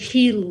 then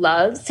he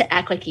loves to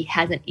act like he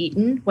hasn't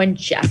eaten when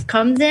Jeff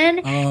comes in,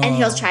 and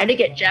he'll try to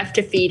get Jeff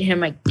to feed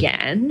him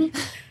again.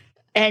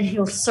 And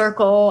he'll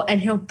circle and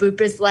he'll boop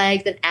his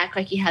legs and act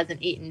like he hasn't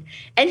eaten.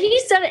 And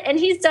he's done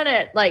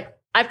it. Like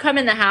I've come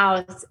in the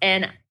house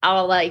and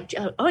I'll like,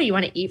 oh, you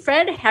want to eat,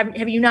 Fred?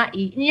 Have you not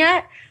eaten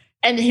yet?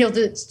 And he'll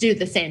do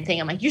the same thing.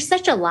 I'm like, you're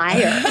such a liar.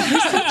 You're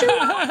such a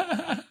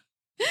liar.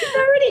 You've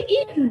already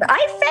eaten.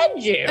 I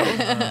fed you.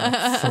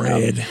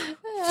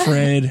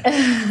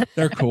 Fred.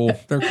 They're cool.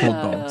 They're cool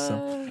dogs.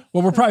 So.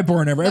 Well, we're probably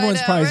boring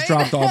everyone's probably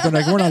dropped off. They're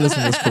like, we're not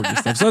listening to this quirky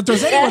stuff. So if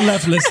there's anyone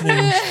left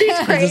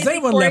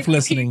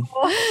listening,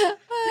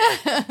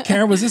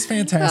 Karen, was this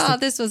fantastic? Oh,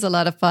 this was a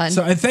lot of fun.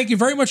 So, and thank you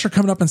very much for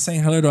coming up and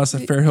saying hello to us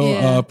at Fair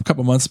Hill a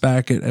couple months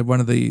back at one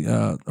of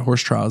the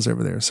horse trials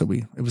over there. So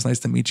it was nice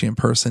to meet you in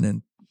person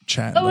and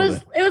chat. It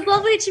was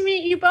lovely to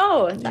meet you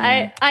both.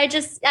 Yeah.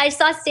 I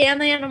saw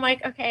Stanley and I'm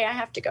like, okay, I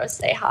have to go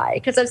say hi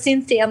because I've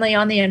seen Stanley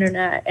on the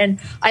internet and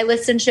I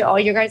listened to all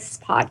your guys'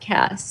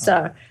 podcasts.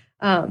 So,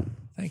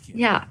 thank you.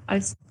 Yeah,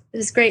 it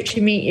was great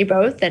to meet you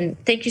both, and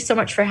thank you so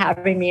much for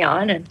having me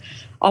on and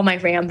all my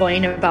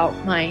rambling about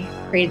my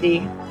crazy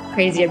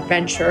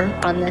adventure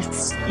on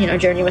this,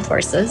 journey with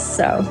horses.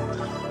 So,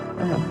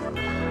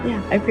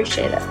 I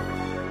appreciate it.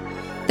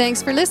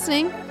 Thanks for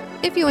listening.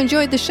 If you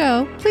enjoyed the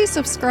show, please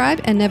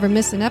subscribe and never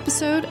miss an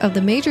episode of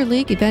the Major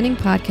League Eventing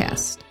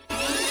Podcast.